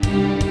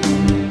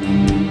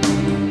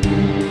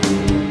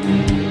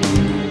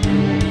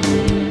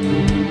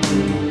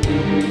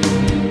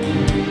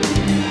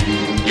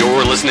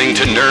listening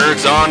to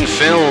Nerds on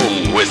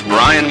Film with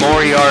Brian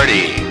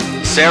Moriarty,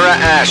 Sarah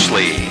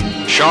Ashley,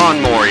 Sean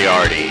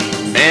Moriarty,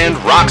 and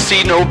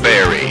Roxy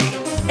Noberry.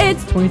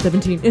 It's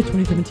 2017. It's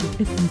 2017.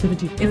 It's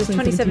 2017. It was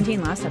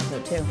 2017 last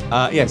episode, too.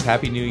 Yes,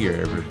 Happy New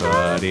Year,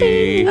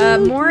 everybody.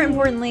 More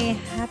importantly,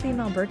 Happy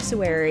Mel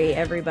Brooksuary,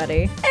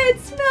 everybody.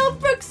 It's Mel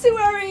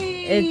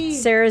Brooksuary.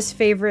 It's Sarah's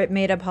favorite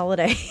made-up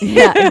holiday.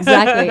 Yeah,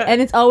 exactly.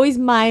 And it's always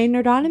my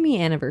nerdonomy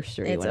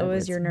anniversary. It's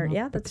always your nerd.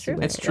 Yeah, that's true.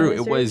 That's true.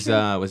 It was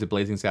it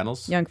Blazing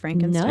Saddles? Young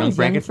Frankenstein. No, Young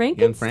Frankenstein.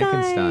 Young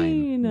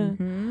Frankenstein.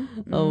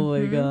 Mm-hmm. Oh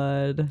my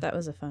god. That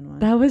was a fun one.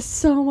 That was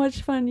so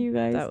much fun, you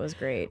guys. That was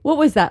great. What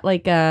was that,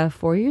 like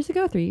 4 years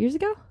ago? 3 years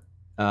ago?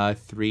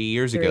 3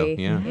 years ago,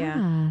 yeah.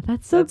 Yeah.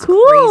 That's so That's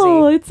cool.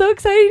 crazy. It's so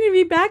exciting to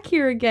be back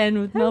here again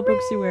with Mel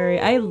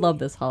Brooksuary. I love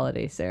this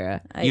holiday,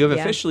 Sarah. You have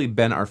officially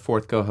been our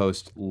fourth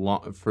co-host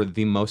for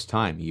the most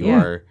time. You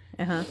Yeah. are...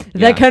 Uh-huh.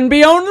 There can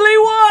be only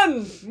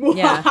one.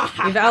 Yeah.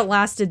 You've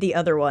outlasted the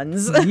other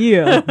ones.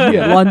 Yeah.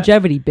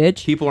 Longevity,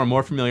 bitch. People are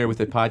more familiar with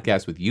the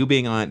podcast with you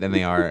being on it than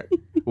they are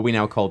what we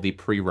now call the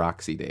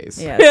pre-Roxy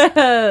days. Yes.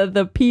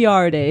 The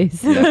PR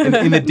days. Yeah,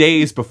 in the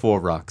days before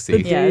Roxy.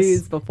 Yes.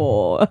 Days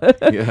before.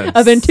 Yes.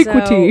 Of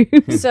antiquity.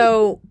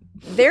 So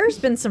there's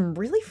been some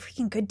really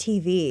freaking good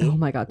TV. Oh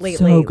my God, lately.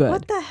 so good.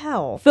 What the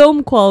hell?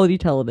 Film quality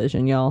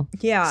television, y'all.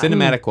 Yeah.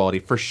 Cinematic quality,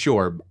 for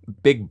sure.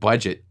 Big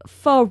budget.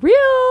 For real.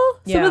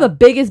 Some Yeah. of the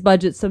biggest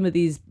budgets some of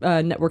these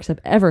networks have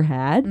ever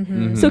had.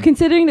 Mm-hmm. So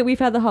considering that we've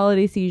had the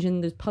holiday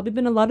season, there's probably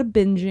been a lot of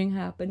binging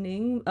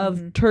happening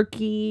of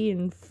turkey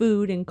and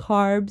food and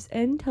carbs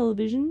and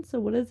television.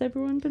 So what has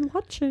everyone been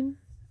watching?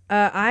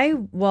 I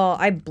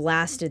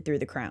blasted through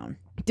The Crown.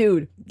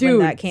 Dude. When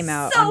that came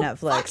out so on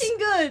Netflix. fucking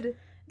good.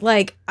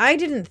 Like, I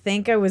didn't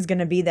think I was going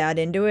to be that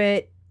into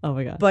it, Oh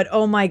my God. but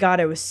oh my God,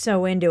 I was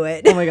so into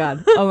it. Oh my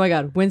God. Oh my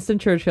God. Winston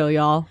Churchill,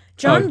 y'all.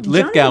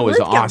 Lithgow was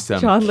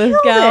awesome. John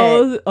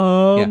Lithgow.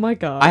 Oh Yeah. my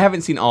God. I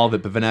haven't seen all of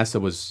it, but Vanessa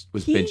was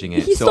binging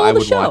it, he so stole I the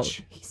would show.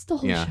 watch. He stole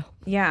the Yeah. show.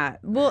 Yeah.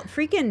 Well,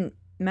 freaking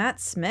Matt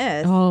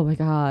Smith Oh my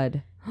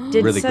God.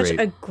 did Really such great.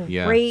 a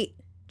Yeah. great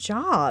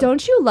job.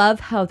 Don't you love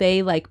how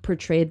they like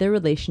portrayed their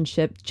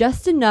relationship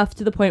just enough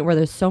to the point where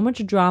there's so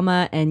much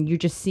drama and you're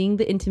just seeing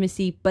the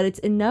intimacy, but it's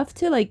enough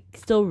to like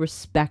still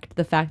respect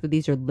the fact that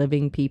these are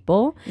living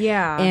people.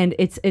 Yeah. And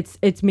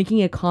it's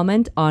making a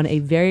comment on a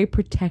very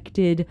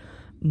protected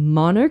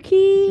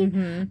monarchy.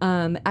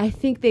 I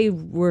think they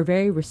were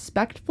very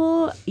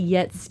respectful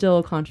yet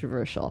still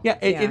controversial. Yeah,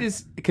 it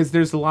is, because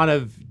there's a lot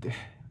of,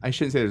 I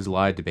shouldn't say there's a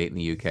lot of debate in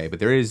the UK, but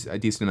there is a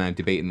decent amount of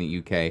debate in the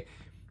UK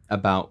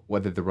about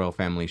whether the royal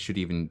family should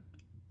even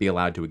be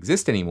allowed to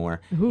exist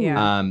anymore.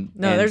 Yeah.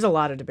 No, there's a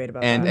lot of debate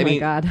about And that. I my mean,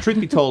 God. truth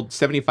be told,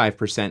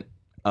 75%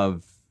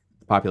 of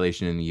the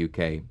population in the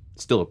UK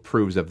still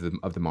approves of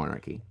the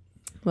monarchy.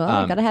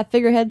 Well, gotta have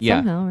figureheads Yeah,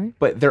 somehow, right?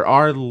 but there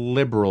are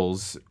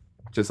liberals,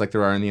 just like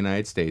there are in the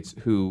United States,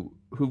 who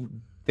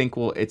think,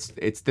 well, it's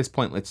this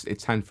point,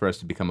 it's time for us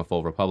to become a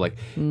full republic.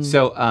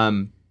 So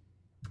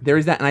there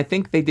is that, and I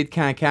think they did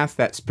kind of cast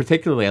that.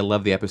 Particularly, I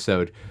love the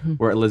episode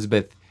where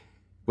Elizabeth,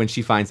 when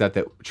she finds out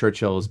that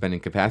Churchill has been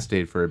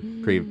incapacitated for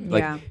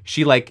That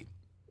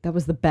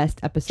was the best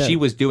episode. she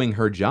was doing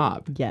her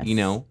job. Yes. You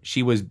know,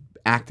 she was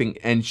acting,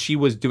 and she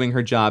was doing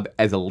her job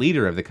as a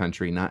leader of the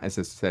country, not as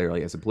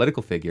necessarily as a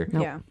political figure.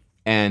 Yeah.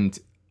 And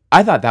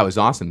I thought that was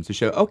awesome to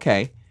show,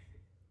 okay,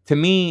 to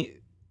me,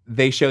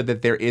 they showed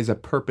that there is a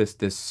purpose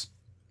this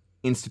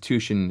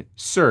institution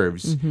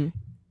serves,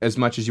 as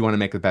much as you want to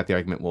make about the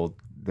argument, well,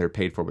 they're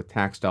paid for with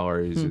tax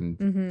dollars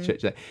and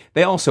shit.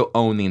 They also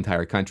own the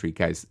entire country,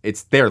 guys.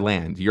 It's their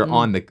land. You're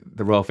on the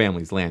royal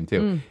family's land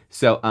too.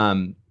 So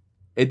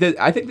it did.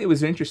 I think it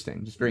was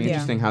interesting, just very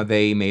interesting how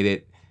they made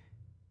it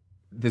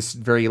this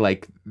very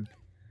like,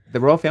 the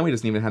royal family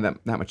doesn't even have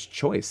that much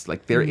choice.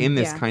 Like they're in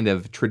this kind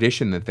of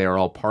tradition that they're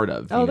all part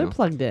of. Oh, you they're know?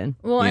 plugged in.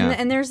 Well, Yeah.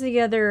 and there's the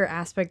other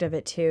aspect of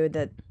it too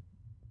that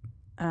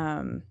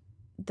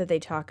that they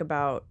talk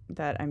about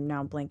that I'm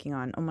now blanking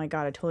on. Oh my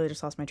God, I totally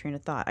just lost my train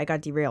of thought. I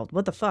got derailed.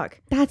 What the fuck?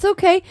 That's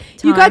okay.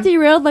 You got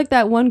derailed like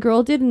that one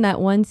girl did in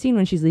that one scene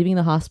when she's leaving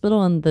the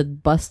hospital and the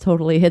bus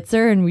totally hits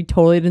her and we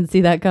totally didn't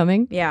see that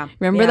coming. Yeah.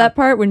 Remember Yeah. that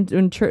part when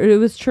it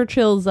was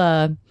Churchill's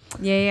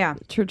Yeah.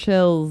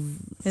 Churchill's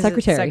His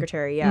secretary.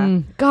 Secretary, yeah.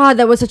 God,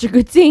 that was such a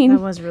good scene.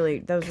 That was really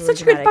Such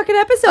a good dramatic. fucking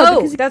episode. Oh,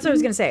 because that's what I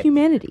was gonna say.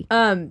 Humanity.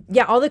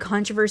 Yeah, all the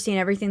controversy and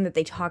everything that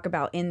they talk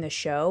about in the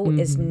show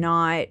is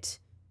not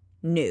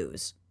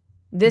news.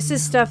 This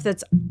is stuff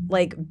that's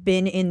like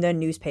been in the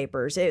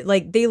newspapers.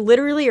 Like they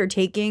literally are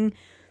taking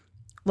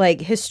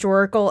like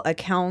historical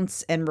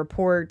accounts and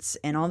reports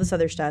and all this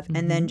other stuff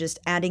and then just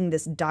adding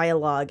this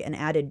dialogue and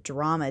added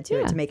drama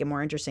to it to make it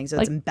more interesting. So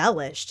it's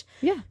embellished.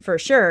 Yeah. For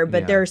sure,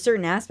 but Yeah. there are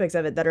certain aspects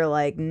of it that are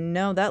like,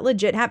 no, that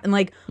legit happened.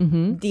 Like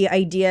the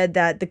idea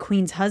that the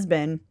queen's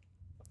husband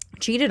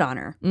cheated on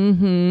her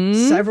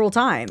several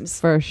times.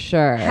 For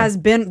sure.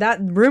 That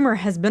rumor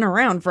has been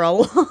around for a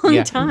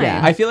long time. Yeah.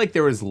 I feel like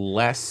there was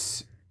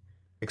less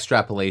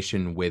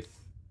extrapolation with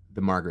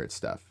the Margaret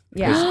stuff.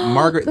 Yeah. Because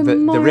Margaret, The the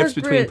rips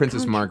between Margaret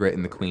Princess Margaret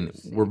and the Queen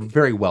were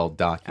very well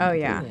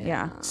documented. Oh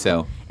yeah.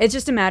 So It's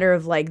just a matter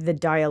of like the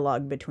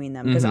dialogue between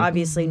them because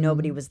obviously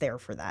nobody was there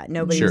for that.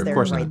 Nobody Sure, was of there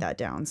course to write not. that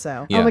down.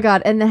 So Yeah. Oh my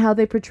god! And then how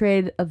they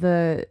portrayed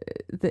the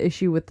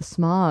issue with the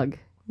smog.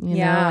 You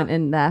Yeah. know,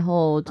 and that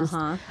whole just.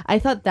 I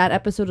thought that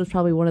episode was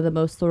probably one of the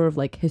most sort of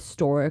like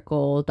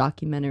historical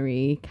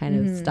documentary kind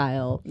of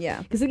style.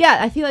 Yeah. Because yeah,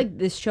 I feel like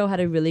this show had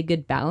a really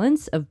good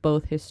balance of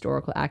both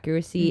historical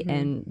accuracy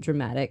and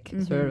dramatic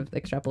sort of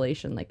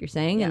extrapolation, like you're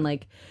saying, and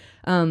like.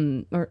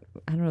 Or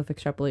I don't know if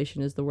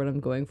extrapolation is the word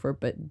I'm going for,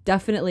 but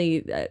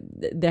definitely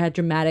they had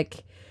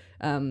dramatic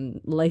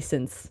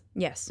license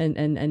yes.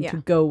 and Yeah. to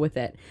go with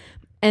it.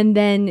 And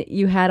then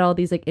you had all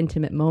these like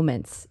intimate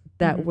moments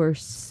that were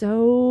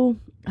so,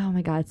 oh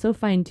my God, so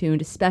fine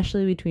tuned,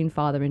 especially between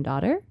father and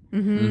daughter.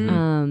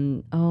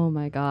 Oh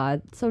my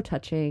God, so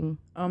touching.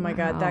 Oh my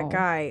God, that Wow.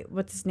 guy.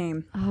 What's his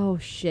name? Oh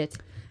shit.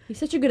 He's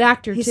such a good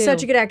actor He's too.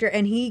 such a good actor,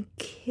 and he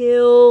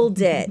killed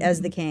it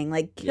as the king.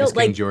 Like killed As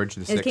King like George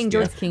the as Sixth, King yeah.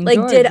 George. As King like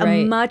George, did a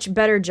right. much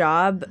better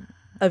job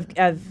of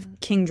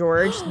King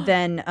George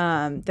than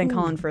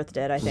Colin Firth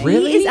did. I think.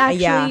 He is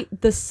actually Yeah.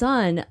 the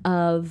son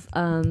of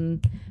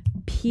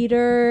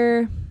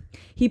Peter.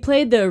 He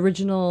played the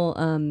original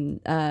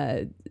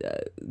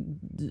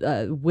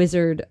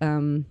wizard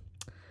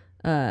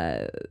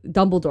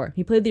Dumbledore.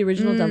 He played the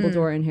original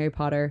Dumbledore in Harry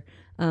Potter.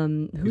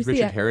 Who's Is the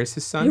Richard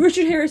Harris's son?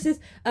 Richard Harris is.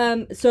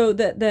 So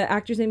the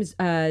actor's name is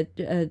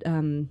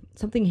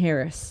something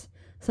Harris.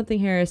 Something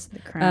Harris.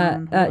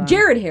 Crown, hold on.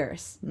 Jared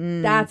Harris.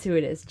 That's who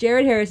it is.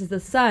 Jared Harris is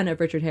the son of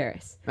Richard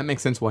Harris. That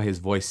makes sense why his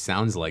voice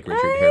sounds like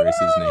Richard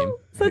Harris's name.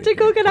 Such a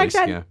cool Voice,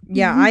 connection. yeah.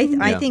 Yeah, I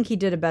Yeah. think he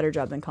did a better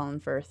job than Colin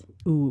Firth.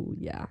 Ooh,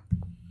 yeah.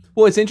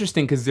 Well, it's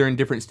interesting because they're in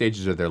different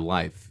stages of their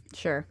life.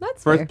 Sure.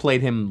 That's Firth fair.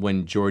 played him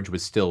when George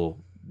was still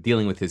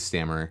dealing with his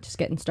stammer, Just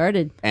getting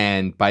started.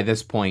 and by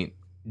this point,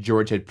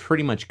 George had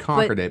pretty much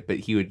conquered it, but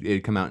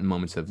it'd come out in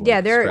moments of like, Yeah,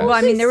 there. stress. Well,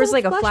 I mean, there was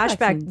Still like a flashback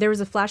flashback. scene. There was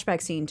a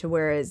flashback scene to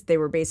whereas they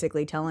were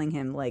basically telling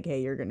him like,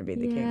 "Hey, you're going to be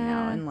the king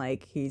now," Yeah. and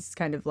like he's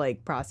kind of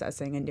like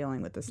processing and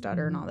dealing with the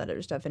stutter and all that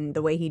other stuff. And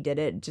the way he did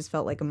it just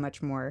felt like a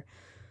much more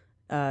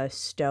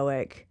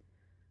stoic,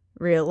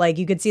 real. Like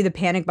you could see the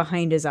panic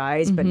behind his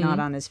eyes, but not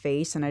on his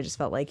face. And I just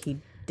felt like he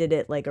did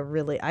it like a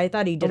really. I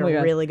thought he did Oh my a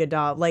God. really good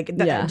job. Like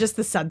Yeah. just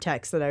the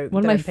subtext that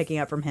One of my I'm picking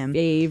up from him.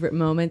 Favorite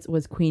moments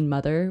was Queen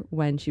Mother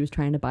when she was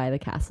trying to buy the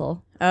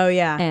castle. Oh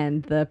yeah,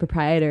 And the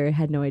proprietor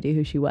had no idea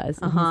who she was.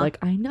 And he's like,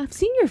 I know, I've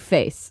seen your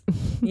face.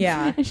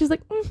 yeah. And she's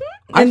like, mm-hmm.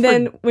 I And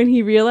then when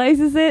he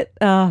realizes it,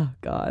 oh,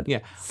 God. Yeah,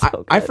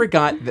 So I good.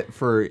 forgot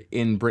that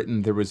in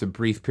Britain there was a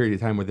brief period of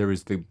time where there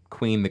was the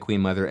Queen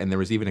Mother, and there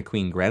was even a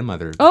Queen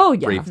Grandmother. Oh,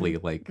 yeah. briefly.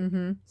 Like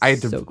I had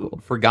So cool.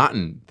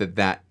 forgotten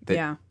that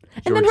Yeah.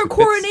 And then George her the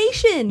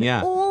Fifth's- coronation.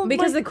 Yeah. Oh,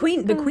 Because my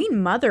the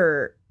queen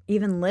mother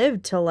even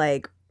lived to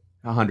like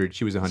 100.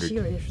 She was 100. she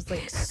was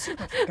like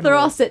super fucking They're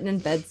all old. sitting in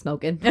bed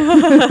smoking.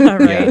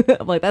 right.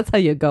 I'm like, that's how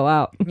you go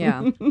out.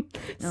 Yeah.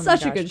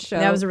 Such a Gosh. good show.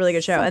 That was a really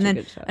good show. Such And a then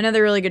good show.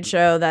 another really good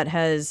show that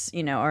has,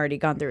 already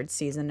gone through its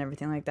season and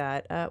everything like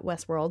that,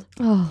 Westworld.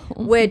 Oh,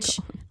 Which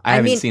I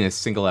haven't mean, seen a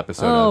single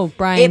episode oh of.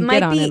 Brian, it might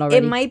get on be it already.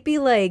 it might be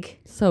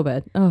like So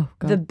bad. Oh,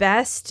 God. the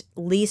best,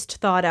 least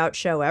thought out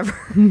show ever.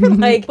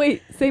 like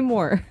Wait, say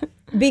more.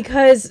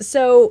 because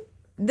so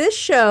this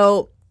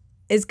show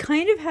is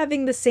kind of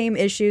having the same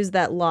issues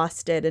that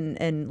Lost did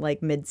in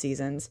like mid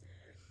seasons.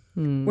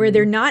 Where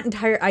they're not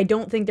I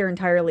don't think they're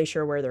entirely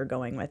sure where they're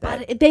going with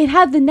it. But they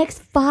have the next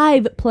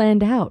 5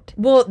 planned out.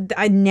 Well,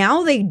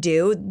 now they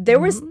do. There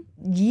was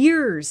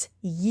years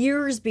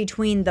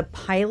between the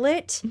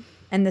pilot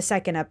and the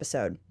second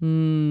episode. For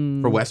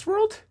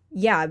Westworld?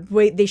 Yeah,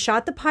 wait, they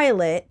shot the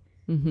pilot,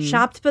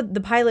 shopped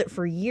the pilot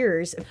for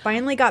years, it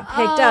finally got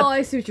picked up.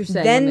 I see what you're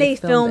saying. Then when they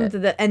filmed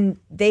it. and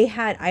they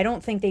had, I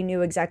don't think they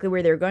knew exactly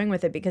where they were going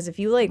with it because if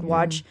you like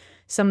watch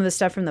some of the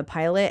stuff from the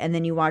pilot and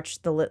then you watch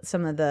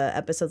some of the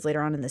episodes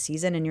later on in the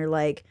season and you're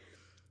like,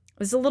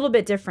 it's a little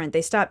bit different.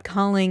 They stopped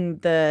calling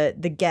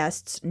the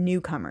guests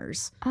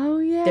newcomers. Oh,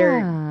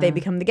 yeah. They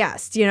become the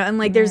guests, and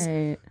like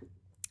Right.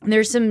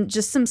 there's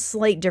some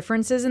slight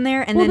differences in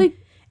there. And Well, then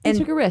they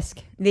took a risk.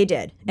 they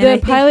did. And I The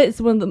think- pilot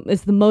is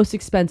is the most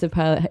expensive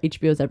pilot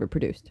HBO's ever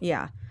produced.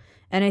 Yeah.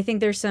 And I think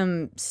there's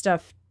some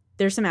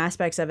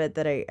aspects of it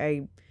that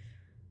I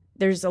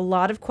there's a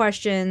lot of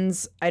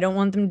questions. I don't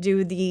want them to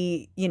do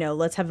the,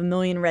 let's have a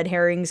million red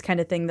herrings kind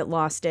of thing that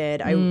Lost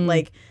did.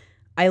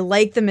 I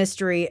like the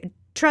mystery.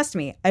 Trust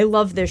me, I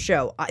love this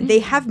show. They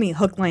have me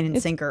hook, line,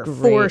 and sinker for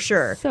Great.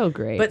 sure. So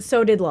great. But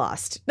so did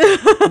Lost.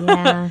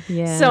 yeah,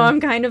 yeah. So I'm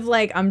kind of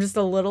like, I'm just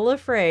a little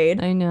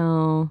afraid. I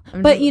know.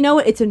 But you know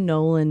what? It's a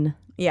Nolan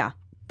Yeah.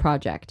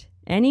 project.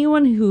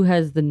 Anyone who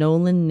has the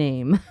Nolan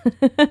name.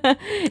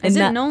 Is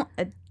it Nolan?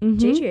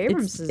 J.J.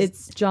 Abrams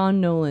It's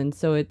John Nolan,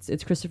 so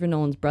it's Christopher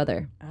Nolan's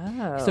brother.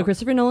 Oh. So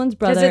Christopher Nolan's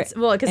brother.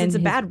 Because it's a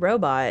bad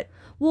robot.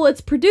 Well,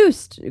 it's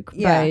produced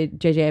by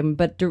J.J. Abrams,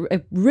 but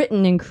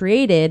written and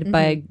created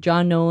by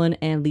John Nolan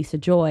and Lisa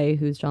Joy,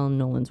 who's John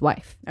Nolan's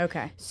wife.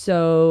 Okay.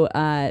 So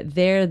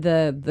they're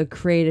the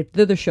creative,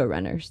 they're the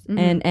showrunners,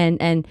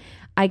 and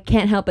I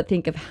can't help but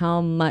think of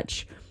how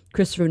much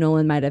Christopher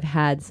Nolan might have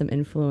had some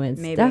influence.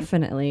 Maybe.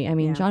 Definitely. I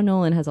mean, John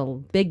Nolan has a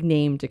big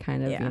name to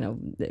kind of,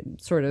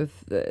 sort of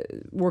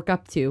work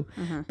up to,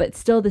 but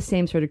still the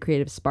same sort of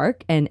creative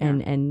spark and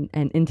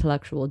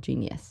intellectual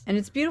genius. And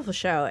it's a beautiful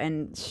show.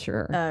 And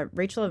Sure.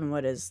 Rachel Evan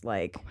Wood is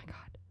like, Oh my God.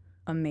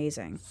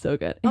 amazing. So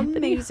good.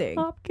 Amazing. Anthony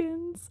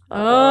Hopkins.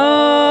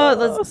 Oh,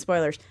 let's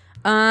spoilers.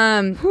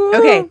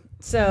 Okay.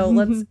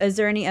 So is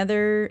there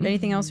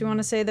anything else we want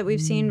to say that we've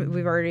seen?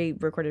 We've already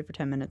recorded for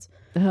 10 minutes.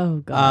 Oh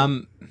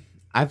God.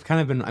 I've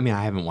kind of been. I mean,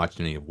 I haven't watched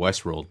any of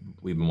Westworld.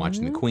 We've been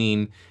watching The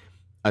Queen.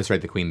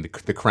 The Queen,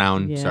 the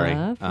Crown. Yeah,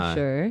 sorry, for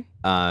sure.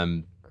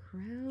 Crown.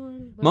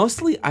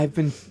 Mostly, I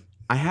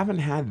haven't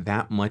had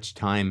that much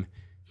time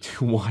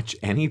to watch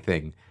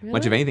anything,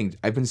 much of anything.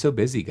 I've been so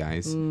busy,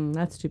 guys,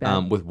 That's too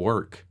bad. with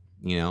work.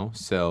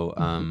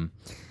 So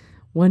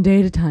One day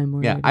at a time.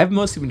 More yeah, I've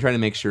mostly been trying to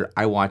make sure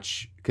I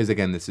watch, because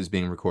again, this is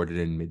being recorded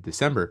in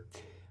mid-December.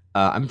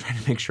 I'm trying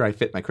to make sure I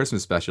fit my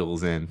Christmas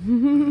specials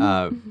in.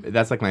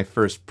 That's like my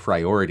first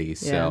priority.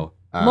 So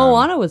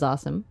Moana was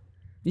awesome.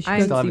 You should I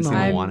go still haven't see seen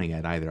Moana. Moana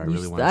yet either. I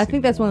really want to. I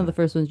think that's one of the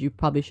first ones you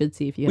probably should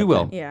see if you. We have will.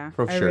 time. Yeah,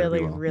 For I sure, really,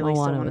 we will. really Moana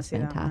still want to was see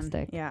fantastic. that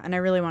one. Yeah, and I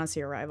really want to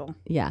see Arrival.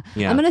 Yeah.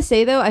 Yeah. I'm gonna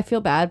say though, I feel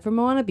bad for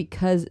Moana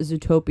because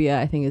Zootopia,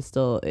 I think, is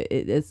still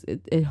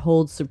it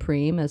holds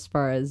supreme as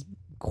far as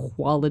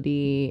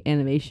quality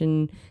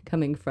animation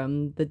coming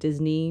from the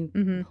Disney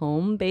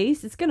home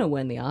base. It's gonna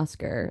win the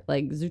Oscar.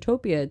 Like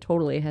Zootopia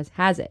totally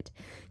has it,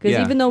 because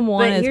Yeah. even though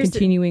Moana is here's the-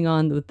 continuing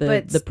on with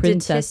the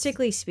princess.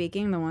 Statistically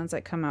speaking, the ones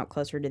that come out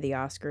closer to the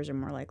Oscars are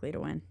more likely to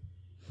win.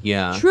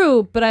 Yeah.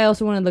 True, but I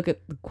also want to look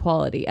at the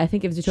quality. I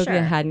think if Zootopia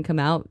Sure. hadn't come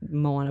out,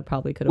 Moana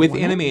probably could have With won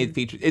animated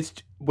features, it's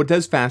what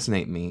does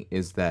fascinate me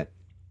is that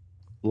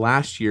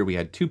last year we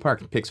had 2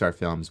 Pixar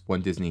films,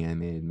 1 Disney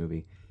animated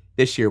movie.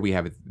 This year we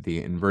have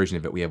the inversion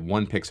of it. We have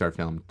 1 Pixar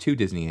film, 2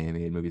 Disney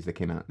animated movies that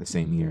came out in the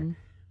same year.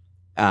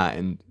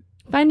 And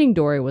Finding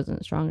Dory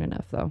wasn't strong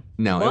enough though.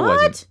 no, What? it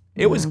wasn't.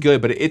 It was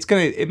good, but it's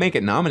gonna make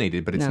it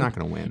nominated, but it's No. not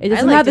gonna win. It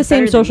doesn't liked have the it same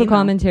better than social Nemo.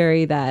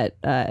 commentary that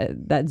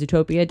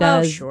Zootopia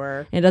does. Oh,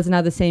 sure. It doesn't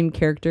have the same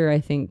character. I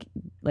think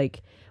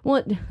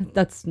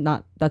that's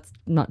not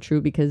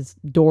true, because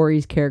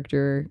Dory's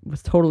character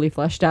was totally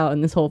fleshed out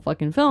in this whole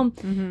fucking film.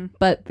 Mm-hmm.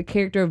 But the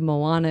character of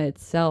Moana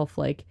itself,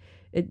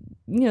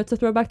 it's a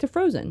throwback to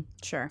Frozen.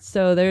 Sure.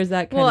 So there's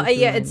that kind Well, of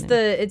yeah, through it's line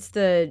there.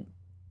 the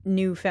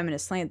new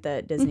feminist slant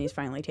that Disney's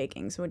finally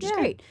taking, so which is Yeah.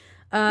 great.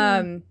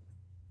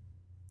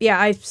 Yeah,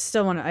 I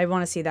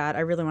want to see that. I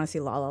really want to see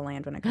La La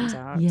Land when it comes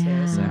out too. So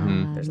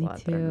Mhm. there's a me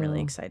lot that I'm really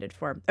too. excited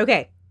for.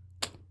 Okay.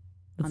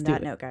 Let's On do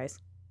that it. note, guys,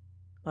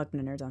 welcome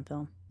to Nerds on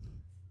Film.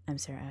 I'm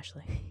Sarah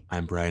Ashley.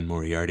 I'm Brian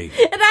Moriarty.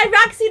 And I'm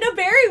Roxina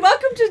Berry.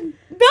 Welcome to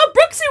Mel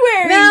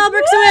Brooksuary. Mel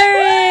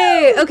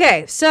Brooksuary!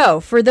 Okay, so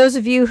for those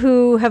of you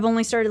who have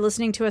only started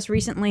listening to us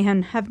recently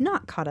and have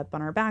not caught up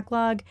on our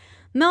backlog,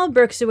 Mel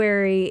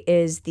Brooksuary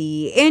is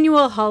the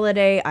annual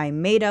holiday I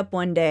made up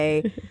one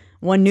day,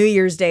 one New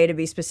Year's Day to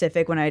be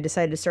specific, when I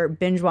decided to start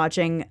binge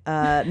watching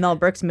Mel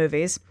Brooks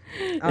movies.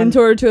 in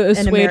order to in a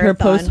assuage her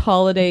marathon.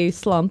 post-holiday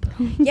slump.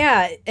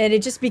 Yeah, and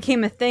it just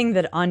became a thing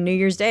that on New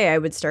Year's Day I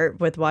would start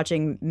with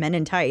watching Men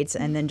in Tights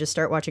and then just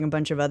start watching a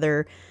bunch of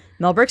other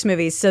Mel Brooks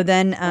movies. So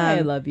then I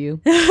love you.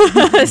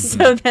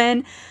 so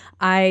then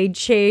I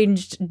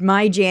changed,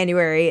 my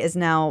January is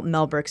now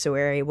Mel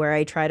Brooksuary, where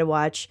I try to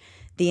watch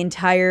the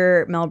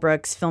entire Mel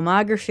Brooks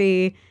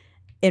filmography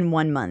in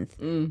 1 month.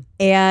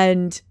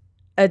 And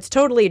it's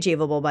totally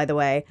achievable, by the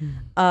way.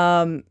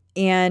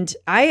 And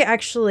I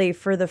actually,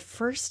 for the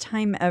first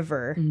time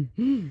ever,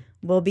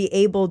 will be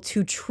able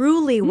to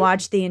truly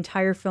watch the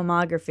entire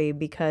filmography,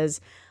 because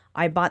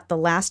I bought the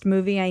last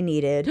movie I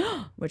needed,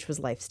 which was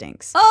Life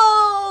Stinks.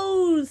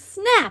 Oh,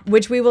 snap.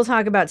 Which we will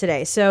talk about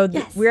today. So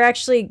Yes. we're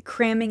actually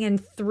cramming in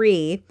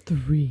 3.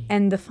 3.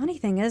 And the funny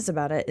thing is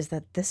about it is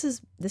that this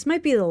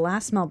might be the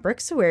last Mel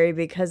Brooksuary,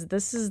 because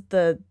this is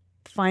the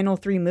final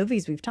 3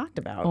 movies we've talked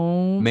about.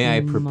 Oh, May I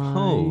my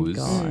propose-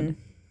 God.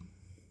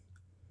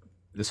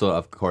 This will,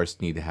 of course,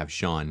 need to have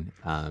Sean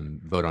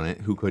vote on it,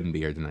 who couldn't be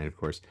here tonight, of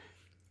course.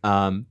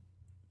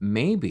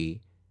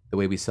 Maybe the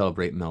way we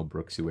celebrate Mel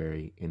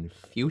Brooksuary in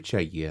future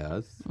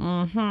years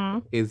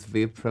is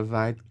we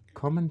provide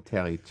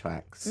commentary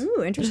tracks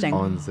Ooh, interesting.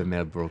 on the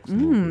Mel Brooks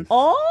movies.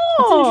 Oh,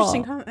 That's an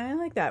interesting comment. I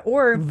like that.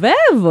 Or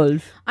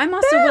Werewolf. I'm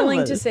also willing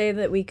to Marvelous. say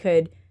that we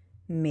could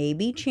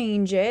maybe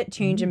change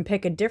and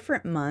pick a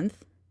different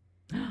month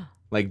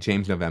like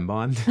James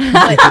Novembond.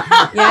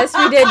 Yes,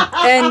 we did.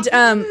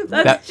 And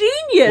That's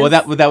genius. Well,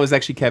 that was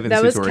actually Kevin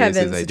that was Sartorius'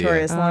 Kevin idea.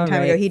 Sartorius a long time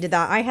ago. Alright. He did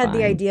that. I had the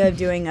Fine. idea of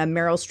doing a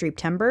Meryl Streep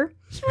Timber.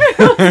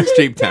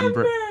 Streep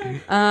Timber.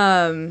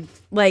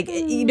 Like,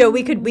 you know,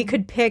 we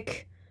could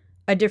pick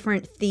a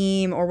different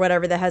theme or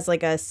whatever that has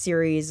like a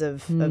series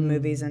of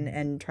movies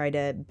and try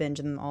to binge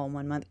them all in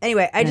 1 month.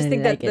 Anyway, I just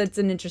think like it. that's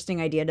an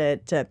interesting idea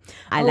to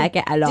I like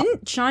it a lot.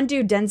 Didn't Sean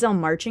do Denzel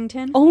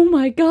Marchington? Oh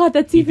my god,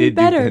 that's He even did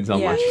better. do Denzel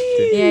Yeah.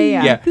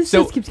 Washington. Yeah. This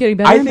so just keeps getting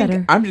better I and think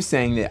better. I'm just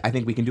saying that I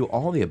think we can do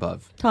all the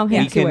above. Tom We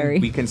Hanks can, Wary.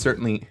 we can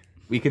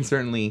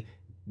certainly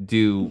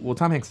do. Well,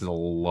 Tom Hanks is a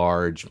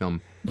large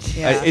film.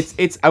 Yeah.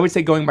 It's. I would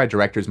say going by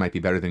directors might be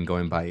better than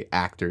going by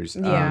actors.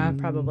 Yeah,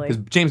 probably.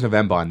 Because James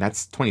Novembond,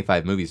 that's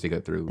 25 movies to go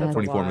through. That's a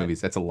 24 lot.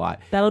 movies. That's a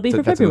lot. That'll be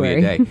for That's a movie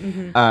a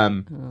February. day.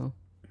 Oh.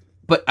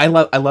 But I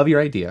love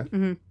your idea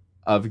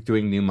of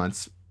doing new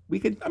months.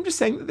 I'm just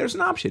saying that there's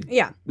an option.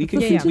 Yeah. We can.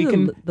 Listen We to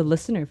can. the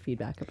listener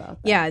feedback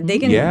about that. Yeah, they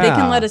can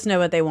Yeah. let us know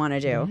what they want to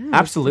do.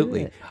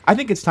 Absolutely. it. I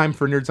think it's time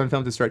for Nerds on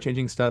Film to start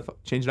changing stuff,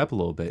 change it up a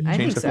little bit, I change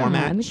think the so.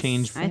 format, I'm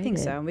change. I think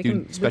so. We Do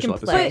can special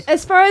play. But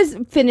as far as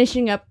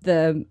finishing up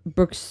the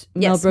Yes,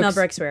 Mel Mel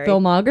Brooks Brooksberry.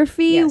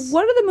 filmography, Yes.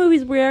 what are the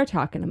movies we are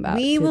talking about?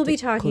 We to- will to be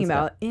talking close it up?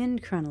 about in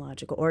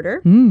chronological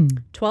order.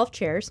 12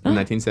 Chairs, In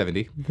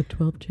 1970, The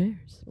 12 Chairs.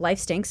 Life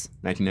Stinks,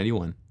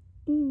 1991,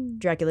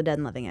 Dracula Dead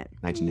and Loving It.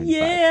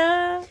 1995.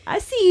 Yeah, I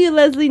see you,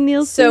 Leslie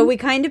Nielsen. So we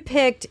kind of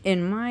picked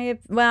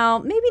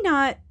maybe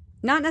not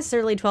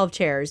necessarily 12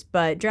 Chairs,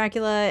 but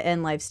Dracula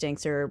and Life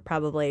Stinks are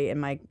probably in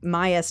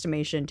my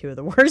estimation two of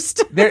the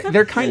worst.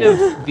 They're kind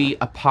of the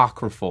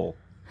apocryphal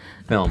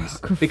films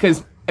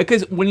because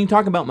when you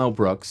talk about Mel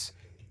Brooks,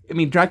 I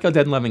mean Dracula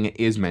Dead and Loving It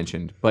is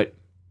mentioned, but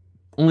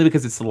only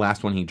because it's the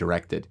last one he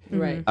directed.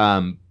 right.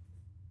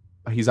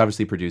 He's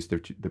obviously produced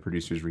the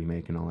producer's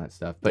remake and all that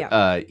stuff, but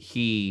Yeah.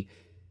 he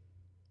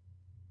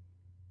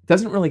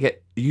doesn't really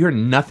you hear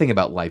nothing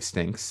about Life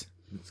Stinks.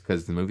 It's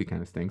because the movie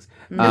kind of stinks.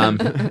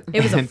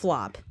 It was a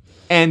flop.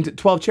 And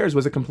 12 Chairs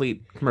was a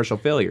complete commercial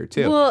failure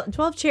too. Well,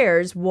 12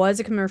 Chairs was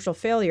a commercial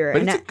failure.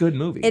 But and it's a good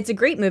movie. It's a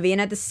great movie,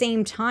 and at the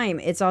same time,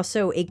 it's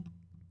also a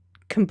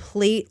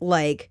complete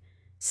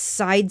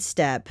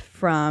sidestep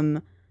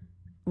from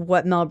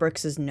what Mel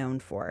Brooks is known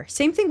for.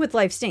 Same thing with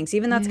Life Stinks.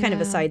 Even that's kind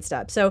of a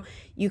sidestep. So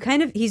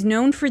he's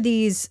known for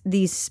these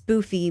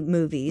spoofy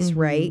movies,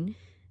 right?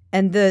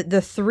 And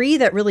the three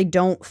that really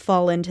don't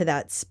fall into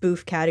that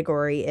spoof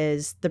category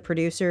is The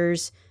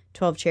Producers,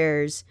 12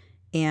 Chairs,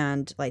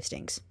 and Life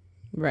Stinks.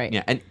 Right.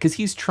 Yeah, and because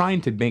he's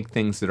trying to make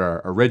things that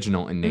are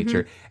original in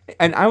nature,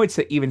 and I would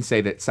even say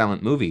that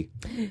Silent Movie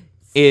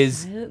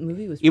is, That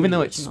movie was even pretty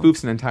though original. it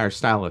spoofs an entire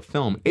style of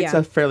film, it's Yeah.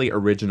 a fairly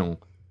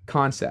original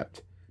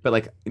concept.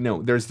 But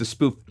there's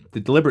the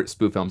deliberate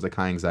spoof films like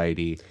High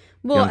Anxiety,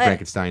 Well, Young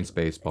Frankenstein,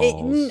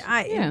 Spaceballs.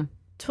 Yeah.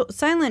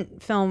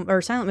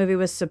 Silent movie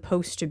was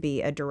supposed to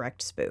be a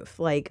direct spoof,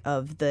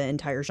 of the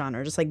entire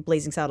genre, just like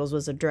Blazing Saddles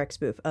was a direct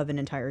spoof of an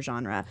entire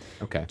genre.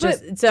 Okay,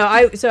 So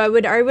I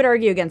would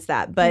argue against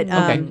that, but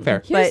okay,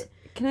 fair. Here's- But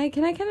can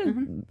I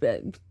kind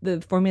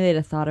of formulate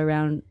a thought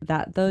around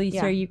that though?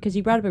 Because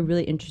you brought up a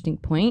really interesting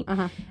point.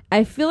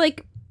 I feel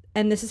like,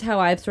 and this is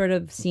how I've sort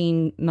of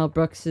seen Mel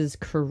Brooks's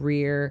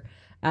career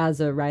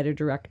as a writer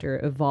director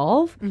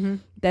evolve.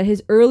 That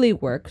his early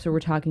work, so we're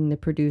talking The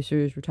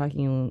Producers, we're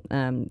talking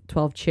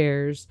 12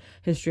 Chairs,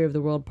 History of the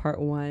World Part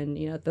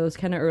 1, those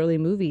kind of early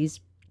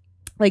movies.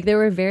 They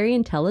were very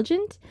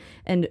intelligent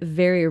and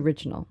very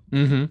original.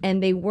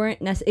 And they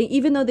weren't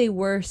even though they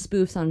were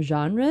spoofs on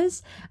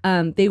genres,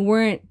 they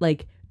weren't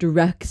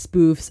direct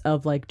spoofs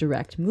of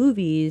direct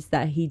movies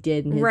that he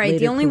did in his Right, the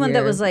later only one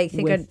that career was,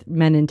 with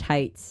Men in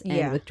Tights and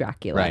Yeah. with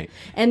Dracula. Right.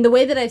 And the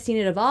way that I've seen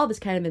it evolve is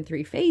kind of in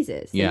three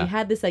phases. So Yeah. you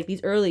had this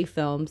these early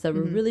films that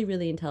were really,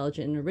 really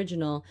intelligent and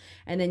original,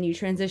 and then you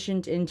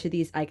transitioned into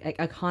these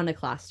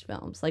iconoclast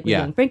films like with Yeah.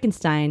 Young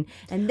Frankenstein,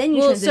 and then you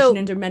Well, transitioned so-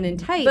 into Men in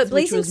Tights, but which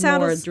Blazing was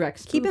Saddles. more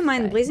direct. Keep in spoof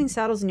mind, side. Blazing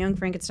Saddles and Young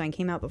Frankenstein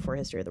came out before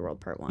History of the World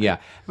Part 1. Yeah,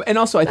 and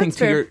also I think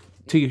fair.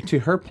 to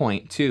her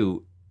point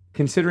too,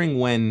 considering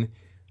when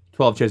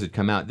 12 Chairs had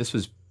come out, this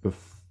was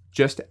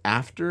just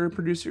after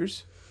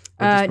Producers.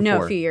 Or just No,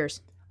 before? a few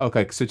years.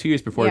 Okay, so 2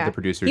 years before The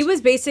Producers. He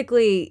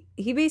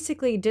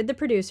basically did The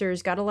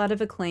Producers, got a lot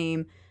of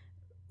acclaim,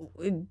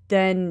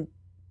 then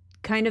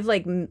kind of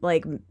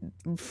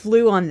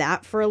flew on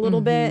that for a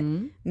little bit,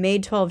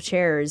 made 12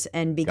 Chairs,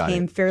 and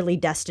became fairly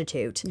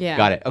destitute. Yeah,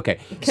 Got it. Okay,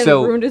 Kind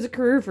so of ruined his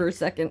career for a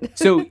second.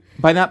 so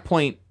by that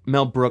point,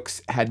 Mel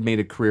Brooks had made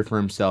a career for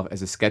himself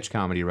as a sketch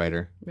comedy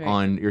writer Right.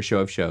 on Your Show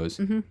of Shows,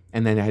 and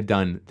then had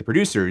done The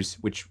Producers,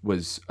 which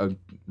was a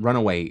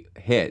runaway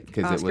hit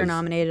because it Oscar was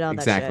nominated, all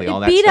that exactly shit.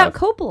 all that Beat stuff. out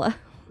Coppola,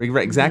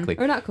 Right, exactly.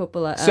 or not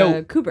Coppola,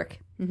 So- Kubrick.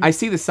 I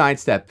see the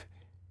sidestep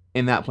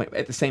in that point.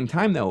 At the same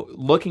time, though,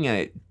 looking at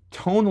it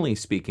tonally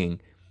speaking,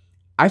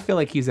 I feel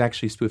like he's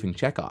actually spoofing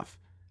Chekhov.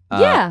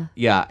 Yeah.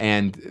 Yeah,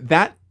 and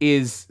that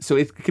is so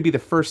it could be the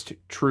first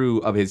true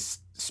of his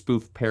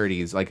spoof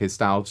parodies, like his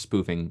style of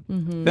spoofing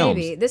films.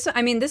 Maybe this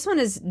one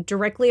is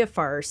directly a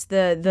farce.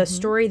 The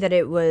story that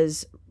it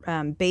was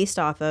based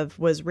off of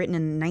was written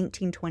in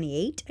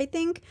 1928, I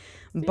think,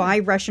 by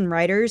Russian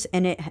writers,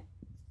 and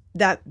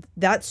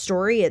that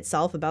story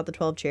itself about the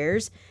 12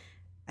 chairs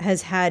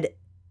has had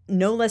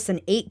no less than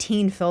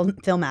 18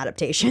 film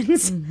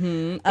adaptations.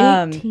 18.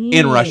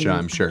 In Russia,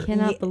 I'm sure. I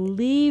cannot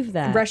believe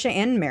that. Russia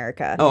and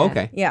America. Oh,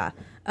 okay. Yeah.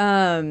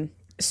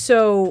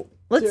 So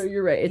let's. So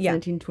you're right. It's Yeah.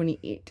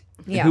 1928.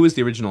 And Yeah. who was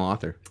the original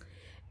author?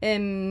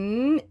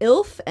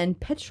 Ilf and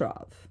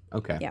Petrov.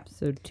 Okay. Yeah.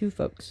 So two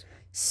folks.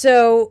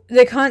 So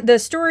the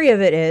story of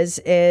it is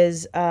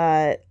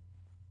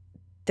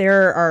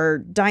there are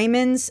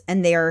diamonds,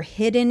 and they are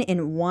hidden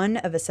in one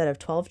of a set of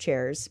 12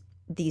 chairs.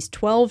 These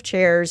 12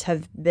 chairs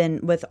have been,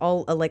 with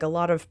all a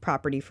lot of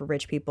property for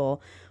rich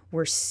people,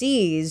 were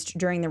seized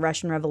during the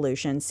Russian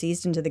Revolution,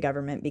 seized into the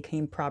government,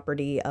 became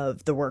property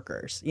of the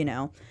workers,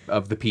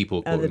 Of the people.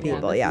 Of the quote-unquote.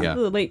 people, yeah. This is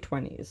the late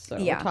 20s. So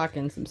Yeah. we're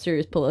talking some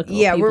serious political.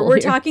 Yeah, people we're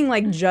here. talking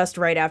like just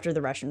right after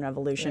the Russian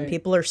Revolution. Right.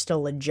 People are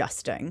still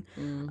adjusting.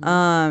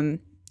 Mm-hmm.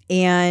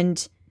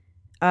 And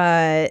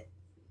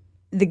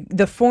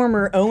the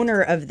former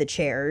owner of the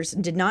chairs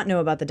did not know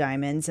about the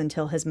diamonds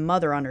until his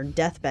mother on her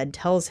deathbed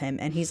tells him,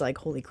 and he's like,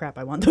 "Holy crap,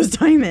 I want those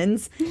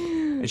diamonds."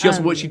 And she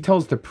also, what she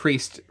tells the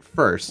priest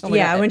first.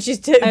 Yeah, God. when she's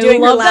I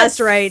doing her love last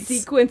that rites.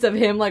 sequence of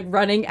him like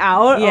running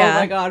out. Yeah. Oh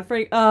my god,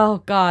 Frank.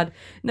 Oh god.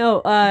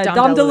 No, Dom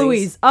Dom DeLuise.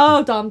 DeLuise.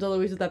 Oh, Dom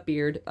DeLuise with that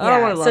beard. Oh, I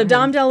Yeah. love So him.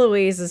 Dom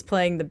DeLuise is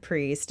playing the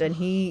priest, and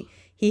he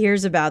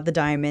hears about the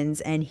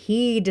diamonds, and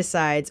he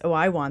decides, "Oh,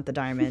 I want the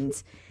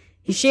diamonds."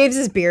 He shaves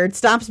his beard,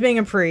 stops being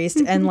a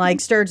priest, and like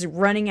starts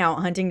running out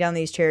hunting down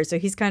these chairs. So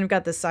he's kind of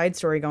got this side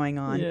story going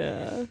on.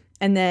 Yeah.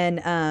 And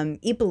then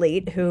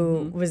Hippolyte,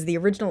 who was the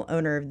original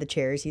owner of the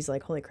chairs, he's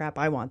like, "Holy crap,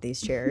 I want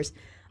these chairs."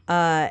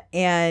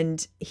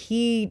 And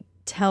he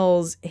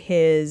tells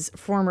his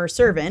former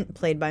servant,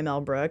 played by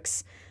Mel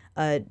Brooks,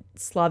 a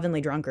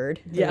slovenly drunkard,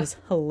 who Yeah. was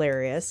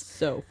hilarious,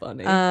 So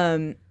funny.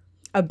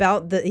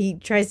 he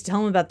tries to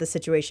tell him about the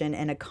situation,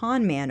 and a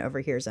con man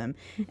overhears him.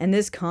 And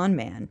this con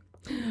man,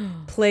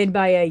 played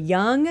by a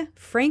young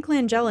Frank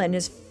Langella in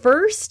his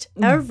first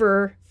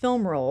ever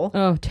film role.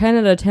 Oh, 10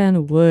 out of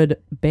 10 would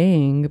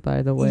bang,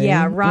 by the way.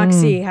 Yeah,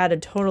 Roxy had a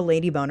total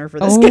lady boner for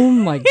this guy. Oh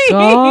my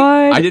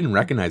god. I didn't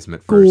recognize him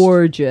at first.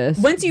 Gorgeous.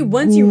 Once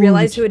you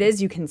realize who it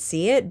is, you can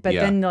see it. But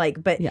Yeah. then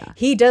Yeah.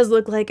 he does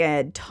look like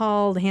a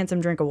tall,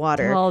 handsome drink of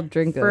water. All for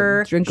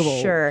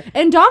drinkable. sure.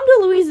 And Dom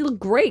DeLuise looked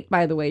great,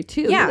 by the way,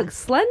 too. Yeah. He looked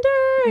slender.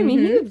 I mean,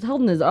 he was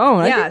holding his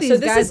own. Yeah, I think so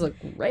these this guys is- look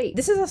great.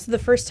 This is also the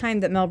first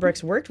time that Mel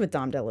Brooks worked with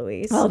Dom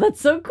DeLuise. Oh, that's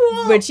so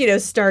cool. Which,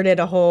 started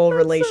a whole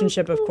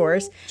relationship, of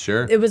course.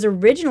 Sure. It was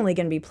originally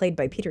going to be played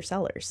by Peter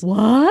Sellers,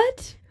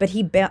 What? but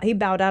he bowed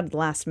out at the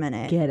last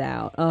minute. Get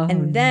out. Oh,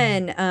 And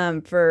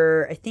then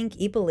for, I think,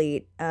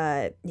 Hippolyte,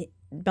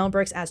 Mel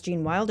Brooks asked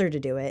Gene Wilder to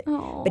do it,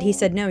 but he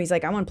said no. He's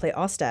like, "I want to play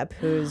Ostap,"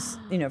 who's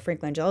Frank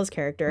Langella's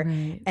character,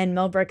 Right. and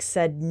Mel Brooks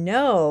said,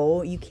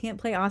 "No, you can't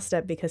play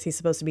Ostap because he's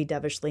supposed to be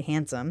devilishly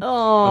handsome."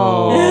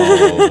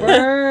 Oh,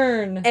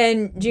 burn.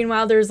 And Gene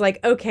Wilder's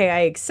like, "Okay, I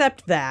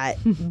accept that,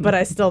 but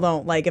I still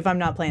don't like if I'm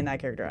not playing that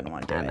character, I don't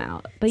want to do I'm it."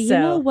 out. But you So-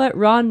 know what?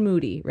 Ron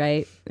Moody,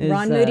 right?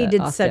 Ron Moody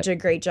did such a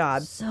great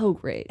job. So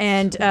great.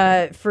 And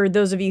for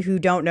those of you who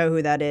don't know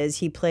who that is,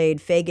 he played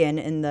Fagin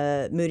in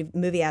the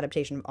movie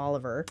adaptation of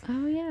Oliver.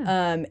 Oh,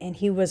 yeah. And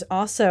he was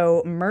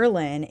also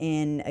Merlin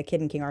in A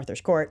Kid in King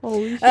Arthur's Court.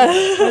 Holy shit.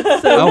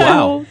 That's so Oh,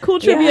 wow. Cool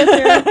trivia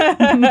there.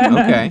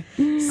 Okay. I thought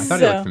he So,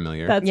 looked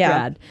familiar. That's Yeah.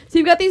 rad. So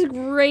you've got these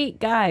great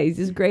guys,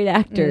 these great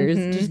actors,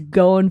 just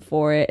going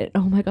for it. And,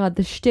 oh my god,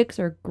 the shticks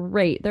are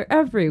great. They're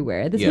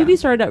everywhere. This Yeah. movie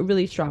started out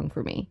really strong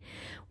for me.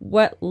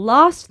 What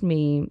lost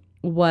me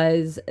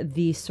was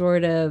the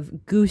sort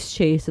of goose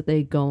chase that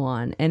they go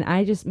on, and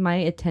my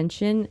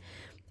attention.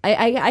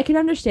 I can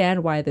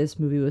understand why this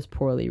movie was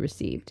poorly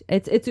received.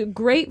 It's a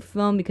great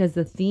film because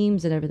the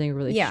themes and everything are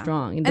really Yeah.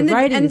 strong, and And the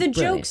writing and is the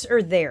brilliant. jokes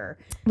are there.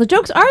 The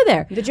jokes are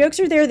there. The jokes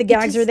are there. The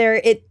gags are there.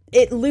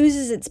 It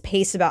loses its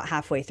pace about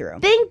halfway through.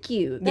 Thank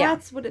you. Yeah.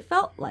 That's what it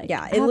felt like.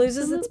 Yeah, it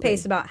loses its Absolutely.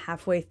 pace about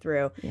halfway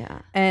through. Yeah.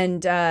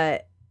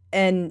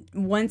 And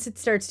once it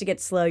starts to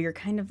get slow, you're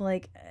kind of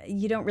like,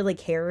 you don't really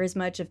care as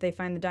much if they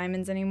find the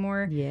diamonds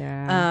anymore.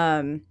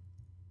 Yeah.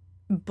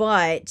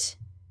 But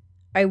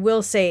I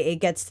will say it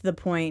gets to the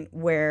point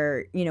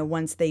where,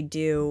 once they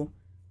do,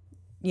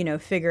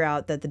 figure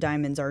out that the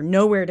diamonds are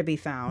nowhere to be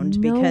found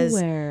because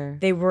Nowhere.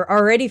 they were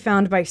already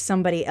found by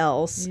somebody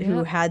else who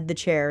Yep. had the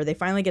chair. They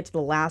finally get to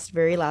the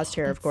very last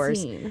chair, of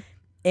course. Scene.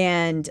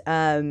 And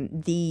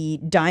the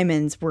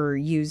diamonds were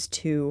used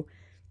to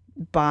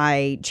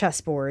buy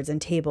chessboards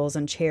and tables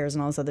and chairs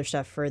and all this other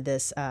stuff for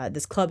this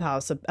this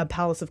clubhouse, a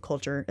palace of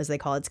culture, as they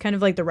call it. It's kind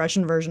of like the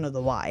Russian version of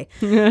the Y.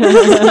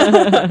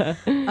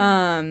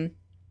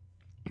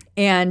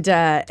 And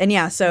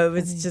yeah, so it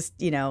was just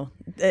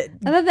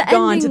then the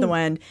gone to ending- the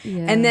wind.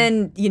 Yeah. And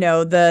then,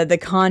 the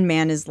con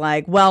man is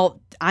like, well,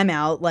 I'm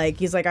out. Like,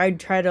 he's like, I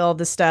tried all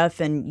this stuff,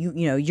 and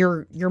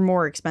you're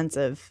more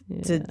expensive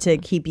to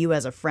keep you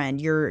as a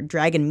friend. You're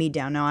dragging me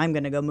down. Now I'm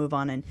going to go move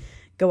on and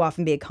go off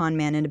and be a con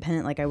man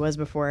independent like I was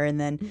before. And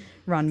then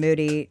Ron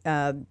Moody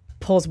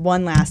pulls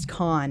one last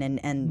con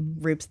and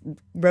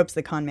ropes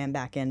the con man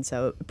back in.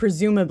 So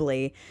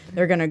presumably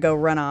they're going to go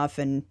run off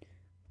and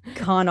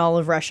con all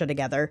of Russia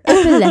together.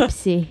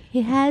 Epilepsy.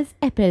 He has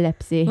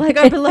epilepsy. Like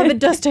our beloved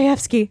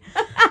Dostoevsky.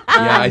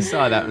 Yeah, I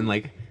saw that and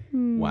like,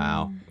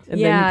 wow. And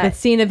Yeah. then the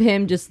scene of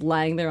him just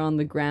lying there on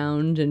the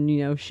ground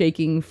and,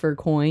 shaking for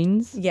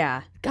coins.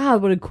 Yeah.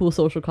 God, what a cool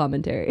social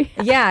commentary.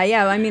 Yeah.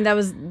 I mean, that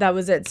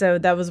was it. So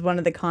that was one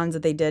of the cons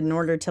that they did in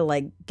order to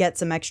like get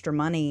some extra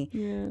money.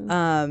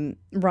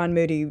 Ron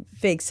Moody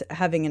fakes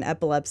having an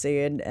epilepsy,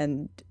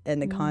 and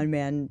the con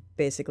man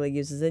basically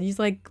uses it. He's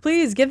like,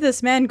 please give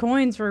this man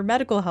coins for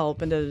medical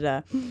help, and da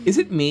da da. Is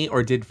it me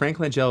or did Frank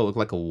Langella look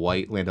like a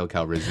white Lando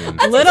Calrissian?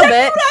 A little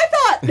bit. I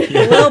thought. A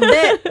little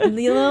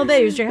bit.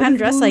 He was kind of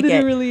dressed like it.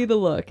 Literally the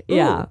look.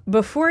 Yeah. Ooh,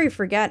 before I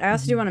forget, I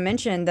also do want to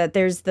mention that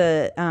there's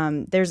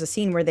a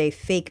scene where they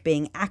fake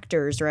being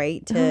actors,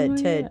 right?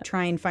 To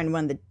try and find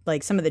one of the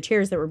some of the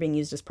chairs that were being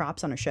used as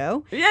props on a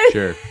show.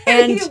 Sure.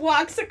 And he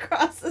walks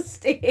across the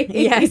stage.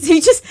 yes,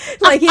 he just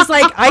he's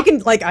like, I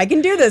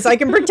can do this. I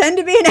can pretend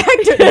to be an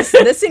actor.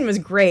 This scene was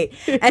great.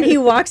 And he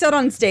walks out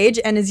on stage,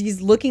 and as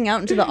he's looking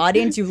out into the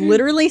audience, you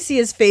literally see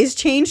his face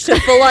change to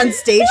full on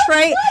stage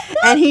fright,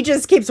 and he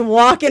just keeps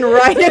walking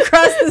right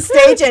across the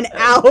stage and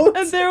out.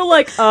 And they're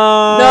like, No.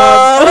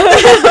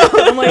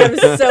 I'm like, it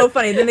was so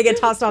funny. Then they get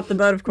tossed off the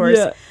boat, of course.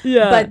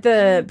 Yeah. But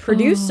the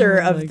producer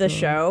Oh, my of the God.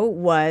 show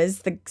was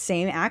the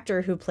same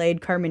actor who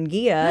played Carmen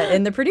Gia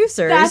in The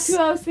Producers. That's who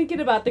I was thinking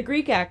about, the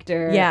Greek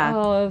actor. Yeah.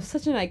 Oh,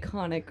 such an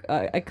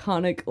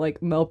iconic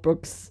like Mel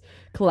Brooks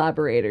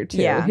collaborator too.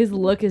 Yeah. His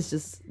look is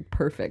just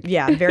perfect.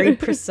 Yeah, very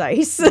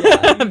precise,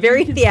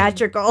 very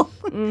theatrical.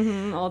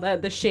 All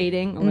that, the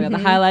shading, oh my God, the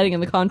highlighting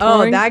and the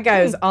contouring. Oh, that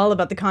guy was all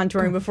about the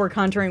contouring before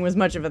contouring was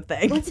much of a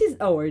thing. What's his?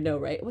 Oh, I know,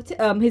 right?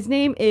 His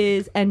name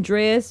is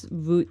Andreas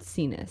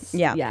Voutsinis.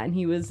 Yeah. Yeah, and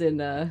he was in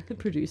The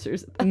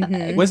Producers.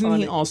 Wasn't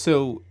he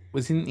also?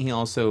 Wasn't he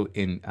also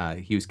in?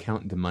 He was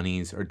Count de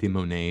Monies or de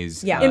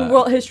Monets. Yeah. In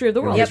World History of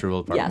the World. History of the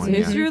World Part Yeah, so 1,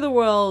 History of the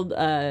World,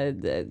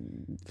 the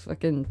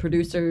fucking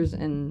producers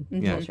and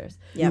cultures.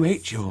 You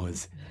ate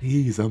yours.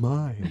 These are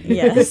mine.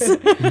 Yes.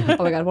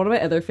 Oh my God, one of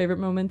my other favorite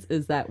moments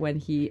is that when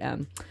he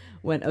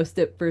when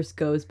Ostip first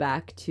goes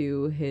back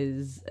to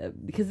his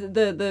because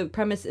the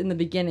premise in the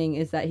beginning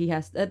is that he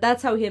has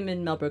that's how him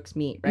and Mel Brooks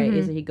meet, right?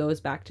 Is that he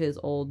goes back to his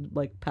old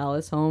like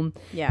palace home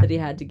that he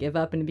had to give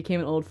up, and it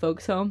became an old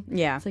folks home.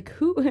 Yeah. It's like,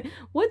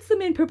 what's the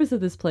main purpose of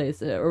this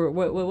place, or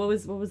what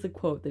was the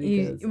quote that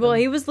he goes? Well,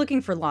 he was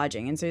looking for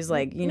lodging, and so he's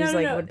like, No.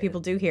 what do people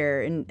do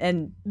here?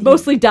 And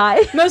mostly die.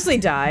 mostly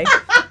die.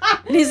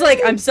 And he's like,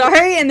 I'm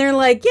sorry, and they're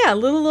like, yeah,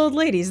 little old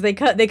ladies. They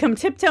come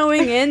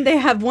tiptoeing in. They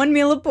have one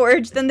meal of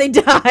porridge, then they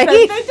die.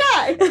 They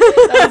die.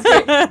 That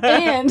was great.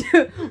 And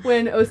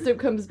when Ostip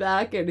comes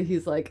back and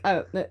he's like,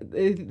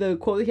 the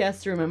quote he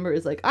has to remember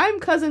is like, I'm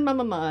cousin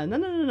mama,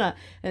 no.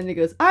 And he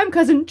goes, I'm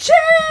cousin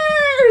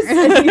cheers.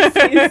 And he sees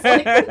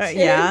like the cheers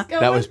Yeah.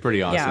 going. That was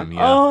pretty awesome. Yeah.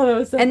 Oh, that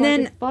was so And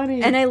fucking then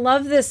funny. And I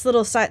love this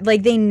little side.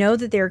 Like, they know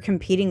that they're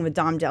competing with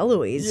Dom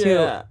DeLuise,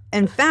 Yeah. who,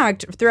 in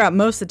fact, throughout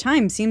most of the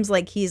time, seems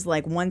like he's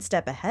like one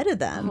step ahead of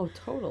them. Oh,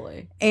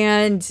 totally.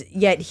 And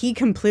yet he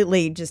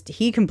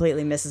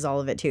completely misses all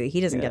of it too.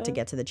 He doesn't get to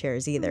get to the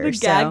chairs either. The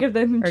gag of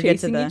them or get to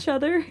chasing the- each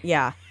other.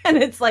 Yeah, And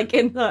it's like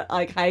in the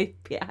like high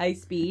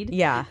speed.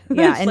 yeah, It's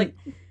yeah. And like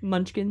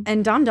Munchkin.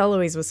 and Dom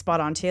DeLuise was spot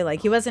on too.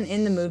 Like, he wasn't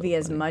in the movie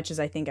as much as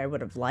I think I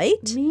would have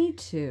liked, Me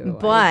too. I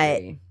but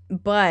agree.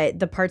 but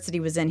the parts that he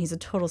was in, he's a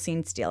total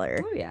scene stealer.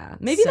 Oh yeah,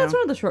 maybe that's So-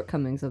 one of the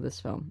shortcomings of this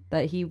film,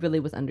 that he really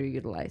was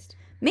underutilized.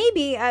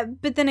 Maybe,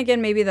 but then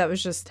again, maybe that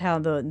was just how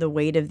the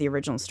weight of the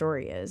original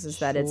story is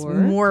that it's Sure.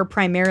 more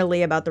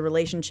primarily about the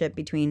relationship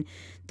between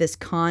this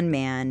con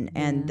man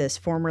and this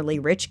formerly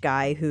rich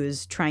guy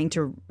who's trying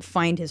to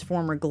find his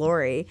former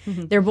glory.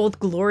 They're both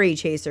glory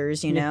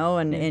chasers, you know,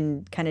 and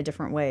in kind of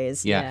different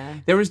ways. Yeah.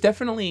 There was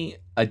definitely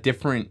a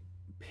different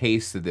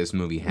pace that this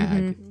movie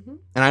had. Mm-hmm.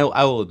 And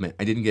I will admit,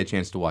 I didn't get a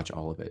chance to watch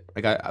all of it.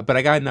 But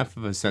I got enough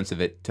of a sense of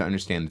it to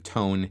understand the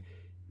tone,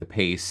 the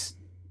pace,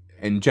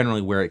 and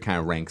generally where it kind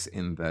of ranks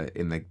in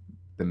the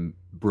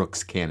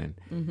Brooks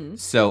canon.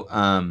 So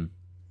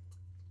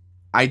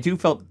I do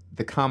felt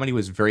the comedy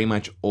was very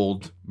much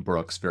old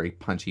Brooks, very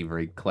punchy,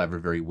 very clever,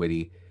 very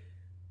witty.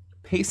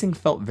 Pacing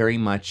felt very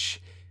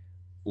much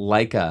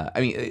like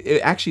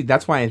actually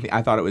that's why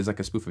I thought it was like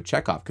a spoof of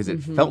Chekhov, because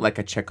it felt like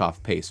a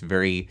Chekhov pace.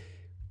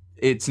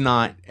 It's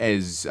not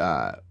as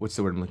what's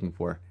the word I'm looking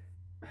for?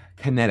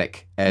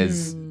 Kinetic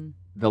as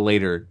the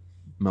later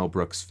Mel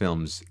Brooks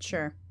films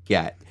Sure.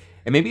 get.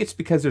 And maybe it's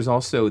because there's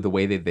also the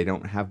way that they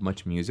don't have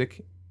much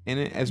music in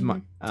it as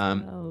much.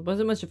 Oh, it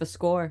wasn't much of a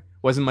score.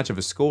 Wasn't much of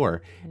a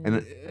score,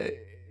 and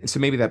So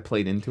maybe that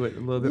played into it a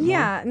little bit more.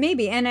 Yeah,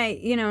 maybe. And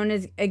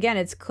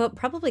it's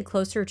probably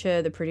closer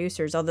to the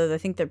producers, although I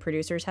think the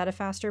producers had a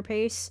faster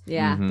pace.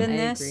 Yeah, than I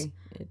this. agree.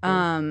 It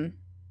did.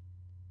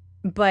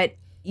 But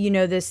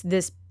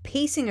this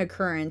pacing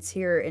occurrence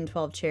here in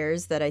 12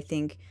 Chairs that I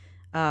think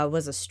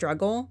was a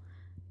struggle,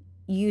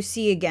 you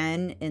see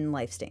again in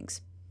Life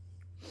Stinks.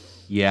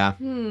 Yeah.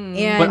 And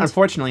But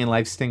unfortunately,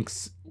 Life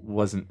Stinks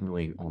wasn't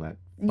really all that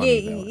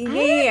funny.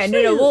 yeah.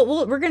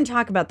 No. We're going to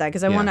talk about that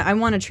because I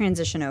want to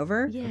transition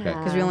over. Yeah.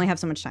 Because we only have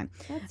so much time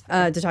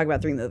That's to talk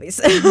about 3 movies.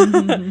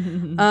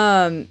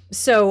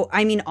 So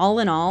I mean, all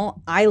in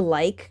all, I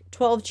like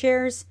 12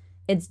 Chairs.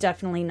 It's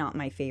definitely not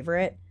my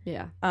favorite.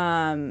 Yeah.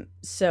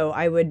 So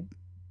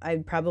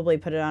I'd probably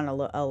put it on a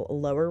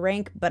lower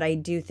rank, but I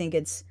do think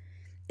it's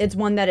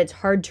one that it's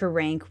hard to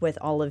rank with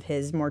all of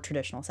his more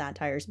traditional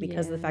satires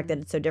because of the fact that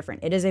it's so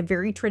different. It is a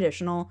very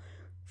traditional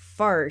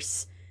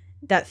farce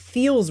that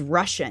feels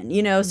Russian,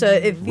 so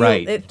it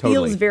feels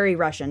totally. very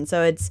Russian.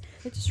 So It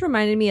just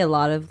reminded me a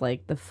lot of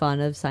like the fun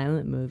of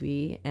silent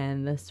movie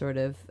and the sort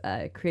of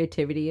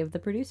creativity of the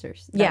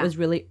producers. That was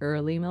really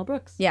early Mel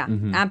Brooks. yeah,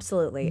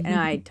 absolutely. And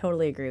I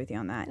totally agree with you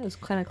on that. It was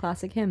kind of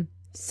classic him.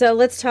 So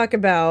let's talk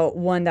about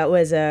one that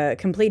was a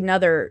complete and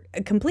utter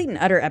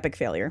epic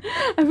failure.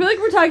 I feel like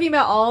we're talking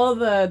about all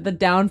the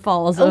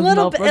downfalls of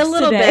Mel Brooks a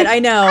little today. bit. I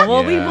know.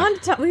 Well,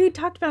 Yeah. we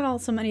talked about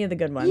so many of the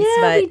good ones. Yeah,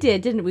 but we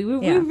did, didn't we?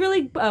 We Yeah.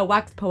 really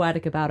waxed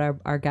poetic about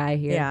our guy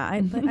here. yeah, I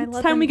It's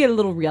love time him. we get a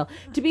little real.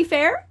 To be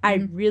fair,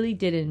 I really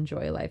did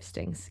enjoy Life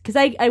Stinks because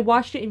I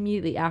watched it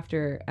immediately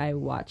after I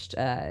watched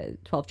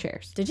 12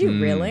 Chairs. Did you I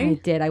really?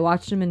 did. I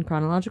watched them in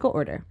chronological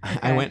order.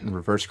 I went in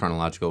reverse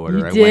chronological order.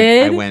 You I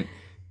did? went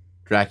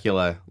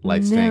Dracula,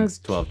 Life Stinks,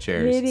 12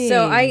 Chairs. kidding.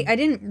 So I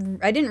didn't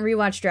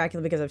rewatch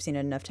Dracula because I've seen it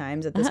enough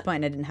times. At this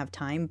point, I didn't have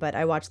time, but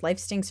I watched Life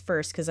Stinks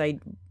first because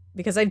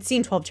I'd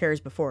seen 12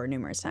 Chairs before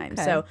numerous times.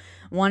 Okay. So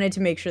wanted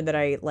to make sure that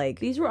I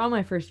These were all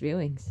my first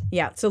viewings.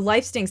 yeah. So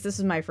Life Stinks. This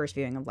was my first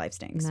viewing of Life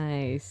Stinks,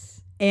 Nice.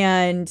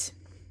 and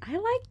I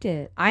liked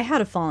it. I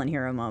had a fallen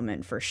hero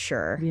moment for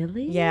sure.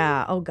 Really?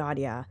 Yeah. Oh God.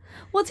 Yeah.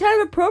 Well, it's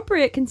kind of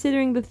appropriate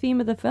considering the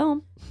theme of the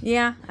film.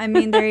 Yeah. I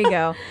mean, there you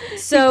go. It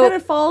So kind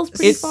of falls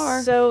pretty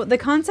far. So the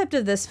concept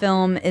of this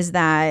film is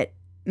that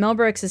Mel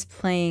Brooks is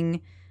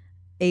playing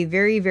a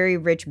very, very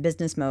rich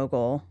business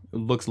mogul It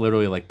looks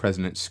literally like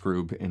President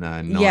Scroob in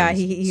a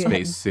he-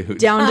 non-space suit.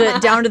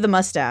 down to the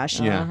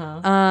mustache. Yeah.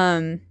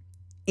 Uh-huh.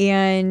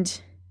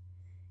 And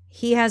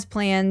he has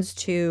plans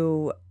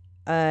to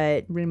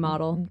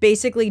Remodel.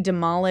 basically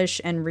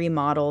demolish and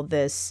remodel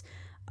this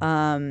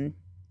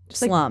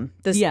slum,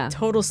 this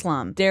total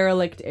slum.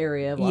 Derelict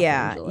area of Los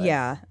Angeles.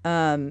 Yeah.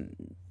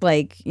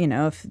 Like,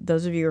 if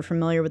those of you are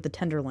familiar with the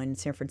Tenderloin in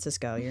San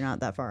Francisco, you're not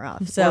that far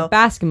off. Or So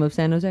Bascom of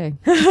San Jose.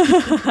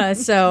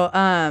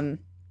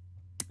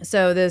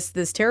 so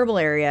this terrible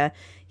area,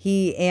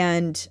 he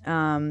and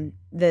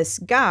this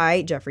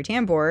guy, Jeffrey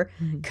Tambor,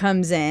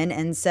 comes in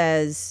and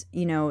says,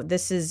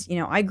 this is,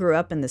 I grew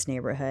up in this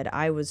neighborhood.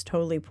 I was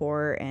totally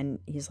poor. And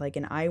he's like,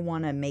 and I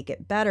want to make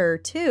it better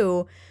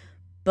too.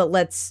 But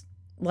let's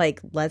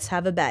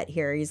have a bet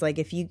here. He's like,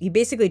 he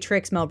basically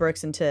tricks Mel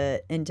Brooks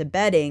into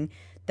betting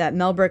that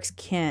Mel Brooks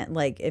can't,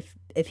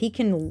 if he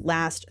can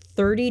last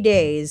 30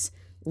 days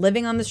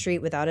living on the street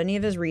without any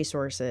of his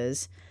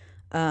resources,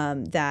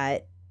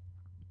 that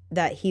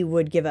he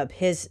would give up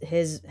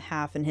his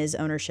half and his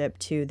ownership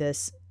to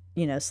this,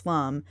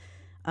 slum.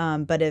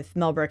 But if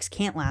Mel Brooks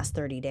can't last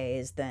 30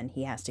 days, then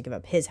he has to give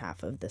up his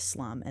half of this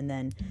slum. And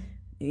then,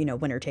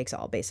 winner takes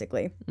all,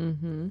 basically.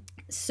 Mm-hmm.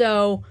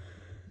 So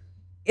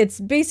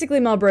it's basically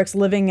Mel Brooks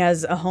living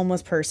as a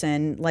homeless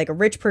person, like a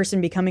rich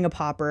person becoming a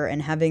pauper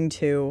and having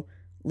to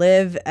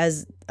live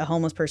as a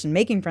homeless person,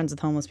 making friends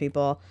with homeless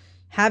people,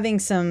 having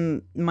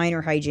some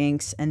minor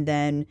hijinks, and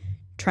then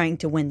trying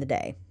to win the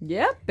day.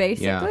 Yep,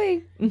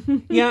 basically.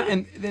 Yeah,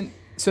 and then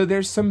so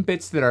there's some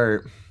bits that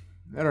are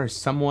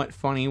somewhat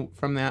funny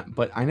from that,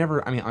 but I'm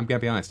gonna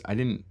be honest, I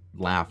didn't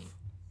laugh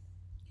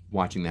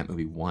watching that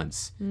movie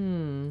once.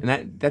 And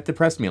that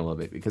depressed me a little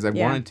bit because I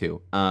wanted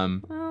to.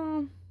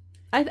 Well,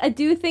 I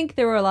do think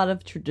there were a lot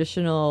of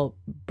traditional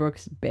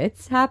Brooks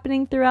bits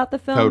happening throughout the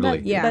film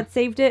Totally. that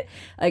saved it.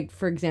 Like,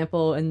 for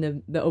example,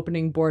 in the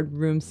opening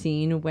boardroom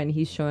scene when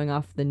he's showing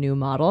off the new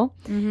model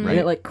and Right.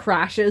 it like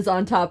crashes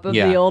on top of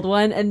the old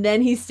one, and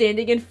then he's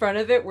standing in front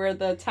of it where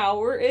the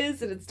tower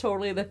is, and it's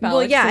totally the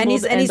phallic and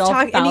symbols he's all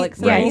talking, phallic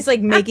he's symbols.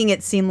 like making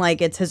it seem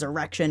like it's his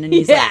erection, and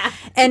he's Yeah.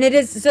 and it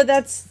is. So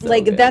that's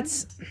good.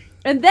 that's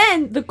And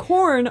then the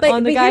corn But-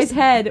 on the but guy's here's-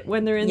 head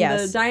when they're in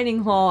Yes. the dining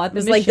hall at the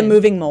it's like the mission.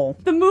 moving mole.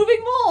 The moving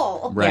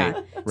mole. Right.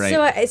 Yeah.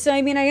 Right. So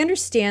I mean, I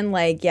understand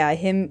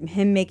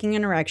him making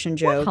an erection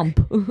joke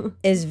Hump.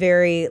 is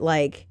very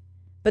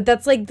but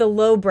that's like the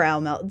lowbrow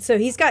Mel. So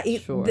he's got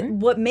Sure.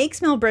 what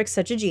makes Mel Brooks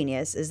such a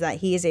genius is that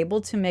he is able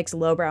to mix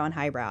lowbrow and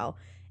highbrow,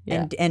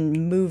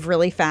 and move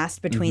really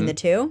fast between the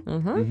two.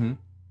 Uh-huh.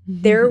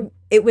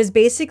 It was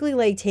basically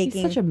like He's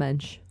taking such a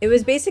mensch. it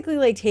was basically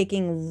like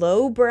taking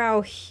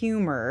lowbrow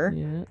humor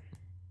Yeah.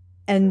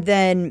 and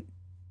then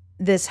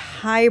this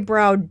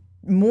highbrow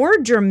more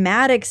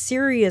dramatic,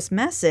 serious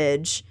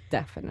message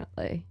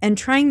Definitely. and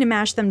trying to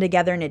mash them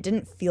together, and it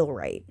didn't feel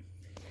right.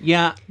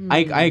 Yeah,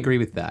 I agree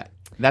with that.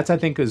 That's, I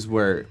think, is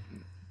where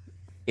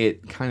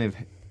it kind of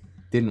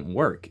didn't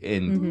work.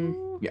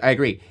 And I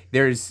agree.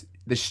 There's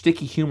the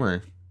shticky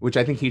humor, which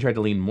I think he tried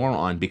to lean more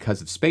on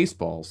because of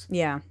Spaceballs.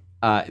 Yeah.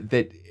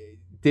 That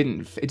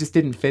it just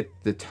didn't fit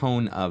the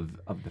tone of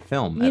the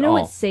film You at know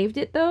all. what saved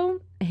it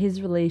though?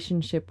 His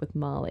relationship with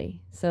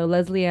Molly. So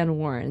Leslie Ann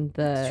Warren,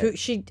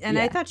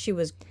 I thought she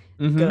was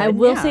Mhm. good. I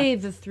will yeah. say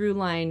the through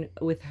line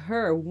with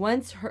her,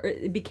 once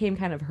it became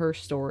kind of her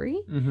story,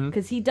 Mhm.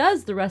 because he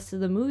does the rest of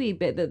the movie,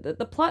 but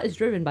the plot is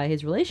driven by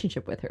his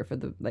relationship with her for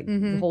the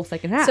the whole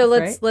second half. So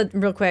right? let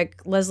real quick,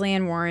 Leslie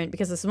Ann Warren,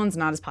 because this one's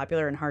not as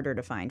popular and harder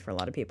to find for a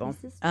lot of people.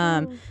 This is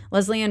true.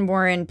 Leslie Ann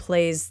Warren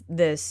plays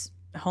this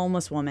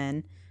homeless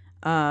woman,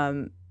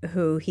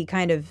 who he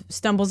kind of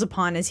stumbles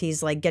upon as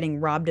he's like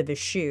getting robbed of his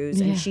shoes,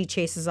 Yeah. and she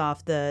chases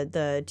off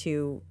the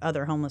two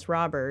other homeless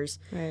robbers,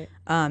 Right.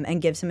 and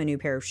gives him a new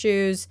pair of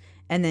shoes.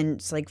 And then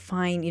it's like,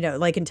 fine,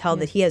 can tell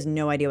that he has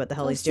no idea what the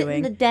hell he's Sit doing.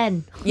 in the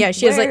den. Yeah,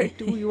 she has, Where like-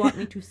 do you want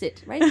me to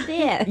sit? Right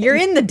there. You're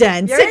in the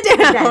den. You're Sit in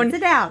the den. down.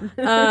 Sit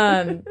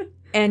down.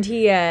 And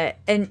he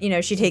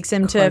she takes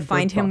him to Cardboard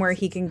find him where boxes.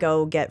 he can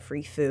go get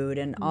free food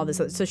and all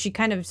this. So she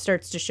kind of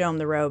starts to show him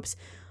the ropes,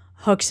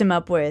 hooks him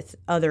up with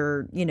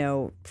other,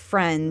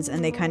 friends,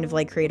 and they kind of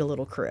like create a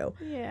little crew.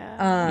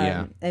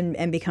 Yeah.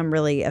 And become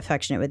really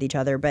affectionate with each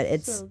other. But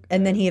it's So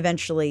and then he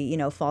eventually,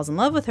 falls in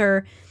love with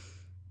her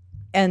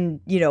and,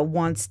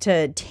 wants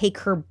to take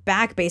her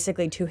back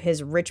basically to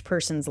his rich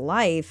person's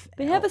life.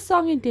 They have a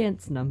song and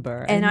dance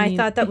number. And I mean,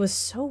 thought that was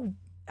so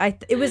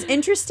it was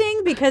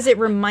interesting because it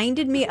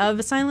reminded me of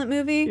a silent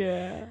movie.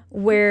 Yeah.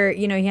 Where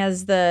he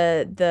has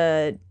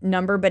the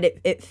number, but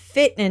it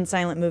fit in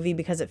silent movie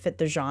because it fit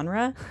the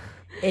genre.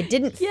 It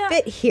didn't Yeah.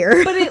 fit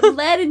here. But it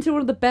led into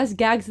one of the best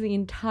gags in the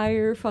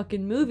entire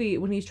fucking movie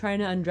when he's trying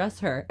to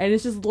undress her. And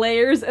it's just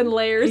layers and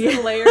layers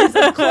and layers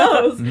of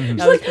clothes. She's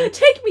like,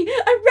 take me.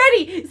 I'm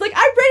ready. He's like,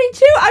 I'm ready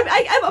too.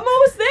 I'm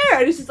almost there.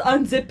 And he's just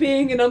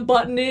unzipping and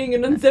unbuttoning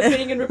and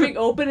unzipping and ripping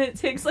open. And it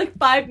takes like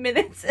 5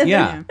 minutes. And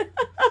Yeah.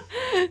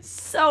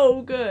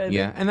 so good.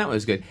 Yeah, and that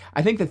was good.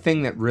 I think the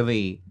thing that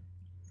really,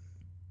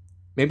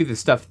 maybe the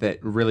stuff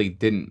that really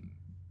didn't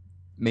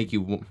make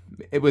you,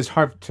 it was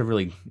hard to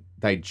really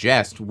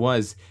digest,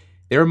 was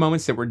there were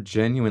moments that were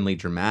genuinely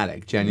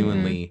dramatic,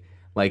 genuinely,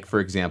 like, for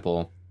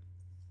example,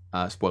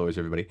 spoilers,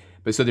 everybody,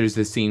 but so there's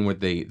this scene where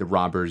the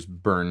robbers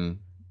burn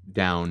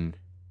down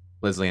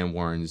Leslie Ann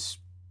Warren's,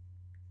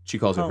 she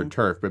calls it her Home.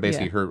 turf, but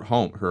basically Yeah.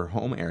 her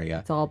home area.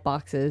 It's all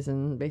boxes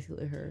and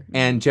basically her.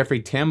 And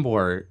Jeffrey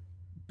Tambor,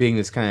 being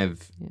this kind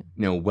of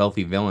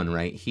wealthy villain,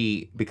 right?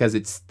 Because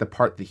it's the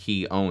part that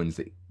he owns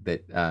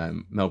that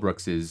Mel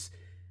Brooks is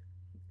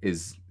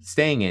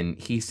staying in.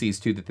 He sees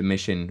too that the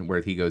mission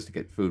where he goes to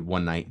get food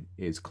one night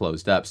is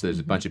closed up. So there's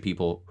a bunch of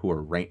people who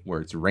are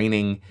where it's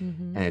raining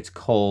and it's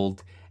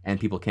cold and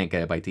people can't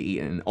get a bite to eat.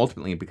 And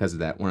ultimately, because of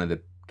that, one of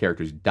the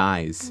characters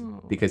dies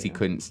because he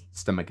couldn't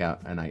stomach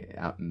out a night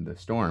out in the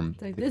storm.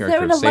 Like, The is character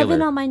there an of 11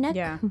 Sailor. on my neck?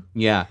 Yeah.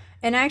 Yeah.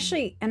 And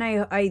actually,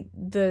 I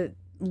the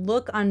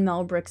look on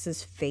Mel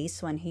Brooks's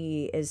face when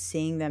he is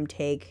seeing them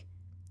take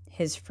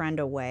his friend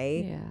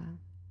away, Yeah.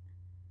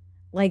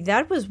 like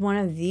that was one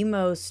of the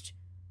most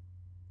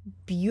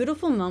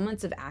beautiful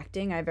moments of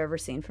acting I've ever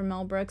seen from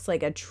Mel Brooks.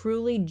 Like a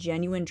truly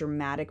genuine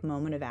dramatic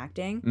moment of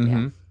acting.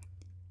 Mm-hmm.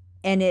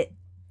 And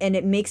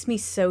it makes me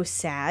so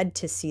sad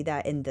to see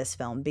that in this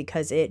film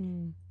because it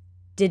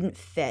didn't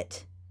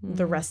fit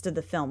the rest of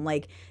the film.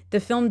 Like the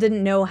film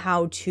didn't know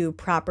how to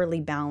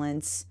properly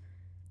balance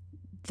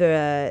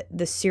the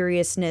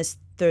seriousness,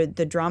 the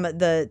drama,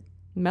 the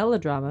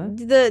Melodrama.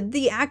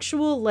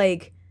 actual,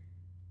 like,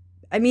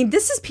 I mean,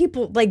 this is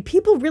people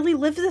really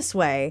live this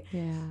way.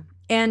 Yeah.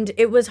 And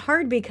it was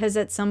hard because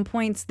at some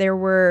points there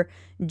were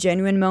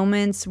genuine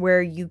moments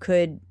where you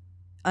could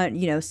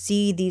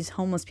see these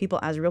homeless people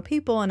as real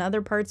people, and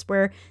other parts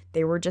where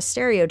they were just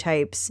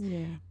stereotypes.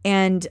 Yeah.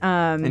 And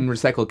And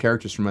recycled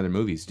characters from other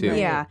movies too.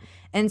 yeah.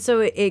 And so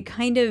it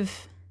kind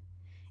of,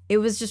 it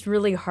was just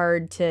really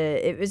hard to,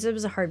 it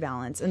was a hard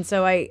balance. And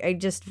so I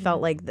just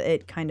felt like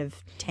it kind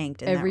of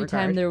tanked in Every that time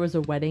regard. there was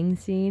a wedding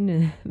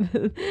scene,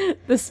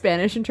 the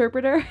Spanish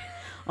interpreter.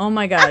 Oh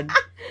my God.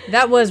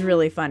 That was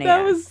really funny.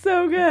 That was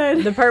so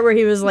good. the part where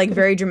he was like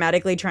very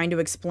dramatically trying to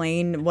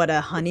explain what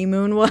a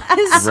honeymoon was.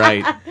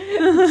 Right.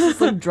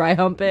 Just like dry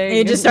humping.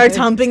 He just starts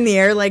humping the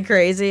air like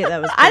crazy.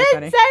 That was pretty I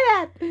funny. didn't say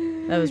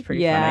that. That was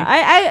pretty Yeah,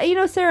 funny.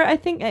 I Sarah, I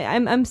think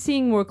I'm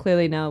seeing more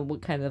clearly now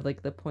what kind of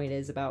like the point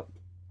is about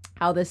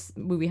how this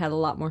movie had a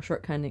lot more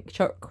shortcomings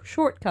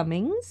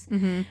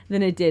Mm-hmm.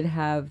 than it did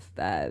have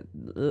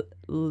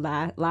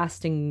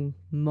lasting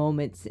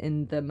moments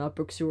in the Mel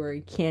Brooks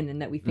story canon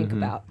that we think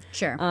about.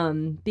 Sure.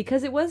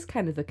 Because it was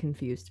kind of a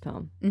confused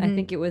film. I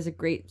think it was a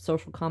great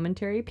social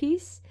commentary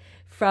piece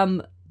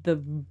from the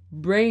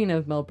brain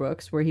of Mel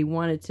Brooks, where he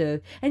wanted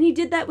to, and he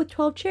did that with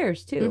 12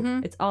 Chairs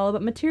too. It's all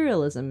about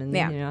materialism and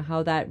you know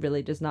how that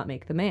really does not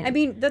make the man. I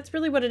mean, that's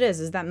really what it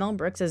is that Mel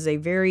Brooks is a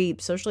very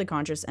socially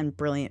conscious and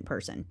brilliant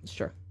person.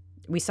 Sure.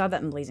 We saw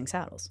that in Blazing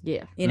Saddles.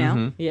 Yeah. You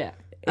know? Yeah.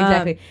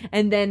 Exactly.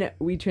 And then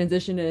we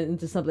transition it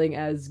into something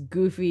as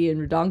goofy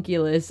and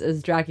redonkulous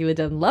as Dracula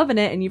Dead and Loving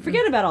It, and you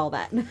forget about all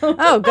that.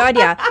 Oh, God,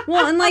 yeah.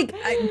 Well, and like,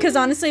 because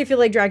honestly, I feel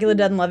like Dracula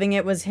Dead and Loving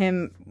It was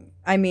him.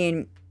 I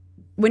mean,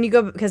 when you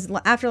go, because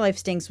Afterlife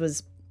Stinks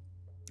was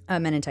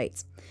Men in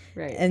Tights.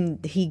 Right.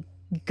 And he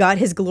got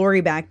his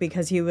glory back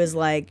because he was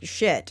like,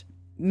 shit,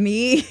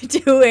 me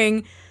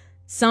doing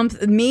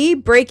me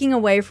breaking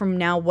away from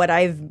now what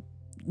I've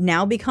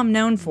now become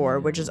known for,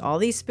 which is all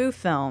these spoof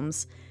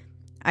films.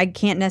 I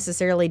can't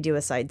necessarily do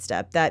a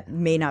sidestep. That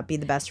may not be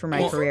the best for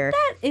my career. Isn't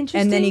that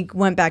interesting? And then he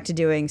went back to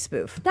doing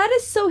spoof. That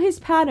is so his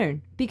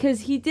pattern,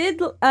 because he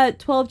did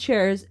 12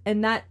 Chairs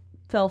and that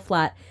fell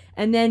flat.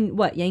 And then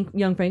what?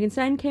 Young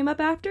Frankenstein came up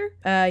after?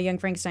 Young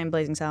Frankenstein,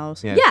 Blazing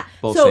Saddles. Yeah.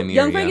 both So same year,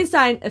 Young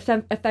Frankenstein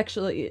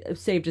effectually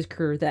saved his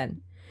career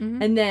then.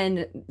 And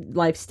then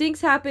Life Stinks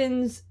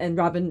happens, and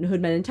Robin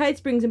Hood Men in Tights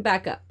brings him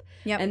back up.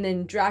 Yep. And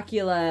then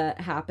Dracula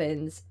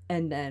happens,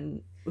 and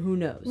then who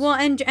knows? Well,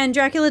 and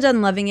Dracula Dead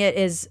and Loving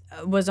It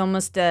was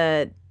almost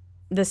the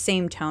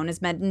same tone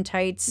as Men in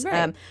Tights,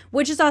 Right.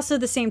 Which is also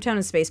the same tone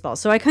as Spaceballs.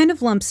 So I kind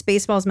of lump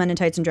Spaceballs, Men in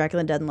Tights, and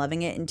Dracula Dead and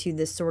Loving It into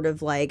this sort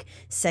of like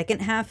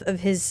second half of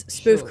his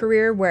spoof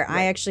career, where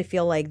I actually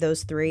feel like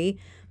those three,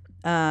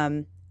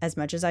 as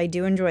much as I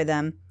do enjoy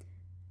them,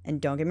 and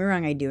don't get me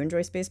wrong, I do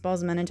enjoy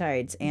Spaceballs, Men in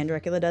Tights, and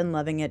Dracula Dead and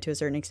Loving It to a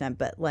certain extent,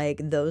 but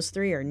like those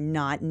three are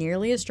not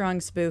nearly as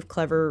strong spoof,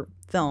 clever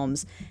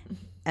films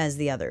as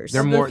the others.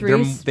 They're The more.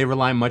 threes- They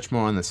rely much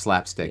more on the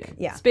slapstick.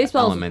 Yeah. Spaceballs is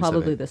elements of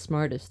probably it. the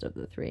smartest of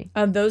the three.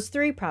 Of those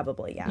three,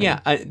 probably, yeah.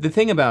 Yeah, the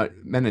thing about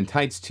Men in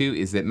Tights too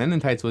is that Men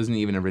in Tights wasn't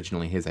even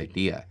originally his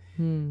idea,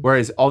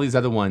 whereas all these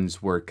other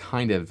ones were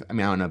kind of. I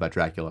mean, I don't know about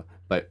Dracula,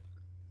 but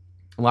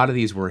a lot of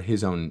these were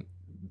his own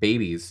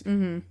babies.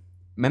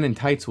 Men in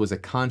Tights was a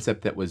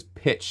concept that was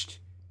pitched,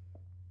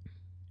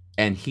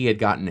 and he had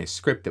gotten a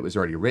script that was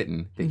already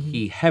written that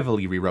he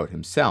heavily rewrote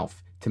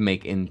himself to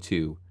make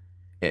into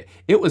it.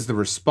 It was the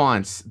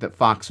response that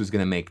Fox was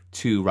going to make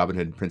to Robin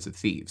Hood and Prince of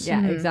Thieves.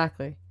 Yeah,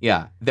 exactly.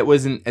 Yeah, that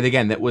wasn't, and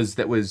again, that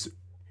was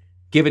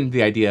given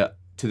the idea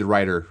to the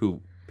writer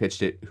who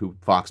pitched it, who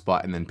Fox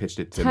bought, and then pitched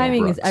it to Mel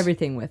Timing is Brooks.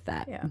 everything with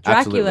that. Yeah.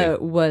 Dracula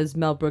Absolutely. was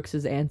Mel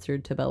Brooks's answer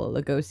to Bela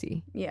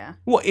Lugosi. Yeah.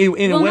 Well, in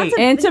Well, a way, not to-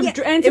 And to, Yeah,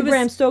 and to it was-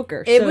 Bram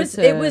Stoker. It So was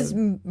to- it was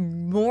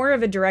more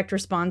of a direct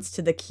response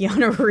to the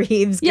Keanu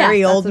Reeves, Yeah,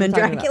 Gary that's what I'm Oldman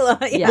talking Dracula.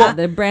 about. Yeah. Yeah,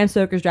 the Bram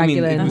Stoker's I mean,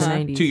 Dracula it in was the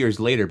 90s. 2 years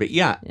later, but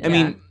yeah, I Yeah.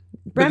 mean,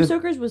 Bram the-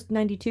 Stoker's was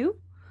 92?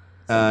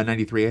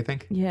 93, I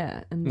think.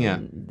 Yeah. And Yeah.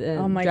 then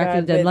Oh my Dracula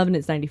God, Dead with- Loving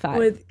It's 95.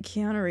 With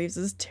Keanu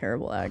Reeves'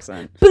 terrible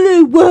accent.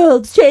 Blue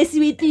World's chasing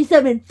me through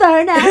some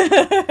inferno.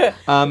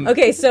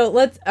 Okay, so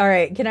all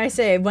right, can I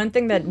say one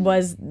thing that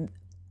was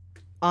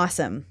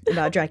awesome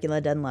about Dracula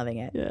Dead and Loving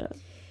It Yeah.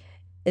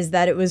 is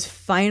that it was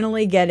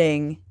finally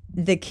getting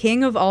the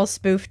king of all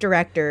spoof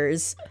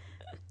directors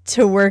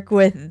to work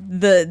with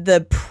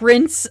the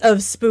prince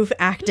of spoof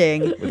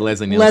acting, With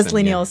Leslie Nielsen.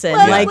 Leslie yeah. Nielsen. Yeah.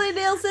 Like, Leslie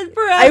Nielsen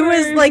forever. I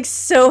was like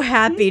so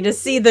happy to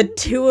see the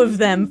two of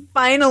them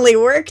finally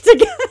work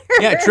together.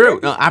 Yeah, true.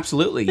 No,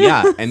 absolutely.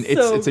 Yeah, and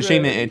So it's a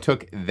shame good. it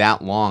took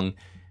that long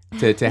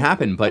to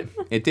happen, but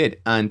it did.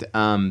 And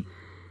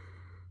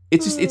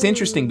it's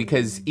interesting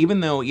because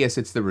even though yes,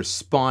 it's the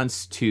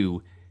response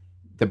to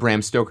the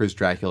Bram Stoker's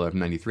Dracula of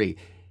 '93.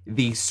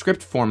 The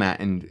script format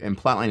and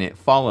plotline it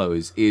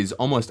follows is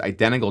almost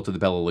identical to the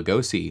Bela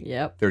Lugosi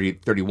Yep.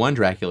 31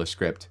 Dracula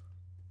script.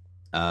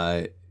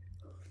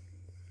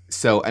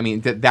 So I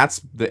mean that's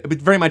but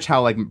very much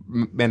how like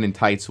Men in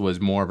Tights was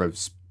more of a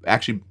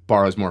actually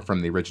borrows more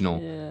from the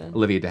original Yeah.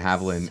 Olivia de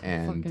Havilland So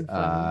and fucking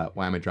funny.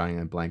 why am I drawing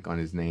a blank on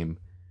his name?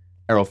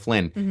 Errol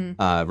Flynn,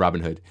 Robin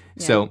Hood.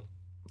 Yeah. So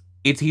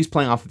he's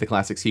playing off of the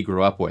classics he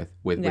grew up with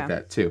Yeah.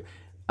 that too.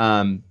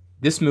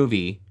 This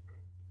movie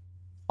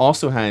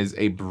also has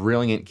a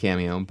brilliant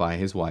cameo by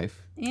his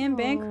wife And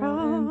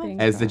Bancroft.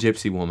 as the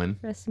Gypsy Woman.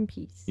 Rest in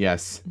peace.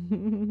 Yes.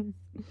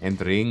 And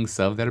drinks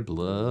of their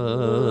blood.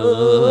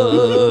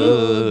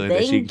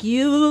 Thank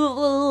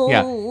you.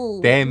 Yeah.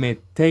 They may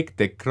take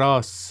the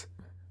cross.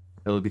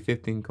 It'll be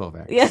 15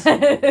 Kovacs. Yeah.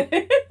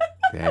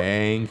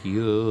 Thank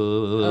you.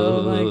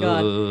 Oh my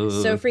god,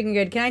 so freaking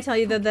good! Can I tell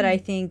you though that I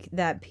think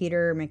that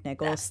Peter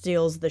McNichol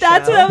steals the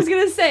That's show? what I was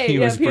gonna say. He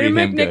yeah, was Peter pretty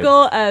damn good.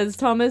 McNichol as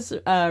Thomas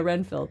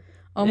Renfield.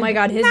 Oh my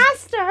god,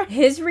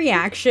 his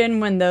reaction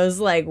when those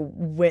like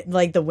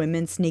the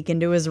women sneak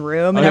into his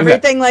room and Oh, yeah.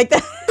 everything like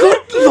that.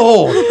 Good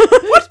Lord.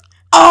 What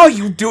are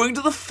you doing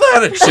to the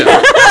furniture?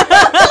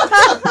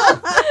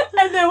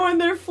 And then when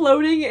they're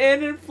floating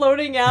in and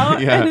floating out,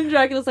 Yeah. and then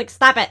Dracula's like,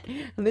 "Stop it!"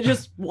 and they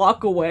just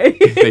walk away.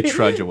 They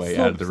trudge away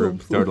out of the room.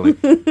 Totally.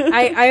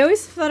 I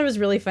always thought it was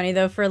really funny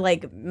though for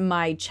like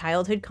my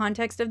childhood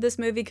context of this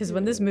movie because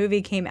when this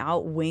movie came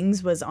out,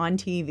 Wings was on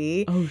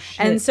TV. Oh,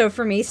 shit. And so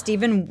for me,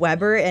 Steven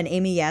Weber and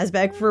Amy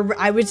Yazbek,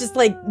 I was just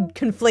like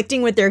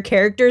conflicting with their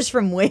characters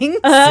from Wings.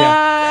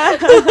 Yeah.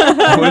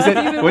 What is it?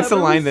 Steven What's the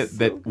Weber line was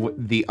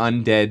the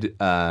undead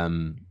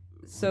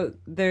So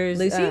there's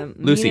Lucy?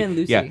 Lucy. Mina and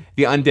Lucy. Yeah,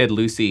 the undead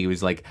Lucy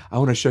was like, I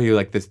want to show you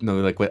like this, no,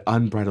 like what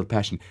unbridled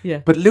passion. Yeah.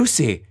 But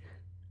Lucy,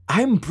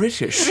 I'm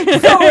British. So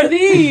are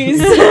these.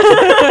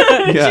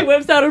 Yeah. She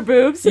whips out her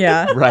boobs.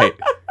 Yeah. Right.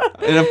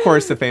 And of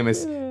course the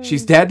famous,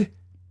 she's dead?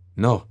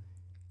 No.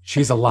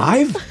 She's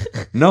alive?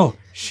 No.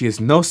 She is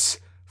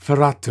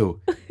Nosferatu.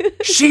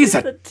 She's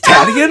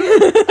Italian?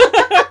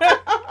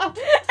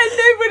 And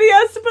nobody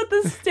has to put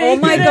the steak. Oh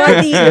my in god,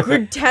 it. the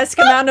grotesque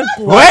amount of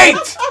blood.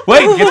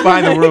 Wait, get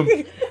behind the room.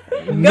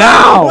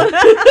 Now!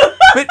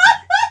 But,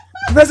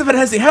 Professor Van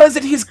Helsing, how is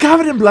it he's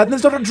covered in blood and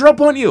there's not a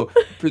drop on you?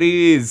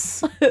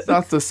 Please,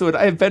 Dr. Seward,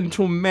 I've been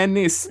to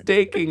many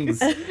stakings.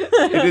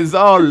 It is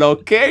all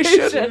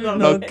location.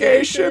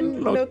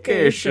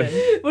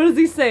 What does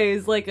he say?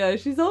 He's like,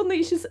 she's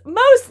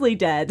mostly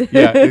dead.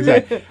 Yeah,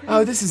 exactly.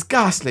 Oh, this is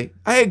ghastly.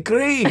 I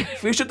agree.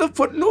 We should have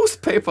put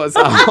newspapers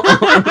out.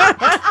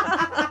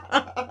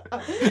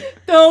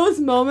 Those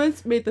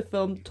moments made the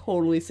film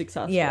totally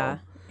successful. Yeah.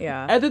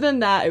 Other than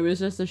that, it was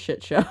just a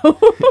shit show.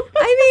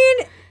 I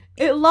mean,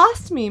 it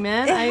lost me,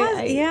 man.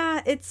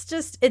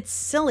 it's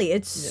silly.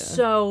 It's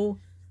so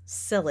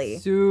silly.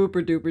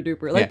 Super duper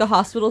duper. Like Yeah. the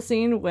hospital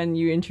scene when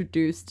you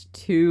introduced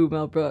to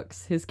Mel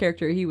Brooks, his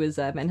character, he was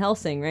Van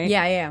Helsing, right?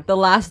 Yeah. The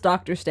last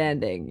doctor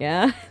standing,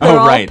 yeah? Oh, They're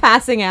all right.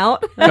 passing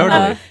out.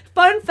 Totally.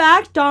 Fun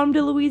fact, Dom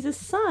DeLuise's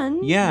son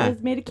Yeah.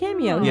 has made a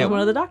cameo. He's Yeah.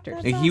 one of the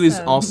doctors. He was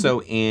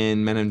also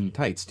in Men in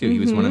Tights too. He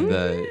was one of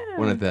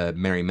the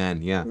merry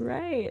men. Yeah.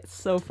 Right. It's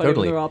so funny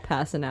Totally. when they're all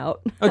passing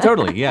out. Oh,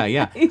 totally.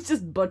 Yeah. He's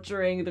just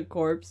butchering the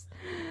corpse.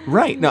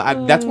 Right.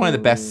 No, that's one of the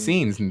best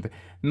scenes. And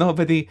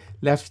nobody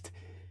left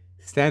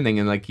standing,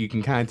 and like you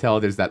can kind of tell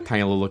there's that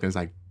tiny little look, and it's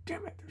like,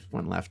 damn it, there's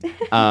one left.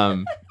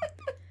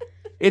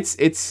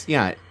 It's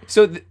yeah.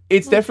 So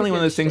it's definitely one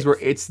of those things where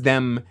it's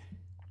them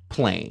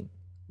playing.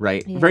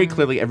 Right, very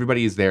clearly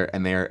everybody is there,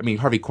 and I mean,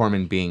 Harvey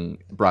Korman being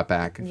brought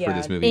back for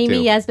this movie Amy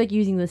too. Yazbek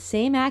using the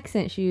same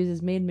accent she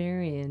uses Maid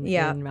Marian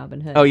in Robin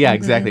Hood. Oh yeah,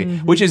 exactly.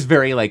 Which is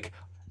very like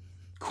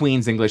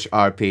Queen's English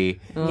RP.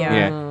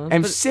 Yeah.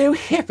 I'm so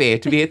happy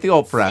to be at the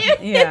opera.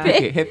 Yeah.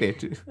 Happy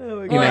to,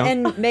 Well, you know.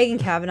 and Megan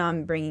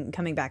Kavanaugh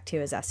coming back too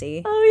as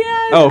Essie.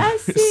 Oh yeah. Oh,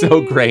 Essie.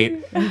 so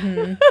great.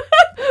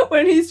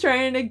 When he's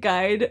trying to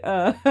guide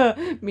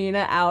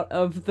Mina out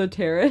of the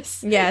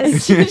terrace.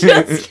 Yes. She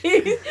just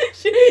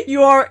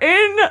you are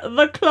in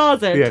the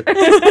closet.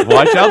 Yeah.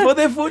 Watch out for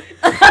their foot.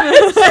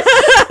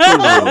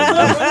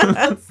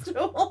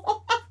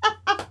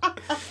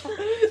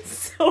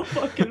 So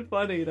fucking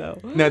funny though.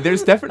 No,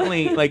 there's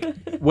definitely like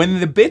when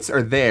the bits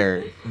are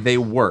there, they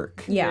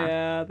work.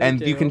 Yeah. they And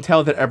do. you can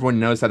tell that everyone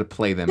knows how to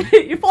play them.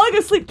 You're falling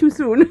asleep too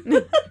soon.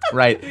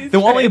 Right.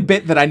 The only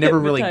bit that I never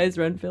really Hypnotize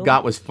Renfield.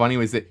 got was funny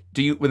was that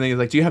when they were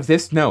like, do you have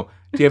this? No.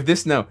 Do you have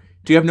this? No.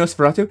 Do you have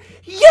Nosferatu?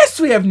 Yes,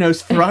 we have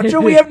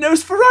Nosferatu. We have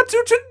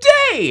Nosferatu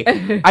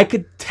today. I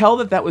could tell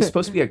that was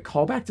supposed to be a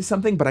callback to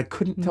something, but I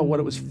couldn't tell what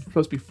it was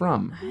supposed to be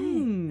from.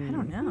 I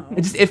don't know.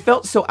 It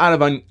felt so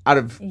out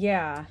of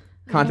Yeah.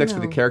 context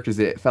for the characters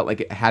that it felt like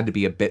it had to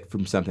be a bit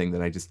from something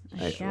that I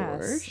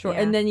Yes. Sure. Yeah.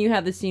 And then you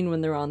have the scene when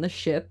they're on the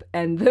ship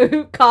and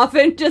the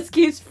coffin just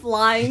keeps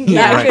flying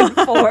Yeah, back right.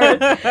 and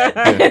forth.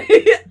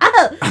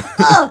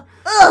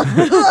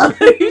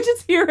 You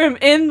just hear him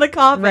in the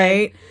coffin.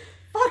 Right.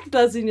 Fuck,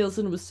 Leslie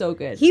Nielsen was so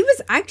good. He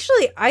was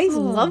actually, I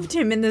loved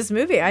him in this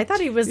movie. I thought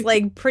he was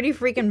like pretty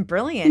freaking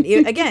brilliant.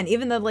 Again,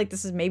 even though like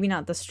this is maybe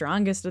not the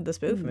strongest of the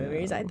spoof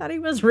movies, I thought he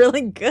was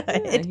really good.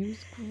 Yeah, he was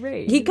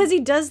great. Because he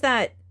does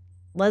that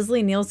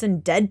Leslie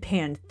Nielsen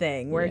deadpan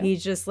thing where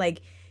he's just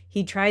like,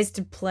 he tries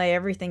to play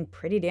everything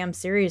pretty damn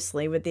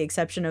seriously with the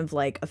exception of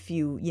like a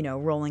few,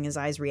 rolling his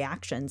eyes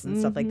reactions and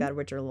stuff like that,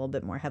 which are a little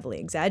bit more heavily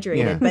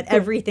exaggerated. Yeah. But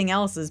everything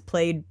else is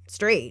played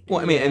straight. Well,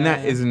 I mean, and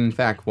that is in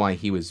fact why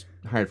he was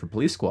hired for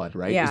Police Squad,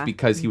 right? Yeah. Is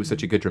because he was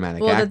such a good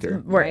dramatic Well,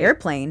 actor. or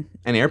Airplane.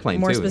 And Airplane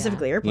More too.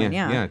 specifically, Airplane,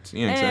 yeah. Yeah,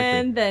 exactly.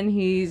 And then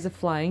he's a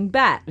flying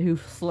bat who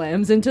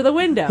slams into the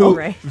window. Who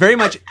right. very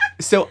much.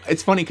 So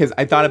it's funny because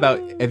I thought about.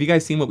 Have you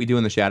guys seen What We Do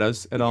in the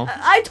Shadows at all?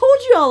 I told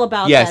you all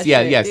about Yes, that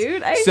yeah, shit, yes.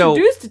 dude. I So-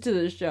 introduced it to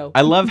this show.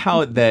 I love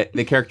how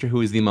the character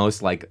who is the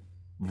most like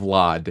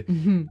Vlad,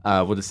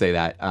 we'll just say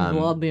that.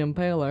 Vlad the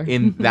Impaler.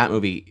 In that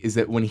movie is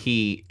that when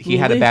he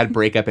had a bad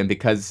breakup, and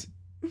because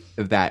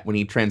of that, when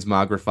he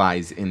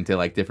transmogrifies into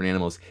like different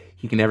animals,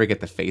 he can never get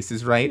the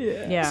faces right.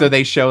 Yeah. So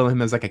they show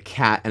him as like a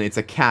cat, and it's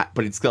a cat,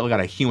 but it's still got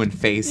a human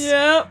face.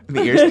 Yep. In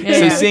the ears. So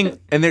Yeah. seeing,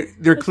 and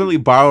they're clearly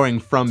borrowing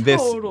from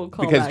this Total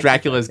because callback.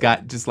 Dracula's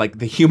got just like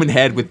the human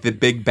head with the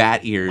big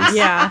bat ears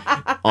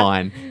Yeah.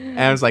 on, and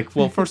I was like,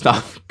 well, first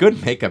off,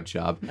 good makeup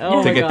job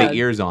Oh to my get God. the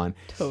ears on.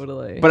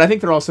 Totally. But I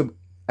think they're also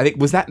I think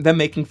was that them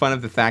making fun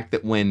of the fact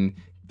that when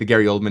the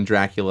Gary Oldman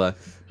Dracula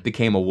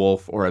became a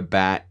wolf or a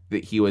bat,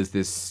 that he was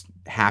this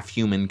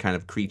half-human kind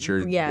of creature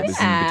that was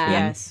in between.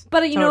 Yes.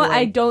 But you know what?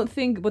 Totally. I don't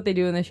think what they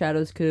do in the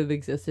shadows could have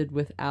existed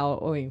without,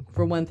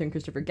 for one thing,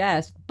 Christopher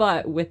Guest,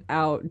 but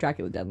without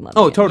Dracula Dead and Loving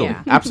Oh, It. totally.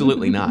 Yeah.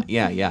 Absolutely not.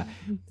 Yeah.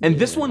 And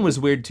this one was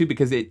weird too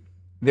because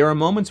there are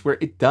moments where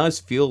it does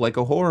feel like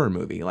a horror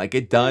movie. Like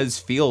it does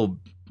feel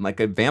like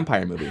a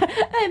vampire movie.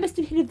 I must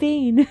have hit a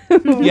vein.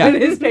 Yeah.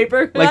 When his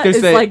paper cut Like, there's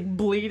is that- like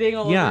bleeding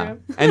all over Yeah.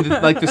 him. And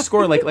the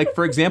score, like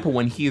for example,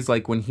 when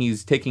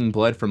he's taking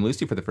blood from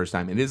Lucy for the first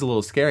time, it is a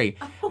little scary.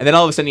 And then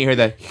all of a sudden you hear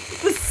the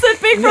The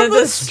sipping from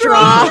The the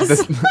straws.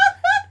 straws.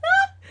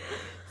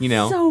 you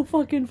know. So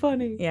fucking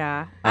funny.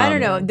 Yeah. I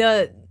don't know.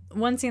 The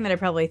one scene that I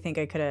probably think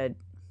I could have,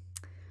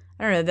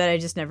 I don't know, that I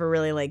just never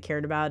really like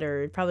cared about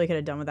or probably could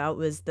have done without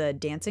was the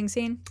dancing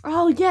scene.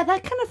 Oh yeah,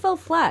 that kind of fell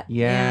flat.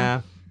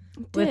 yeah.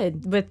 It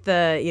did. With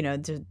the,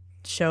 to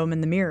show him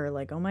in the mirror,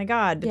 like, oh my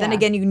God. But then Yeah.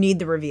 again, you need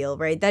the reveal,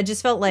 right? That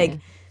just felt like,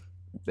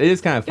 It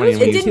is kind of funny was-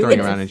 when it he's didn't- throwing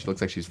it- around and she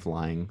looks like she's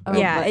flying. Oh,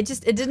 yeah, but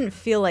it didn't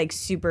feel like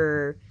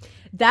super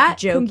that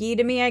jokey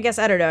to me, I guess.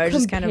 I don't know. I was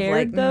just kind of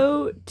like, compared,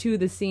 though, to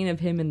the scene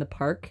of him in the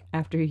park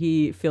after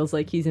he feels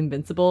like he's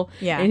invincible.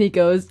 Yeah. And he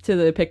goes to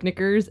the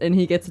picnickers and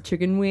he gets a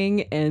chicken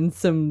wing and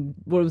some,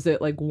 what was it,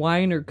 like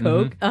wine or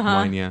Coke?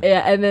 Wine, yeah.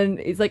 Yeah, and then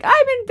he's like,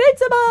 I'm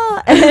invincible!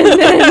 And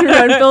then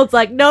Renfield's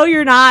like, no,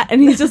 you're not.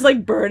 And he's just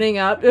like burning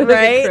up. like a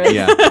Right? crisp.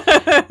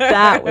 Yeah.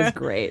 That was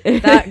great.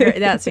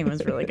 that scene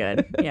was really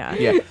good. Yeah.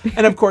 Yeah.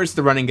 And of course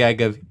the running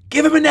gag of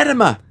give him an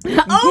enema.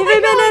 Oh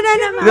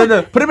my God.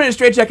 No. Put him in a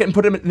straitjacket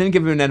and then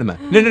give him an enema.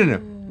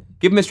 No.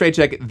 Give him a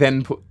straitjacket,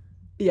 then put.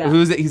 Yeah. Who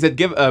was it? He said,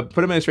 put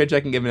him in a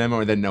straitjacket and give him an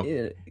enema, or then no.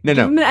 Yeah. No. Give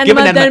him an Give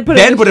him enema, an then enema, put him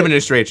then in put a him in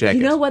a straitjacket.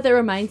 You know what that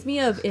reminds me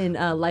of in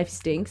Life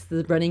Stinks,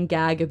 the running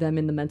gag of them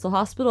in the mental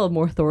hospital of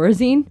more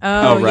Thorazine.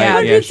 Oh, right, yeah.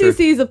 100 yeah, sure.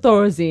 cc's of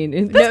Thorazine.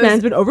 This No,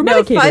 man's been over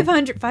medicated.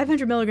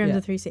 500 milligrams Yeah.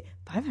 of 3C.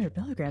 500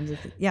 milligrams of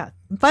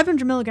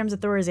 500 milligrams of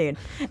Thorazine.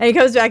 And he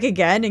comes back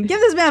again and give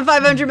this man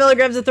 500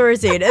 milligrams of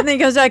Thorazine. And then he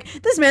comes back,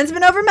 this man's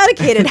been over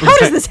medicated. How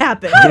does this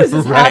happen? How does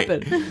this Right.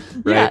 happen?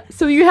 Right. Yeah.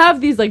 So you have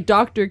these like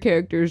doctor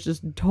characters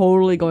just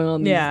totally going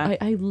on. These, Yeah.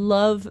 I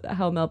love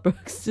how Mel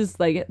Brooks just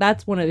like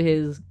that's one of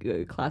his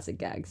classic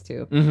gags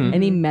too. Mm-hmm.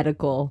 Any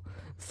medical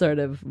sort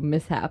of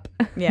mishap.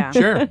 Yeah.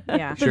 Sure.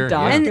 Yeah. Sure.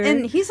 doc- Yeah.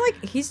 And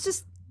he's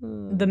just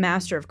the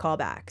master of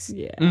callbacks.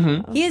 Yeah.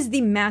 Mm-hmm. He is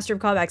the master of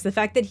callbacks. The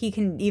fact that he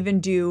can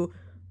even do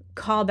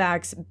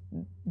callbacks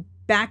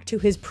back to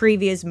his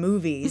previous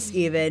movies,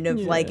 even of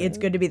like it's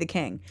good to be the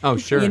king. Oh,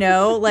 sure.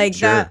 Like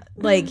Sure. that.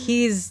 Like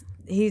he's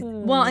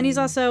well, and he's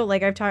also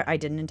like I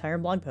did an entire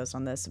blog post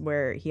on this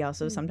where he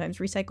also sometimes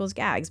recycles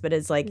gags, but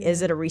it's like,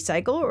 is it a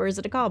recycle or is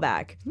it a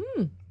callback?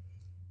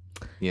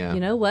 Yeah. You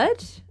know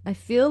what? I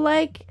feel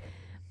like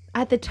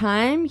at the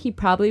time he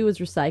probably was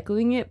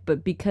recycling it,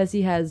 but because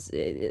he has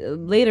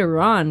later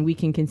on we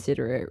can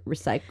consider it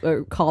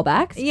or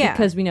callbacks Yeah.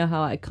 because we know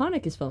how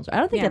iconic his films are. I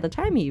don't think Yeah. at the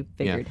time he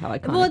figured how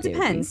iconic. Well, it they would be.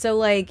 depends. So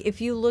like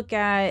if you look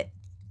at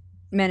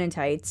Men in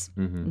Tights,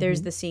 Mm-hmm.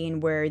 there's the scene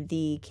where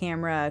the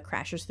camera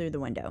crashes through the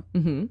window.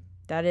 Mhm.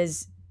 That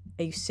is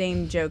a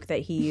same joke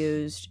that he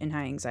used in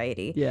High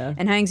Anxiety. Yeah.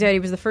 And High Anxiety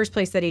was the first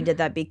place that he did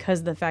that because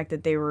of the fact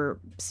that they were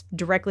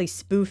directly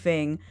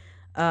spoofing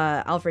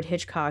Alfred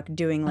Hitchcock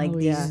doing like Oh,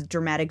 these yeah.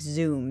 dramatic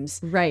zooms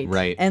Right.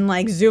 Right. and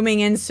like zooming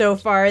in so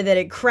far that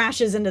it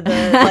crashes into the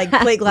like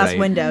plate glass Right.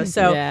 window.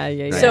 So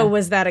yeah. so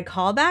was that a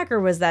callback or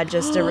was that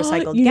just a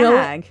recycled You know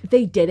what? gag?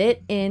 They did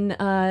it in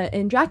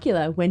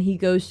Dracula when he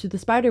goes to the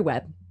spider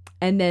web.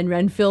 And then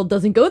Renfield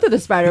doesn't go through the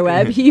spider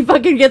web. He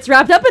fucking gets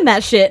wrapped up in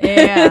that shit.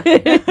 Yeah.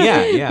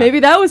 Yeah.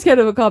 Maybe that was kind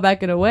of a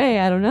callback in a way.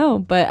 I don't know.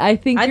 But I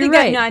think I you're think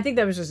right. I think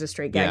that was just a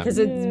straight gag Yeah.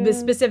 because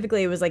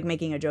specifically it was like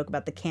making a joke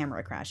about the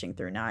camera crashing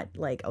through, not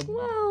like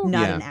not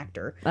Yeah. an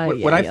actor.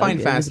 What I find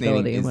like fascinating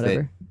invisibility is and that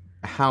whatever.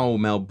 how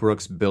Mel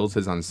Brooks builds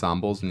his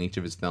ensembles in each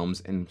of his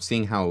films, and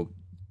seeing how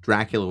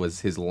Dracula was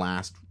his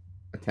last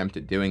attempt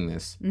at doing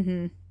this,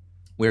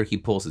 where he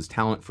pulls his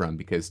talent from,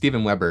 because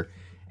Steven Weber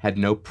had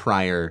no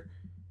prior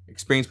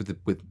experience with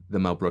the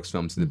Mel Brooks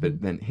films,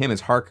 but then him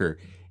as Harker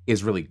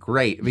is really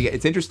great.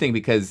 It's interesting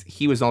because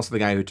he was also the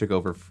guy who took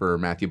over for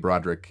Matthew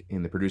Broderick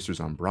in The Producers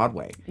on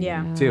Broadway.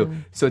 Yeah. Too.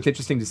 So it's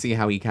interesting to see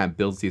how he kind of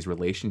builds these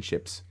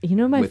relationships. You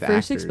know, my with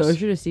first actors.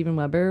 exposure to Steven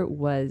Weber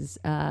was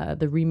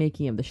the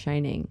remaking of The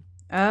Shining.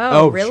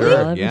 Oh, really? Sure.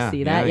 I'll ever Yeah,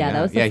 see that. Yeah,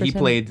 that was the yeah. first He time.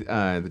 played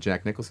the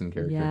Jack Nicholson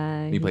character.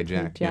 Yeah, he played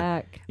Jack.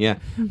 Jack. Yeah.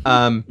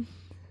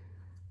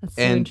 That's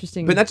so And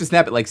interesting. but not just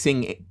that, but like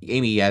seeing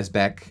Amy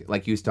Yazbek,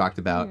 like you talked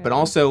about, but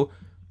also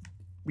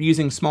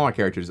using smaller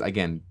characters.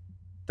 Again,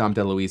 Dom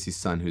DeLuise's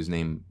son, whose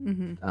name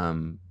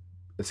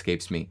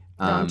escapes me.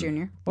 Dom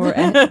Jr. or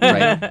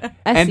Right.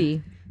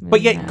 Essie.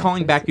 But yet, Yeah,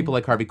 calling back Essie. people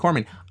like Harvey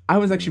Korman, I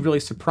was actually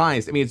really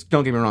surprised. I mean,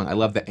 don't get me wrong, I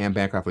love that Anne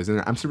Bancroft was in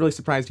there. I'm so really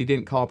surprised he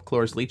didn't call up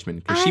Cloris Leachman,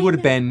 because she would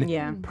have been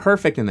Yeah.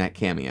 perfect in that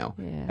cameo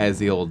Yeah. as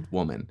the old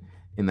woman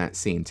in that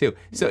scene too.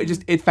 So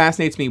it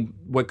fascinates me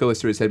what goes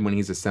through his head when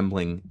he's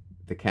assembling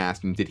the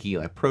cast? And did he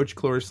approach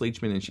Cloris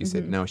Leachman and she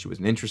said no, she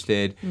wasn't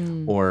interested,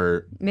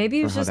 or Maybe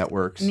it or was how just that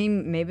works? I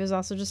mean, maybe it was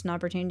also just an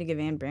opportunity to give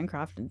Anne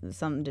Bancroft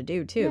something to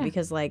do too,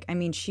 because I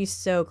mean, she's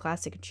so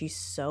classic and she's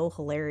so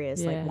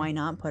hilarious. Yeah. Like, why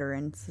not put her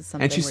in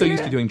something? And she's so where used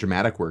to you're- doing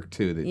dramatic work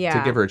too. That to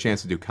Yeah. give her a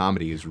chance to do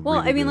comedy is Well,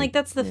 really, I mean, really-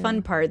 that's the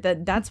fun part.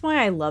 That's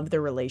why I love the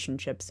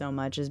relationship so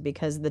much, is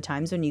because the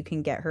times when you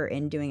can get her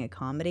in doing a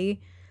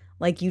comedy,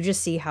 like, you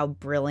just see how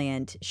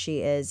brilliant she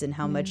is and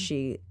how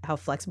how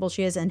flexible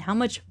she is and how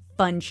much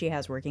fun she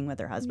has working with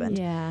her husband.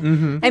 Yeah.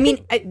 I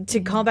mean, to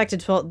call back to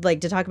 12,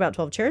 to talk about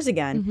 12 Chairs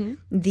again,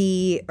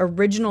 the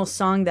original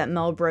song that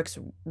Mel Brooks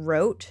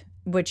wrote,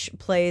 which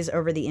plays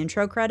over the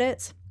intro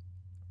credits,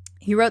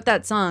 he wrote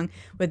that song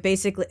with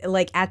basically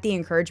at the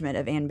encouragement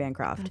of Anne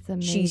Bancroft.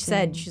 That's She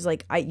said, amazing. she's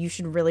like, you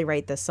should really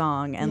write this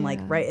song, and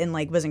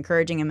was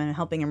encouraging him and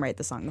helping him write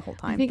the song the whole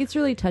I time. think it's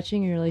really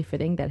touching and really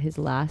fitting that his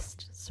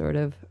last sort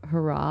of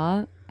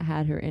hurrah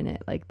had her in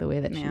it, like the way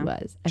that she Yeah.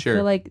 was. I Sure.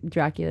 feel like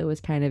Dracula was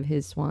kind of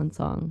his swan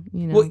song,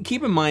 you know? well,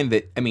 keep in mind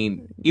that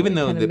even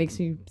though kind the of makes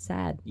me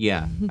sad.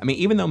 yeah,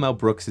 even though Mel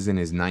Brooks is in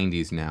his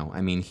 90s now,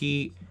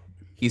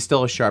 he's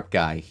still a sharp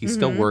guy. He's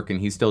still working.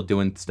 He's still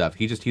doing stuff.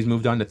 He's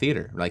moved on to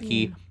theater.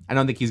 I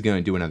don't think he's going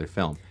to do another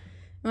film.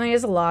 Well, he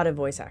has a lot of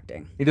voice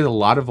acting. He does a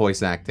lot of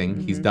voice acting.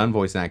 He's done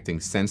voice acting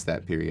since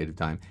that period of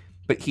time.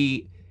 But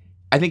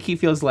I think he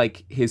feels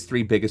like his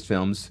 3 biggest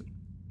films,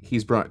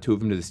 he's brought 2 of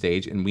them to the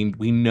stage, and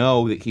we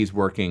know that he's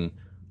working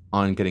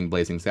on getting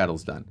Blazing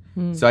Saddles done.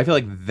 So I feel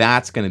like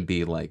that's going to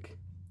be if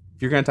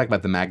you're going to talk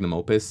about the magnum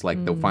opus,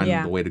 finding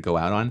the way to go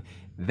out on,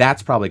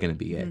 that's probably going to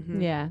be it.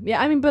 Yeah. Yeah.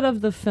 I mean, but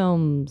of the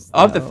films.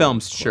 Of the though,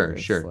 films, of sure,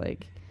 course, sure.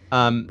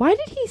 Why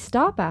did he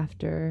stop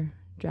after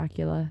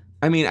Dracula?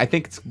 I mean, I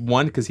think it's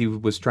one because he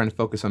was trying to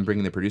focus on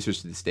bringing the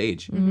producers to the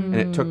stage, and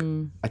it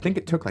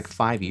took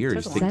 5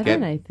 years to 7,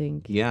 get. I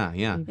think. Yeah.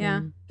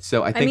 Yeah.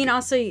 So I think. I mean,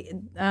 also,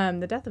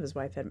 the death of his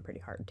wife hit him pretty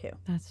hard too.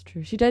 That's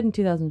true. She died in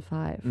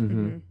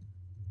 2005.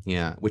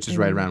 yeah, which is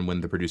right around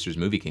when the producer's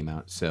movie came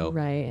out. So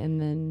Right.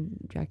 And then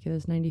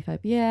Dracula's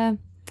 95. Yeah.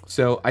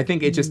 So I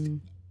think it just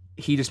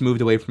he just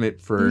moved away from it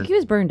I for think he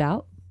was burned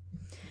out.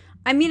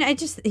 I mean,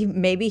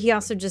 maybe he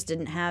also just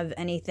didn't have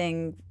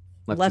anything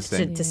left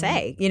to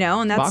say,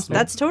 and Possible.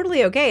 that's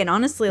totally okay. And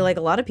honestly, a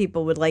lot of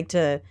people would like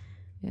to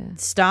Yeah.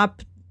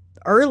 stop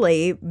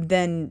early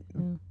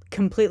than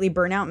completely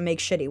burn out and make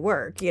shitty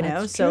work,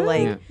 That's so true.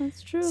 Yeah.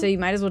 That's true. so you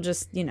might as well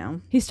just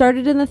He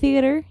started in the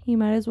theater. He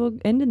might as well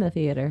end in the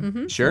theater.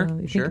 sure, So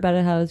you sure, think about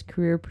it, how his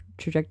career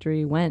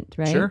trajectory went,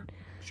 right?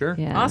 sure.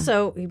 Yeah.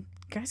 also, you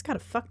guys got a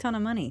fuck ton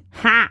of money.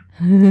 Ha!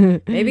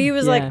 Maybe he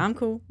was like, Yeah. I'm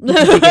cool.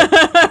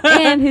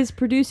 And his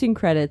producing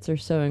credits are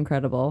so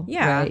incredible.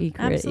 Yeah, right? He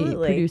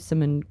absolutely. produced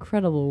some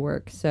incredible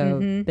work.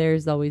 So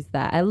there's always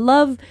that. I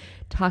love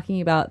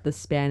talking about the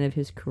span of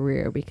his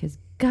career because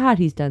God,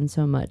 he's done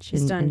so much.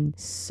 He's done and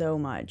so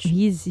much.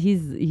 he's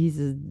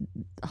a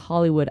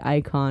Hollywood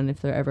icon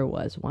if there ever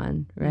was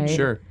one, right?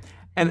 Sure.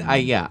 And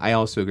I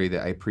also agree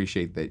that I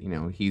appreciate that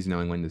he's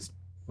knowing when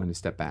to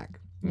step back.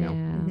 Yeah.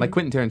 Like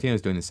Quentin Tarantino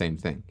is doing the same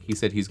thing. He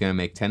said he's going to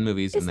make 10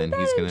 movies Isn't and then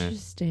that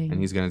interesting?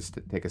 he's going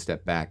to take a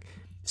step back.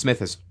 Smith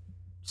has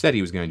said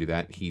he was going to do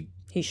that. He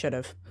should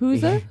have.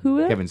 Who's that?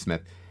 Who? Kevin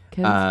Smith.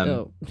 Kevin-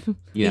 oh.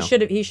 You know.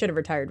 He should have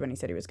retired when he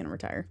said he was going to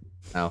retire.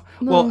 Oh.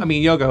 Well, I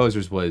mean, Yoga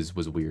Hosers was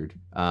weird.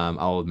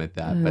 I'll admit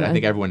that, but I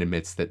think everyone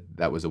admits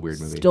that was a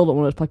weird movie. Still don't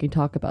want to fucking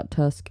talk about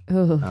Tusk.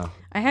 Ugh. Oh.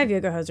 I have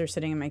Yoga Hoser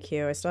sitting in my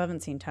queue. I still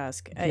haven't seen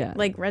Tusk. Yeah.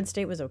 Red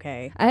State was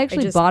okay. I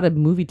actually just- bought a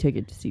movie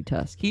ticket to see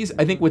Tusk.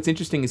 I think what's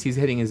interesting is he's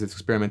hitting his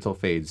experimental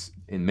phase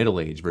in middle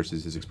age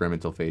versus his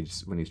experimental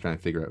phase when he's trying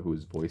to figure out who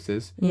his voice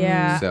is.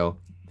 Yeah. So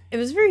It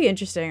was very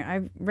interesting.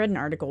 I read an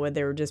article where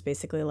they were just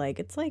basically like,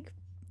 it's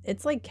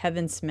like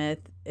Kevin Smith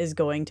is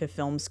going to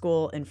film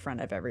school in front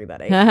of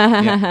everybody.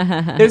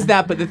 there's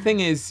that, but the thing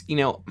is,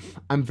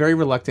 I'm very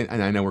reluctant,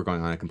 and I know we're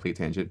going on a complete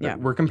tangent, but Yeah.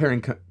 we're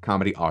comparing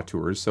comedy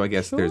auteurs, so I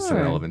guess there's some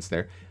Sure. relevance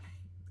there.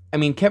 I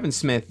mean, Kevin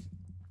Smith,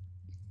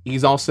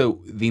 he's also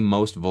the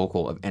most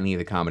vocal of any of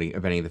the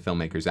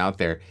filmmakers out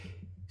there.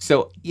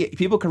 So yeah,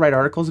 people could write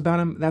articles about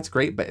him. That's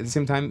great, but at the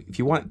same time, if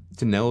you want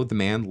to know the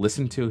man,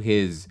 listen to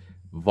his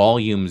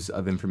volumes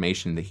of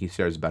information that he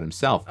shares about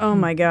himself Oh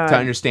my god! to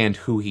understand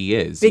who he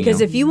is. Because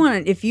if you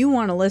want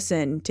to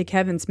listen to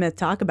Kevin Smith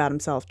talk about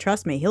himself,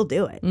 trust me, he'll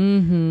do it.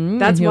 Mm-hmm.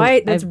 That's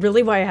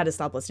really why I had to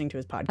stop listening to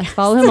his podcast.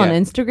 Follow him on Yeah.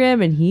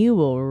 Instagram, and he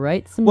will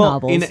write some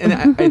novels.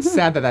 It's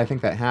sad that I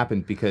think that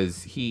happened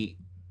because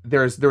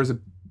there was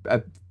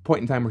a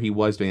point in time where he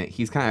was doing it.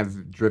 He's kind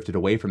of drifted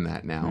away from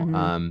that now.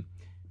 Mm-hmm.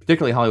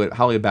 Particularly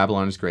Hollywood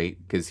Babylon is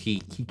great because he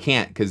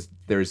can't because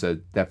there's a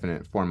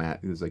definite format.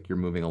 It's like you're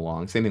moving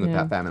along. Same thing with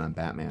Yeah. Batman on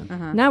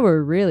Batman. Now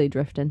we're really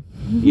drifting.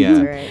 Yeah,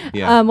 That's right.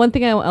 yeah. One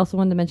thing I also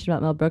wanted to mention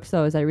about Mel Brooks,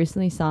 though, is I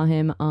recently saw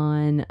him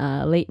on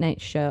a late night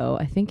show.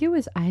 I think it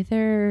was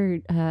either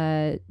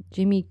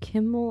Jimmy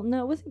Kimmel.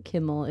 No, it wasn't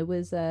Kimmel. It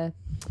was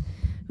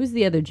who's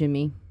the other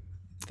Jimmy?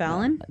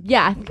 Fallon?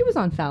 Yeah, I think it was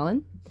on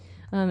Fallon.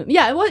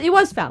 It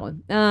was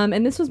Fallon.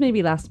 And this was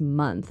maybe last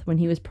month when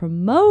he was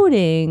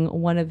promoting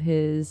one of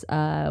his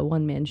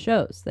one-man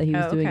shows that he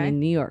was doing in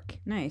New York.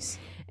 Nice.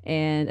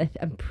 And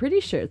I'm pretty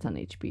sure it's on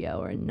HBO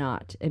or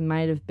not. It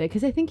might have been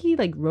because I think he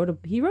wrote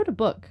a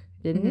book,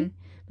 didn't he?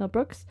 Mel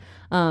Brooks.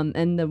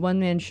 And the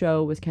one-man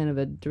show was kind of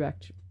a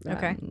direct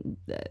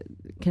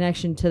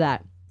connection to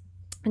that.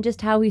 And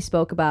just how he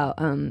spoke about,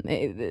 how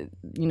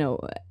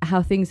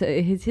things,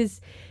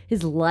 his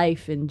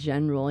life in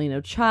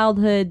general,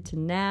 childhood to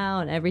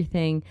now and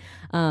everything.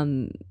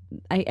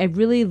 I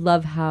really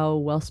love how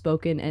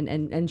well-spoken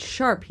and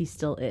sharp he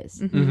still is.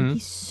 Mm-hmm.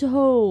 He's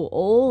so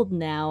old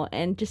now.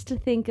 And just to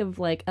think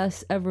of,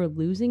 us ever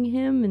losing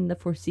him in the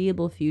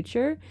foreseeable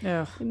future,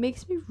 it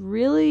makes me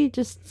really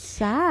just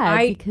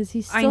sad because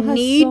he still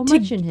has so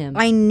much in him.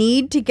 I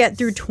need to get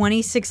through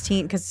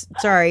 2016 because,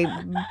 sorry,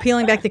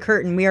 peeling back the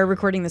curtain, we are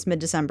recording this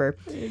mid-December.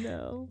 I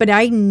know. But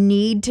I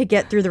need to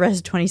get through the rest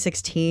of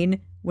 2016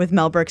 with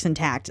Mel Brooks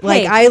intact.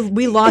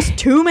 We lost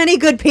too many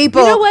good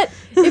people. You know what?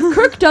 If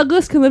Kirk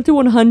Douglas can live to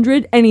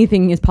 100,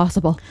 anything is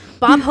possible.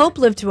 Bob Hope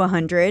lived to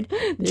 100.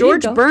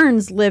 George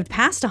Burns lived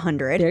past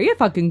 100. There you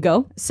fucking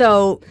go.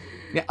 So,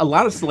 Yeah, a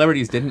lot of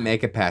celebrities didn't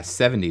make it past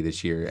 70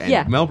 this year.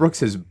 And Mel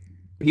Brooks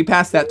he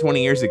passed that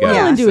 20 years ago.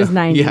 Well into his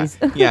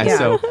 90s. Yeah,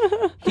 so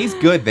he's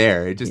good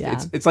there.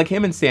 It's like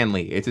him and Stan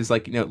Lee. It's just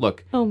like,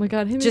 look. Oh my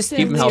God, just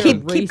keep him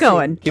healthy. Keep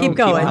going. Keep him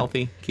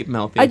healthy. Keep him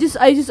healthy.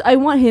 I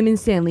want him and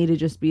Stan Lee to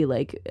just be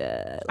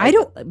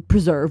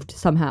preserved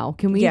somehow.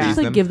 Can we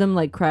just give them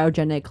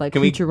cryogenic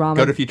Can Futurama? We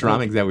go to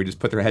Futurama exactly? We just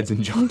put their heads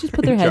in jars. Can we just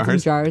put their heads in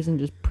jars and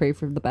just pray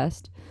for the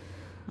best?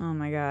 Oh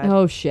my God.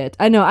 Oh shit.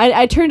 I know.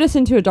 I turned us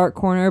into a dark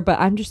corner, but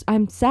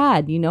I'm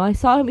sad, I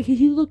saw him,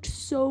 he looked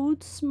so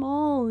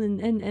small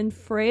and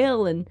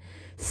frail and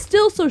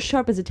still so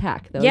sharp as a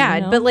tack though.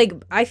 Yeah, but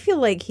I feel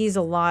like he's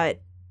a lot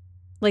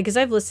because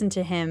I've listened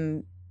to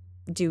him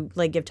do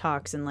give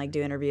talks and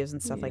do interviews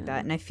and stuff like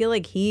that, and I feel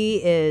like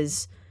he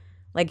is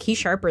he's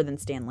sharper than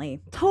Stan Lee.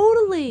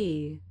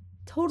 Totally.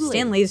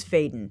 Stan Lee's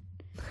fading.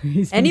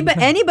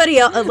 Anybody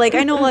else?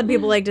 I know a lot of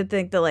people like to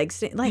think that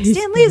Stan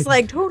Lee is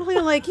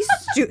totally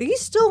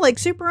he's still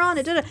super on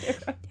it.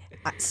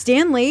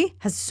 Stan Lee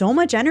has so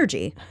much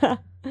energy,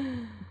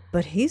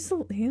 but he's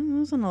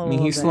losing a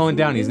little. He's slowing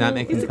down. He's not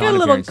making. He's got a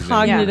little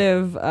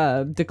cognitive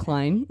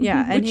decline.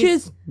 Yeah, which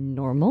is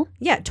normal.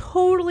 Yeah,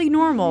 totally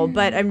normal.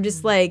 But I'm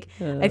just I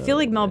feel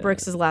like Mel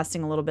Brooks is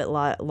lasting a little bit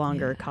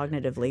longer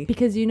cognitively.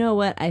 Because you know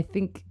what? I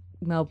think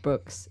Mel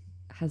Brooks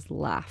has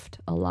laughed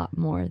a lot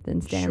more than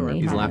Stan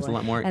Lee. He's laughed a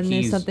lot more. And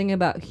there's something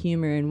about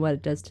humor and what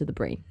it does to the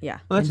brain. Yeah.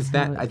 Well, that's just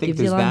that. I think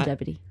there's that.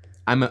 Longevity.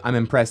 I'm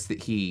impressed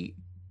that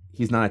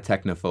he's not a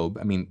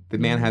technophobe. I mean, the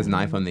man has an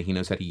iPhone that he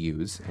knows how to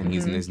use, and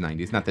he's in his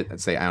 90s. Not that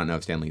I'd say I don't know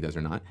if Stan Lee does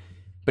or not,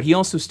 but he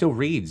also still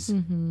reads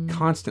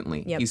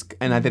constantly. Yep.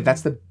 I think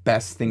that's the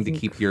best thing to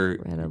keep your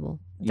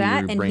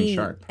brain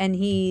sharp. And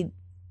he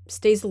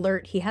stays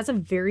alert. He has a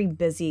very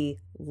busy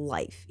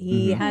life.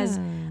 He has,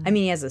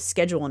 he has a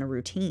schedule and a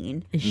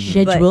routine.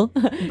 Schedule,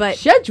 but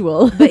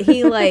schedule. But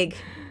he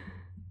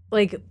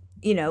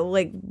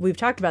we've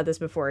talked about this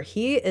before.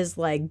 He is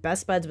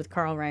best buds with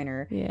Carl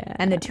Reiner. Yeah.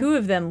 And the two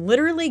of them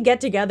literally get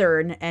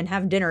together and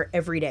have dinner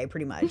every day,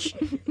 pretty much.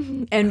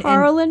 And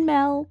Carl and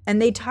Mel.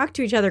 And they talk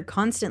to each other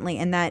constantly,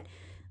 and that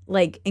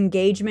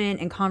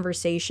engagement and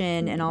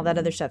conversation and all that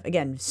other stuff,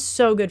 again,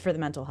 so good for the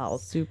mental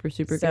health. Super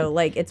good. So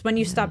it's when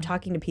you stop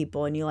talking to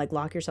people and you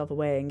lock yourself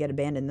away and get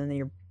abandoned, then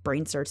your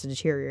brain starts to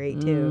deteriorate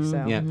too.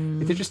 So yeah,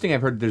 it's interesting.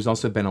 I've heard there's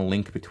also been a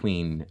link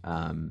between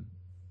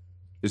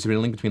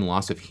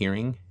loss of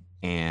hearing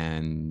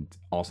and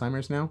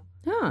Alzheimer's now.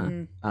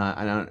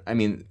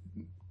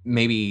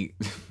 Maybe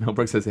Mel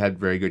Brooks has had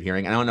very good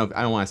hearing. I don't know.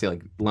 I don't want to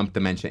say lump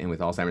dementia in with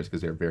Alzheimer's because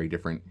they're very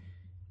different,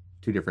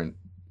 two different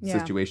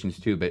situations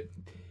too. But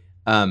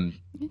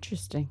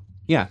interesting.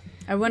 Yeah.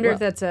 I wonder if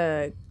that's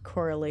a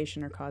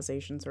correlation or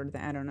causation sort of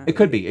thing. I don't know. It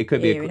could be. It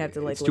could be. We'd have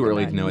to it's too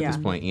early to know at this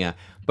point. Yeah.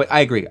 But I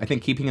agree. I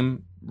think keeping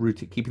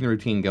the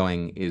routine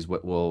going is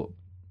what will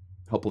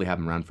hopefully have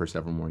him around for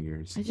several more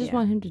years. I just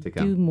want him to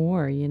do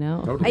more,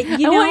 Totally.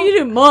 I want you to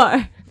do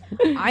more.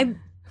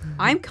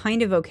 I'm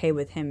kind of okay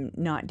with him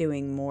not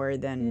doing more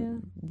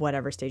than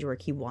whatever stage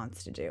work he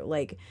wants to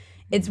do.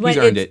 It's when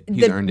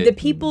He's earned it. The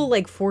people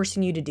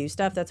forcing you to do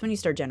stuff. That's when you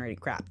start generating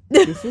crap.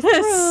 This is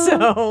true.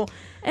 So,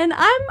 and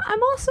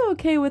I'm also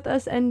okay with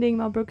us ending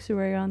Mel Brooks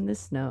Away on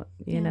this note.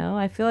 You know,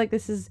 I feel like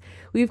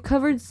we've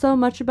covered so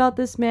much about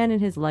this man and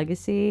his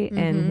legacy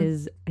and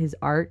his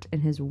art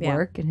and his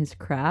work and his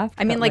craft.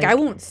 I mean, I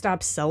won't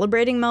stop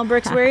celebrating Mel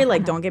Brooks Away.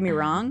 Don't get me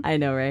wrong. I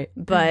know, right?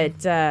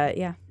 But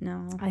no.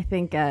 I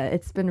think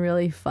it's been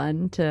really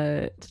fun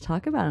to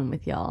talk about him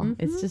with y'all.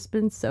 It's just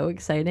been so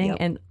exciting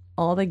and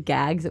all the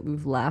gags that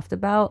we've laughed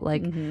about.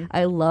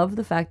 I love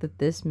the fact that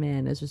this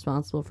man is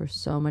responsible for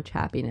so much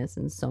happiness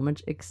and so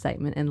much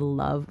excitement and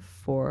love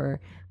for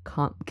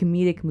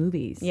comedic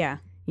movies. Yeah.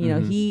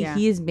 He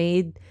has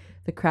made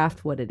the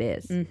craft what it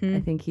is. I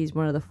think he's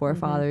one of the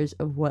forefathers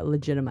of what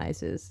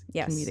legitimizes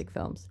comedic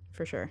films.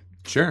 For sure.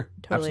 Sure.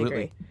 Totally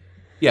absolutely. agree.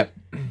 Yep.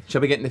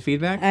 Shall we get into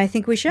feedback? I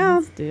think we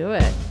shall. Do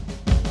it.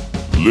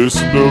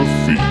 Listener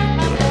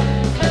feedback.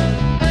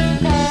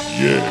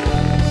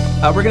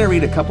 Yeah. We're going to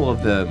read a couple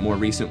of the more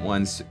recent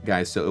ones,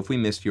 guys. So if we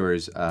missed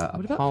yours,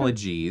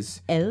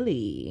 apologies.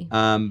 Ellie.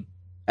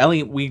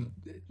 Ellie, we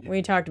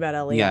talked about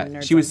Ellie. yeah, on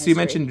Nerds she on was. She History.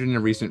 mentioned in a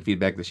recent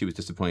feedback that she was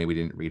disappointed we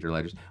didn't read her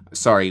letters.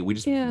 Sorry, we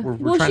just Yeah. we're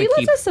Well, trying she to left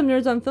keep. us some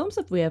Nerds on Film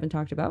stuff we haven't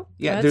talked about.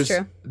 Yeah, That's there's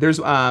true. there's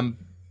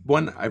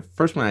one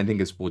first one I think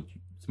is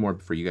it's more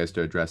for you guys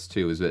to address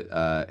too. Is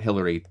that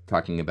Hillary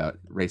talking about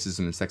racism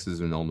and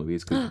sexism in old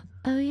movies? 'Cause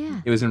Oh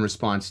yeah. it was in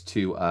response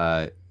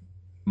to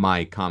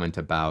my comment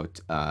about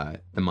The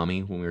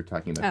Mummy when we were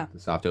talking about the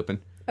soft open.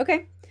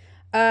 Okay.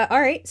 All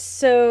right.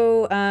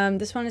 So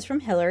this one is from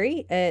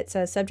Hillary. It's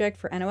a subject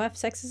for NOF,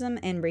 sexism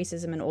and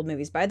racism in old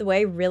movies. By the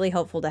way, really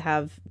helpful to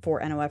have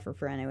for NOF or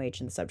for NOH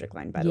in the subject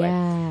line, by the way.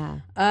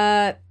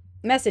 Yeah.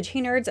 Message. Hey,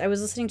 nerds. I was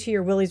listening to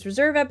your Willie's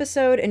Reserve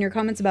episode, and your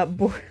comments about...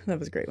 that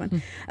was a great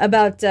one.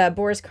 About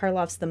Boris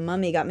Karloff's The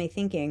Mummy got me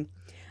thinking.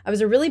 I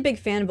was a really big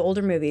fan of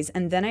older movies,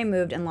 and then I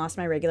moved and lost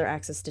my regular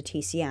access to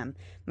TCM.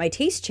 My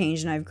taste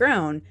changed, and I've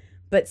grown,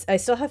 but I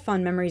still have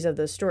fond memories of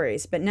those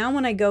stories. But now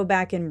when I go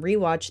back and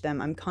rewatch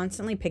them, I'm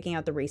constantly picking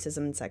out the racism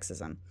and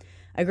sexism.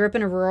 I grew up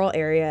in a rural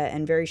area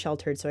and very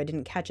sheltered, so I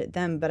didn't catch it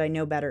then, but I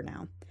know better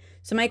now.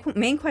 So my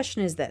main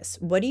question is this.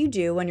 What do you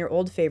do when your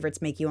old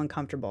favorites make you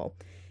uncomfortable?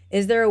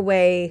 Is there a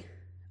way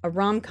a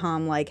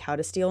rom-com like How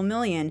to Steal a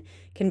Million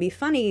can be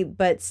funny,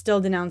 but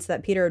still denounce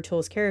that Peter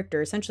O'Toole's character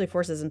essentially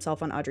forces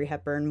himself on Audrey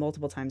Hepburn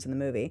multiple times in the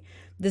movie?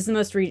 This is the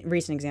most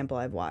recent example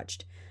I've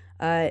watched.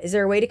 Is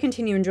there a way to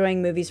continue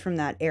enjoying movies from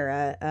that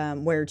era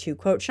where, to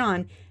quote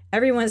Sean,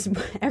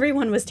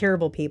 everyone was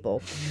terrible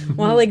people,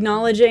 while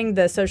acknowledging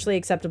the socially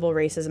acceptable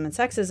racism and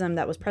sexism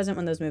that was present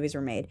when those movies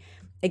were made?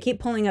 I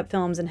keep pulling up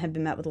films and have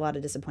been met with a lot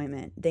of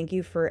disappointment. Thank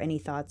you for any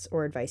thoughts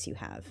or advice you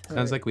have.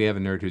 Sounds like we have a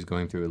nerd who's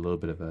going through a little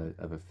bit of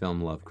a film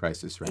love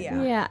crisis right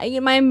now. Yeah.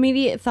 My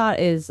immediate thought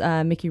is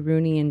Mickey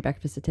Rooney and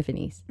Breakfast at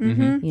Tiffany's.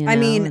 Mm-hmm. You I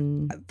know, mean,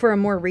 and- for a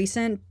more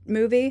recent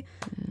movie,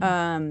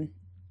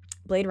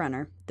 Blade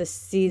Runner, the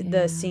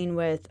scene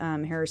with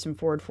Harrison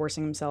Ford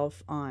forcing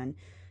himself on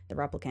the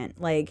replicant.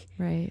 Like,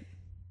 right.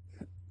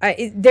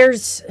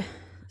 there's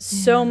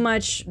so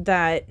much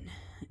that,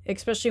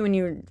 especially when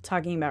you're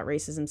talking about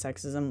racism,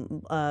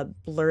 sexism,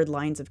 blurred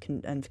lines of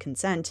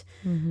consent.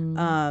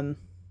 Mm-hmm.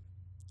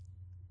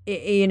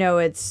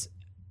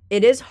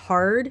 It is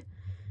hard,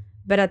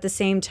 but at the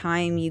same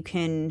time,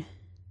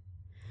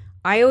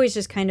 I always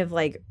just kind of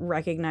like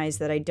recognize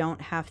that I don't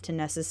have to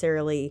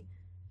necessarily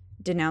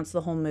denounce the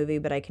whole movie,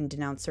 but I can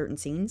denounce certain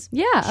scenes.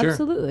 Yeah, Sure.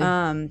 absolutely.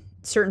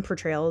 Certain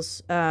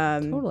portrayals.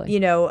 Totally.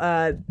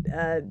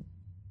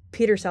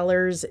 Peter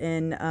Sellers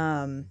in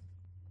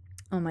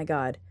oh my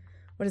God,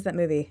 what is that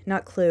movie?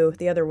 Not Clue,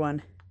 the other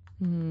one.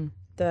 Mm-hmm.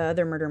 The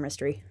other murder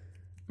mystery.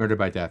 Murder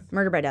by Death.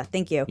 Murder by Death.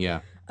 Thank you. Yeah.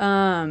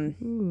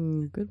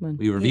 Ooh, good one.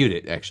 We reviewed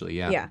it actually.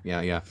 Yeah.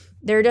 Yeah.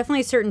 There are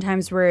definitely certain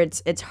times where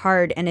it's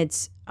hard, and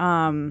it's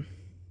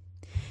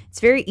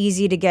very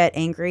easy to get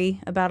angry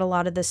about a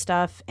lot of this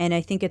stuff, and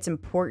I think it's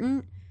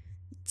important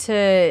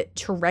to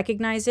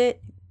recognize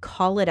it,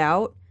 call it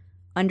out,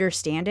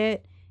 understand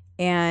it,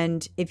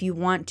 and if you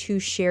want to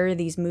share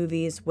these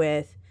movies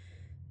with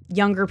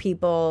younger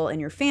people in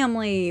your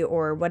family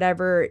or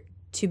whatever,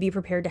 to be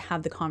prepared to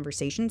have the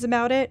conversations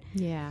about it.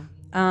 Yeah.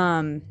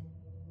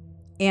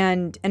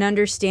 And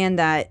understand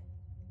that,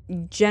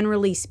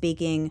 generally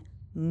speaking,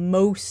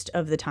 most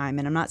of the time,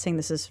 and I'm not saying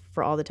this is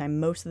for all the time,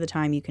 most of the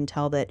time you can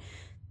tell that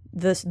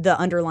the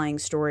underlying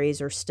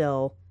stories are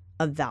still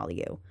of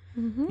value.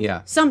 Mm-hmm.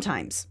 Yeah.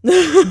 Sometimes.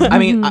 I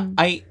mean,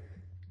 I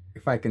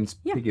if I can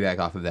piggyback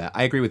off of that,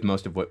 I agree with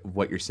most of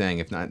what you're saying,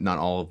 if not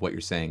all of what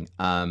you're saying,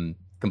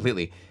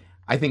 completely.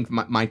 I think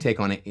my take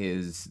on it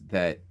is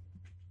that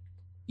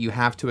you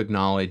have to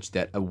acknowledge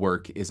that a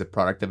work is a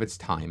product of its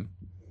time.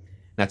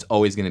 That's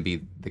always going to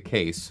be the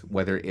case,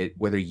 whether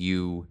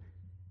you,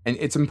 and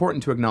it's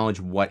important to acknowledge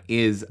what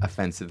is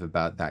offensive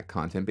about that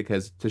content,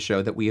 because to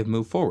show that we have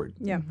moved forward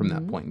from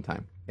that point in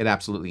time. It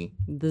absolutely,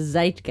 The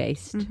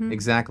zeitgeist.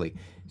 exactly.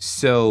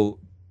 So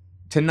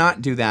to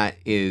not do that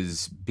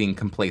is being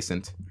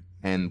complacent,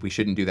 and we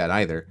shouldn't do that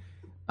either.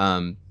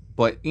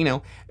 But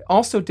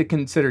also to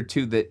consider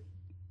too that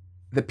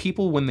the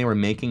people, when they were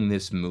making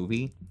this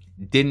movie,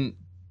 didn't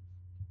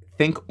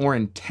think or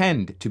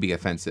intend to be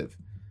offensive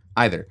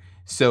either.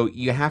 So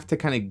you have to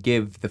kind of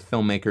give the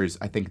filmmakers,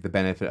 I think, the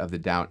benefit of the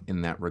doubt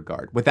in that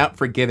regard. Without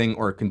forgiving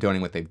or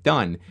condoning what they've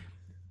done,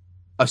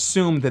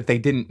 assume that they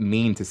didn't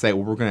mean to say,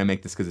 well, we're going to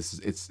make this because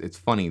it's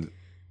funny.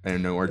 I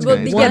don't know. Or it's Well,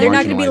 gonna, yeah, they're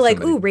not going to be marginalize like,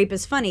 somebody. ooh, rape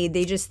is funny.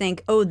 They just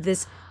think, oh,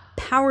 this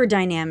power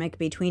dynamic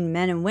between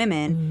men and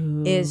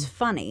women is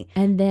funny.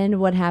 And then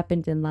what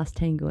happened in Last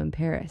Tango in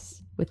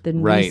Paris with the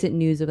Right. recent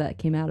news of that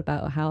came out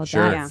about how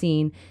Sure. that Yeah.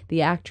 scene,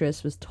 the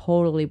actress was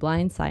totally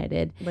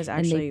blindsided. Was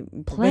and they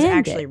actually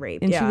planned it.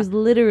 raped. And yeah. she was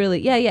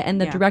literally,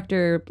 and the Yeah.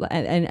 director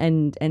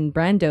and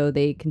Brando,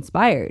 they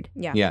conspired.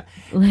 yeah. Yeah,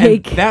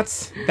 Like, and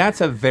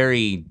that's a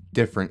very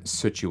different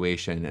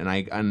situation, and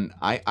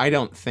I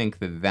don't think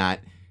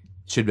that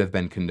should have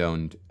been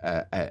condoned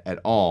at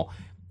all.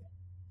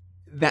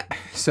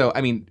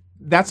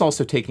 That's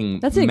also taking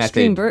That's an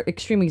method.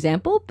 extreme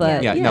example,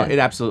 but Yeah, no, it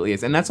absolutely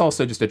is. And that's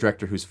also just a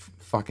director who's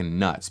fucking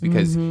nuts,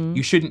 because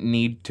you shouldn't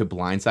need to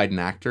blindside an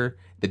actor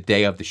the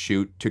day of the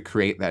shoot to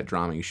create that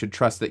drama. You should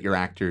trust that your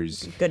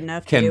actors Good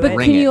enough to can do it. But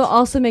bring can you it.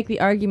 also make the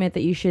argument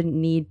that you shouldn't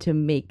need to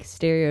make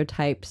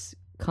stereotypes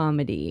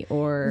comedy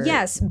or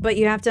Yes, but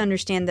you have to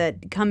understand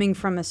that coming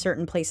from a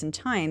certain place in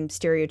time,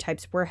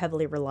 stereotypes were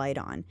heavily relied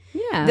on.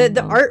 Yeah.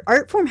 The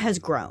art form has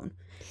grown.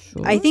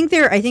 I think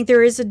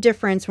there is a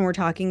difference when we're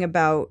talking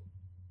about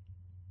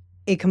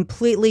a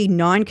completely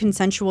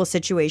non-consensual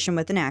situation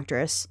with an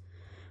actress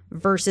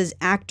versus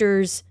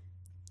actors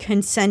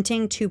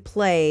consenting to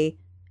play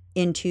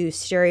into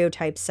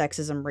stereotypes,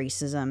 sexism,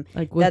 racism.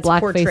 like with that's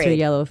blackface or portrayed.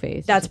 yellow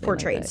face. or That's something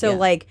portrayed. Like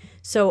that,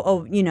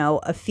 So yeah.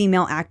 a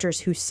female actress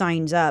who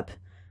signs up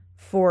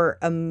for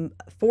a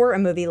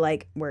movie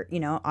like where,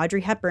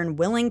 Audrey Hepburn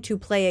willing to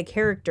play a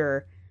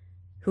character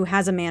who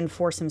has a man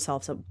force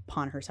himself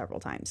upon her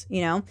several times,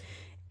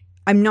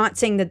 I'm not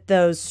saying that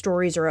those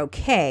stories are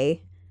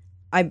okay.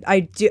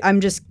 I'm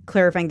just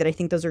clarifying that I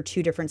think those are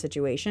two different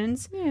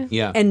situations.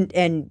 Yeah.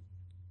 And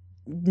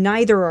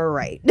neither are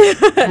right.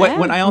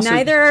 When I also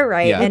Neither are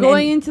right. Yeah. We're And,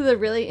 going into the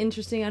really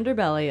interesting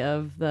underbelly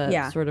of the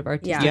Yeah. sort of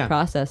artistic Yeah.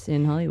 process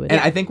in Hollywood.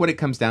 And I think what it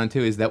comes down to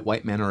is that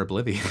white men are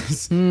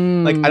oblivious.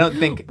 Like, I don't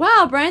think.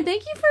 Wow, Brian,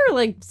 thank you for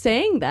like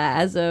saying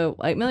that as a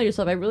white male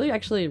yourself. I really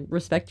actually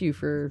respect you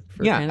for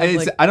Yeah, kind of,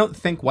 it's, like, I don't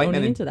think white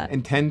owning men into that.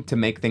 intend to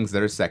make things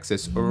that are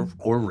sexist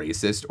or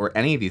racist or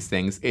any of these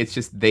things. It's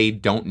just they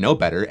don't know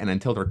better, and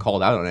until they're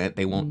called out on it,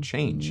 they won't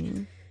change.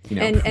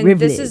 and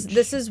privilege.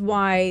 this is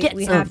why Get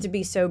we some. have to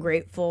be so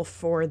grateful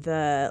for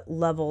the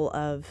level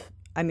of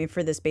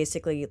for this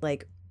basically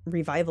like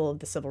revival of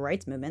the civil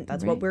rights movement.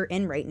 That's what we're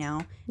in right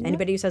now.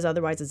 Anybody who says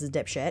otherwise is a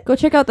dipshit. Go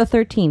check out The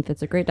 13th.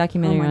 It's a great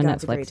documentary on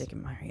it's a great Netflix.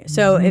 documentary.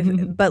 So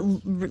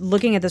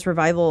looking at this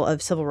revival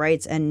of civil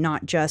rights, and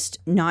not just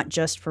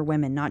for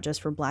women, not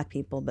just for black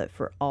people, but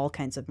for all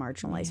kinds of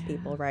marginalized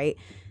people, right?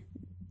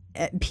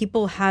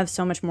 People have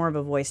so much more of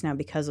a voice now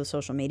because of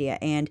social media,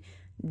 and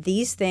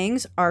these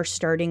things are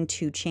starting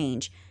to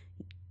change.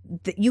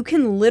 You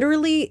can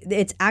literally,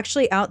 it's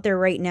actually out there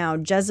right now.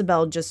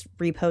 Jezebel just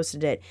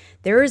reposted it.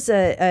 There is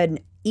an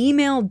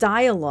email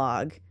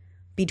dialogue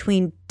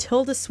between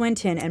Tilda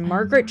Swinton and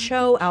Margaret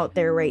Cho out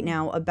there right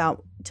now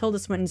about Tilda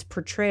Swinton's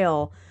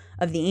portrayal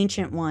of the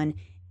Ancient One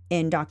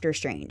in Doctor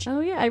Strange.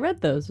 Oh yeah, I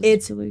read those.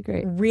 It's really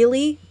great.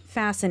 Really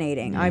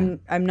fascinating.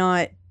 I'm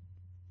not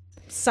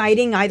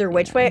citing either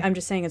which way. I'm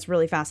just saying it's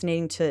really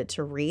fascinating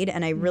to read,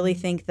 and I really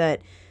think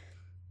that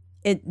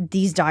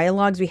these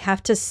dialogues, we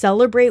have to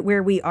celebrate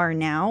where we are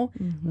now,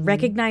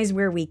 recognize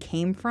where we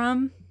came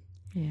from,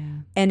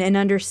 and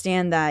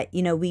understand that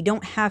we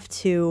don't have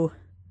to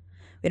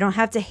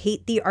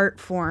hate the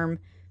art form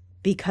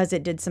because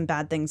it did some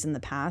bad things in the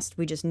past.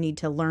 We just need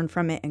to learn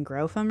from it and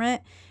grow from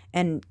it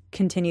and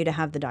continue to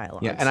have the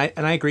dialogues. Yeah,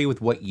 and I agree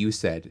with what you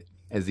said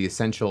as the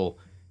essential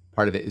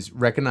part of it is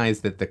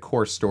recognize that the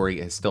core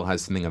story still has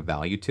something of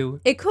value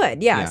to. It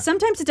could, yeah.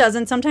 Sometimes it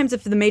doesn't. Sometimes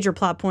if the major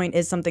plot point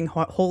is something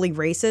wholly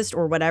racist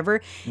or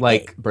whatever,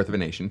 Like Birth of a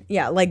Nation.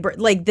 yeah, like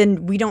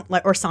then we don't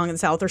or Song of the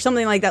South or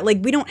something like that. Like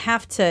we don't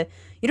have to.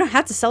 You don't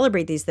have to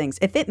celebrate these things.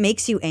 If it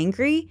makes you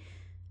angry,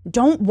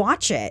 don't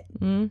watch it.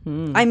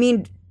 I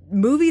mean,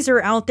 movies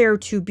are out there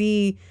to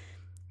be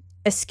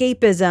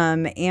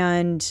escapism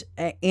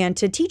and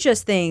to teach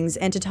us things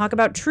and to talk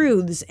about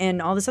truths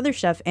and all this other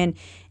stuff. And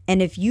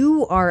if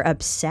you are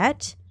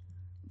upset,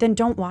 then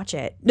don't watch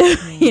it.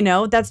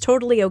 That's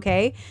totally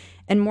okay,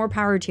 and more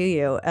power to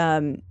you.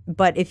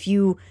 But if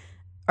you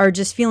are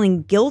just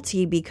feeling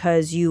guilty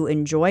because you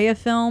enjoy a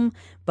film,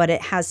 but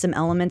it has some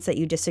elements that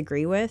you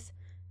disagree with,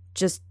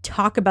 just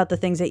talk about the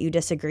things that you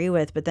disagree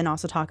with, but then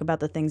also talk about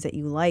the things that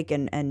you like,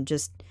 and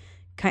just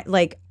kind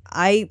like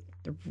I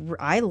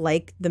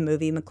like the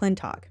movie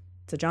McClintock.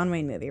 It's a John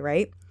Wayne movie,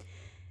 right?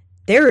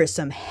 There is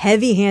some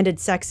heavy-handed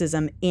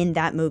sexism in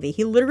that movie.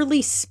 He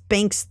literally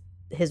spanks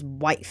his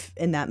wife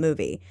in that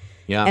movie.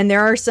 Yeah. And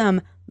there are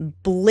some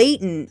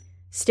blatant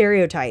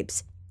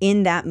stereotypes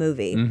in that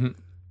movie.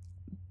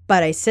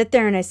 But I sit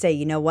there and I say,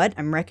 you know what?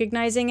 I'm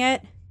recognizing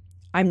it.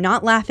 I'm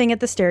not laughing at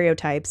the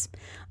stereotypes.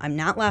 I'm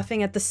not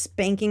laughing at the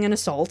spanking and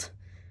assault.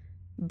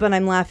 But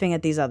I'm laughing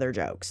at these other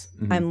jokes.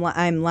 I'm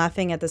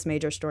laughing at this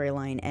major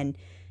storyline,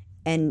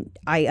 and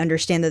I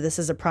understand that this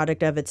is a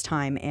product of its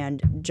time.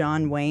 And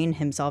John Wayne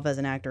himself as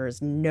an actor is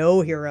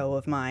no hero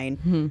of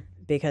mine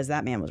because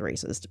that man was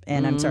racist.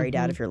 And I'm sorry,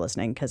 Dad, if you're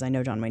listening, because I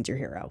know John Wayne's your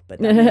hero, but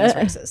that man was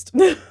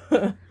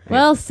racist.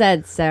 Well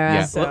said,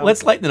 Sarah. Yeah,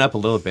 let's lighten it up a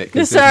little bit.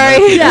 'Cause Sorry. there's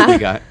another feedback Yeah. we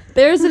got.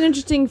 There's an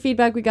interesting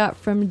feedback we got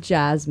from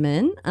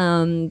Jasmine.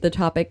 The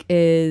topic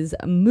is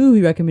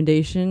movie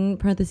recommendation,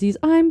 parentheses,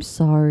 I'm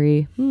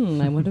sorry.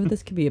 I wonder what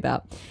this could be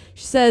about.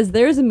 She says,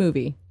 there's a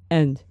movie,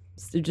 and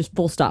just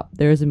full stop,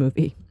 there is a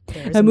movie.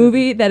 A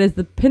movie that is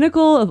the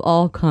pinnacle of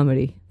all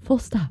comedy. Full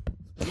stop.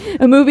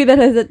 A movie that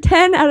has a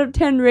 10 out of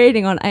 10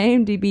 rating on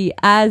IMDb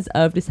as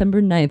of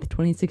December 9th,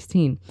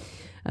 2016.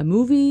 a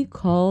movie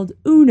called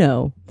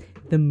Uno,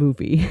 the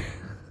movie.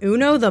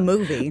 Uno the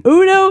movie.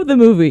 Uno the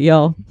movie,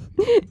 y'all.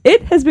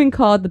 It has been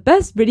called the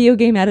best video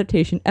game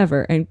adaptation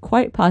ever, and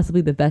quite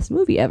possibly the best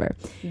movie ever.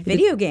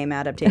 Video game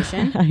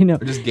adaptation. I know.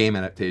 Or just game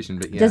adaptation,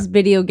 but yeah. Just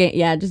video game.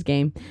 Yeah, just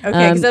game.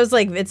 Okay, because I was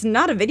like, it's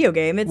not a video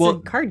game. It's Well, a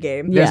card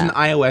game. There's Yeah. an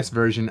iOS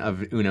version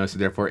of Uno, so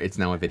therefore it's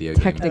now a video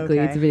game. Technically,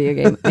 Okay. it's a video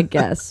game, I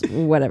guess.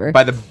 Whatever.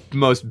 By the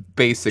most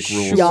basic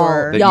rules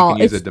Sure. that Y'all, you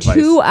can use it's a device.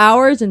 2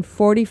 hours and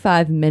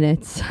 45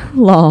 minutes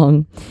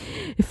long.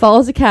 It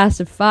follows a cast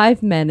of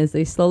 5 men as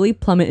they slowly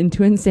plummet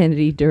into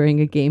insanity during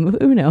a game of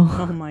Uno.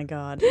 Oh my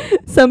god.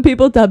 Some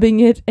people dubbing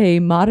it a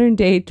modern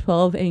day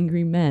 12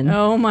 Angry Men.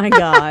 Oh my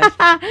god.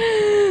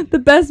 The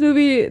best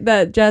movie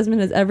that Jasmine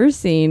has ever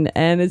seen,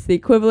 and it's the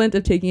equivalent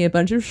of taking a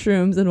bunch of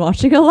shrooms and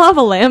watching a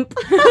lava lamp.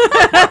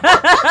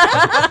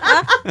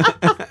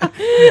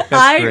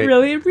 I great.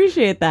 really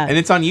appreciate that. And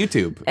it's on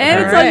YouTube. And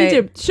it's apparently.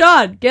 on YouTube.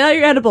 Sean, get out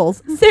your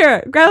edibles.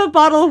 Sarah, grab a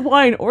bottle of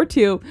wine or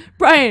 2.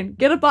 Brian,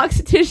 get a box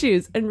of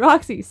tissues. And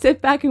Roxy,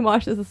 sit back and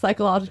watch as the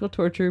psychological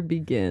torture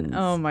begins.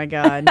 Oh my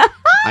god.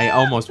 I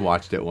almost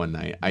watched it one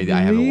night. I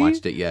haven't Really?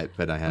 watched it yet,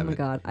 but I Oh haven't. my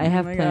god, I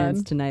have my plans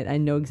God. tonight. I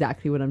know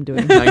exactly what I'm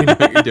doing. Now you know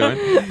what you're doing.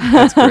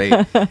 That's great.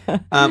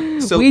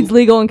 So Weed's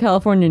legal in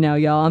California now,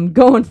 y'all. I'm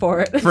going for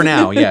it. for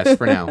now, yes,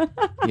 for now.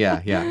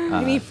 Yeah.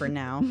 I mean, for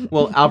now.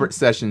 Well, Albert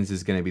Sessions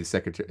is going to be the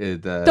secretary.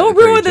 Don't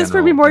ruin this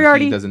for me,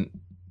 Moriarty.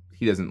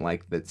 He doesn't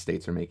like that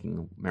states are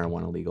making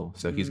marijuana legal,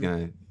 so he's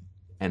going to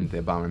end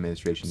the Obama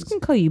administration's. I'm gonna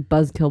call you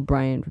Buzzkill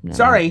Brian from now. on.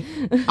 Sorry,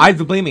 I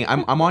believe me.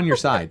 I'm on your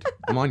side.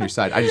 I'm on your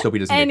side. I just hope he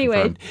doesn't Anyway,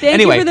 get confirmed.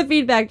 thank you for the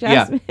feedback,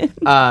 Jasmine.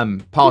 Yeah.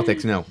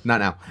 Politics, no,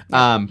 not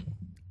now.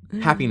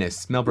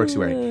 Happiness, Mel Brooks.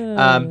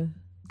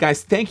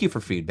 Guys, thank you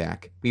for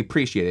feedback. We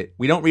appreciate it.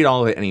 We don't read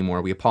all of it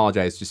anymore. We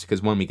apologize just because,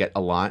 one, we get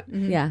a lot.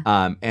 Yeah.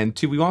 And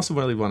two, we also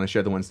really want to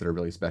share the ones that are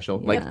really special.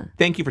 Like, Yeah.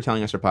 thank you for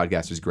telling us our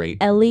podcast is great.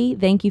 Ellie,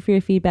 thank you for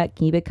your feedback.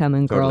 Keep it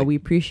coming, girl. Totally. We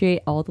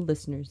appreciate all the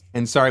listeners.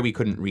 And sorry we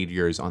couldn't read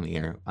yours on the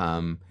air.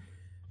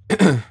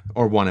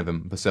 Or one of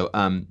them. So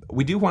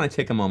we do want to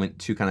take a moment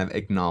to kind of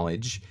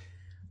acknowledge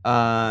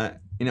a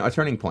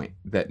turning point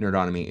that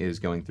Nerdonomy is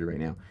going through right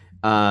now.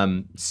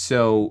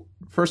 So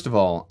first of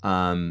all,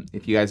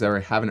 if you guys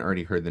haven't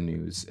already heard the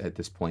news at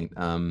this point,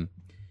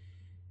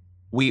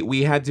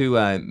 we had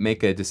to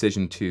make a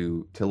decision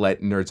to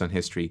let Nerds on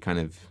History kind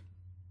of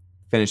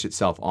finish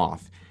itself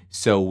off.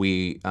 So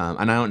we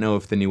and I don't know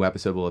if the new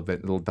episode will have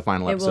been the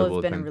final It episode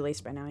will have been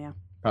released by now, yeah.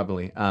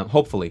 probably,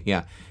 hopefully,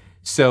 yeah.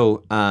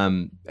 So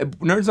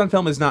Nerds on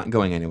Film is not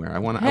going anywhere. I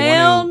want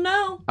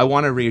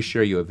no. to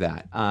reassure you of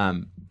that.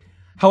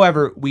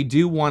 However, we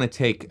do want to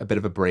take a bit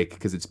of a break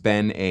because it's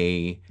been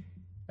a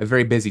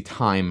very busy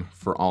time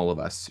for all of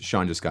us.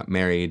 Sean just got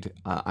married.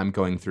 I'm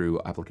going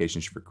through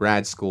applications for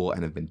grad school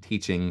and have been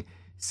teaching.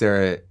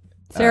 Sarah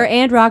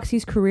and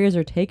Roxy's careers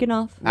are taking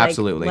off.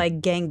 absolutely.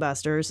 Like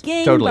gangbusters.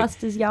 Totally.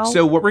 Gangbusters, y'all.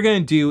 So what we're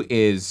going to do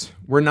is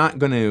we're not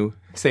going to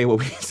say what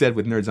we said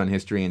with Nerds on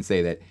History and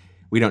say that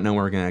we don't know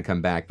when we're going to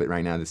come back, but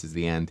right now this is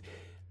the end.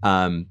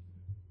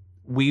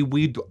 We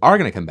are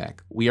going to come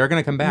back. We are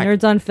going to come back.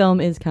 Nerds on Film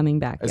is coming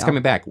back. It's y'all.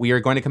 coming back. We are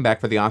going to come back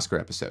for the Oscar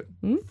episode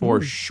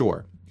for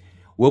sure.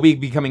 Will we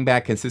be coming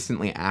back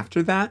consistently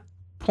after that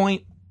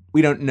point?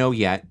 We don't know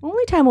yet,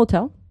 Only time will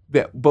tell.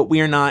 but we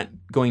are not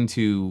going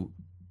to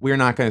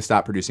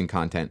stop producing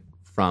content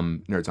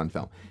from Nerds on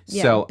Film.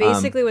 Yeah, So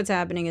basically what's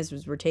happening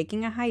is we're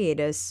taking a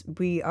hiatus.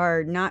 We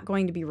are not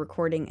going to be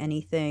recording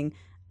anything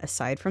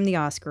aside from the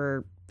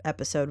Oscar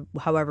episode,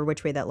 however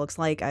which way that looks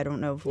like. I don't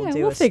know if we'll do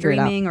we'll a figure it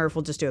out. streaming or if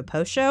we'll just do a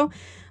post show.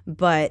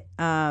 But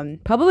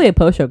Probably a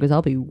post show because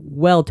I'll be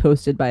well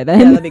toasted by then.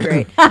 yeah, that'd be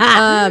great.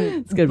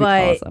 It's gonna be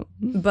awesome.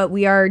 But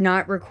we are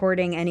not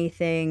recording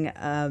anything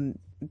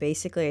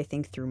basically I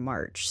think through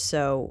March.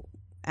 So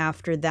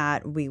after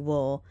that we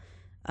will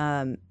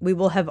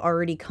have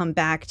already come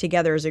back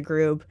together as a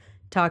group,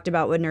 talked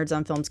about what Nerds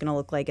on Film is going to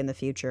look like in the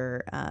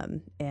future,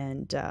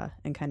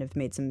 and kind of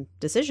made some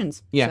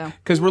decisions. yeah, So,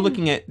 because we're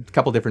looking at a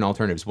couple different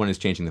alternatives. One is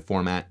changing the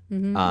format.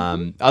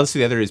 Obviously,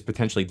 the other is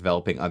potentially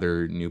developing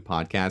other new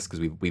podcasts because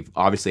we've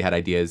obviously had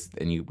ideas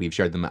and we've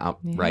shared them out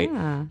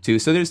right too.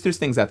 So there's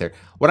things out there.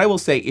 What I will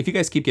say, if you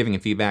guys keep giving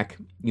feedback,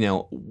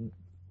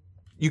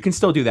 you can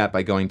still do that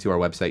by going to our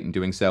website and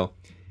doing so.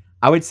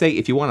 I would say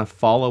if you want to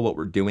follow what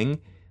we're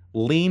doing,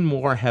 lean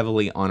more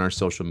heavily on our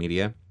social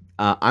media.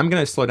 I'm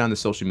going to slow down the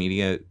social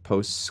media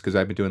posts because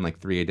I've been doing like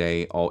 3 a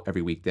day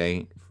every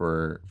weekday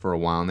for a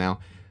while now.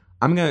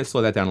 I'm going to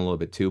slow that down a little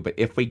bit too. But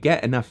if we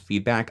get enough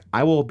feedback,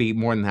 I will be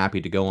more than happy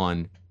to go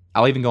on.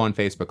 I'll even go on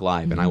Facebook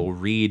Live and I will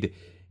read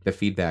the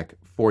feedback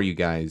for you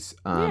guys.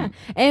 Yeah,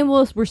 and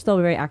we're still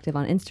very active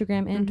on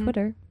Instagram and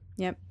Twitter.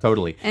 yep.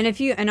 Totally.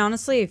 And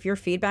honestly, if your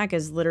feedback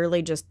is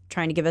literally just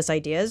trying to give us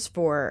ideas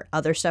for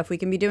other stuff we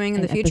can be doing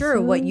in An the future,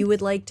 or what episode. you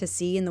would like to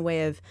see in the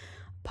way of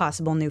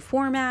possible new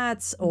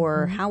formats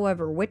or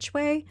however which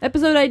way,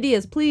 Episode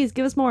ideas, please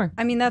give us more.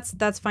 I mean that's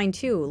fine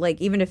too.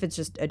 Like even if it's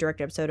just a direct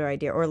episode or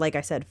idea, or like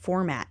I said,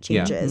 format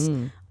Yeah. changes.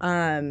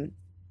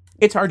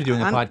 It's hard to do a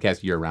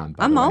podcast year round.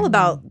 I'm all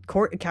about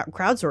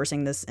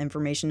crowdsourcing this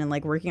information and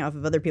like working off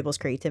of other people's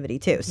creativity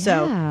too.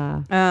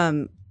 Yeah.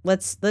 So,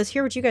 let's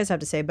hear what you guys have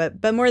to say.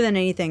 But more than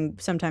anything,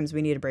 sometimes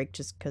we need a break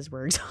just because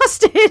we're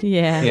exhausted.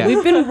 Yeah.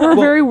 We're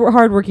very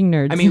hardworking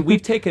nerds. I mean,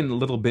 we've taken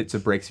little bits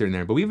of breaks here and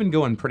there, but we've been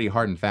going pretty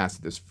hard and fast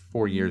at this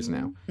 4 years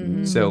now.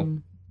 So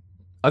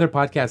other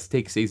podcasts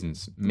take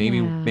seasons.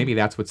 Maybe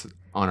that's what's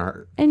on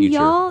our and future.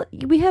 y'all,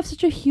 we have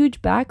such a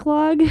huge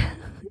backlog.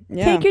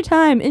 Take your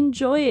time,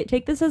 enjoy it.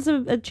 Take this as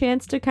a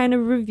chance to kind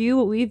of review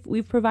what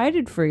we've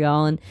provided for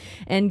y'all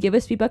and give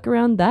us feedback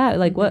around that.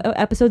 Like what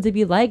episodes have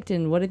you liked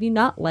and what have you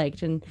not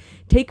liked, and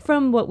take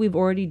from what we've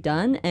already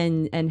done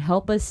and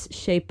help us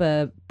shape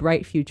a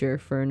bright future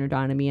for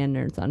Nerdonomy and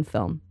Nerds on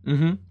Film.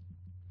 I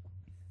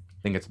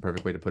think it's a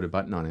perfect way to put a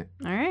button on it.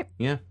 All right.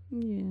 Yeah.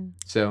 Yeah.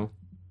 So,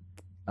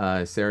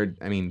 Sarah,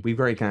 I mean, we've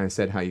already kind of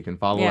said how you can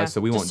follow us,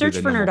 so we won't search do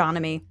the for normal.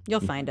 Nerdonomy. You'll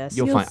find us.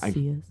 You'll find.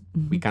 see us.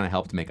 We kind of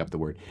helped make up the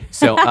word.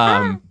 So,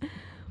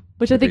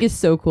 Which I think is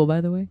so cool, by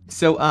the way.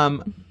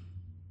 So,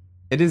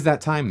 it is that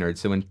time, nerds.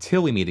 So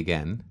until we meet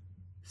again,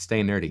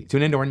 stay nerdy.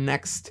 Tune into our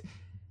next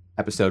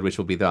episode, which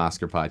will be the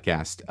Oscar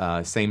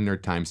podcast. Same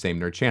nerd time, same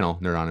nerd channel,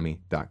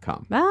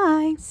 nerdonomy.com.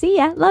 Bye. See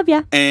ya. Love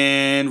ya.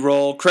 And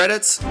roll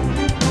credits.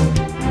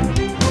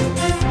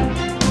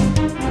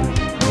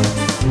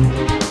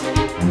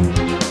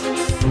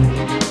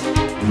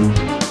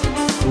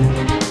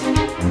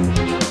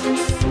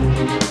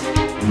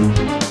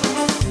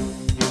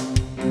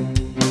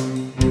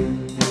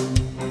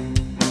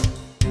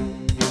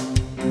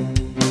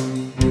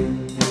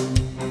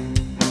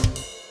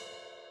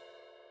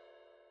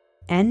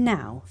 And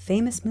now,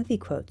 famous movie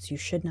quotes you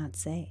should not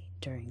say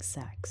during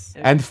sex.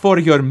 And for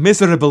your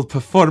miserable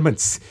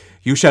performance,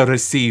 you shall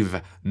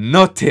receive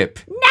no tip.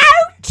 No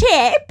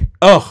tip.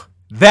 Oh,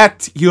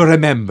 that you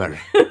remember.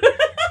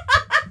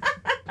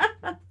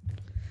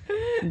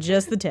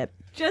 Just the tip.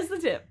 Just the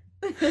tip.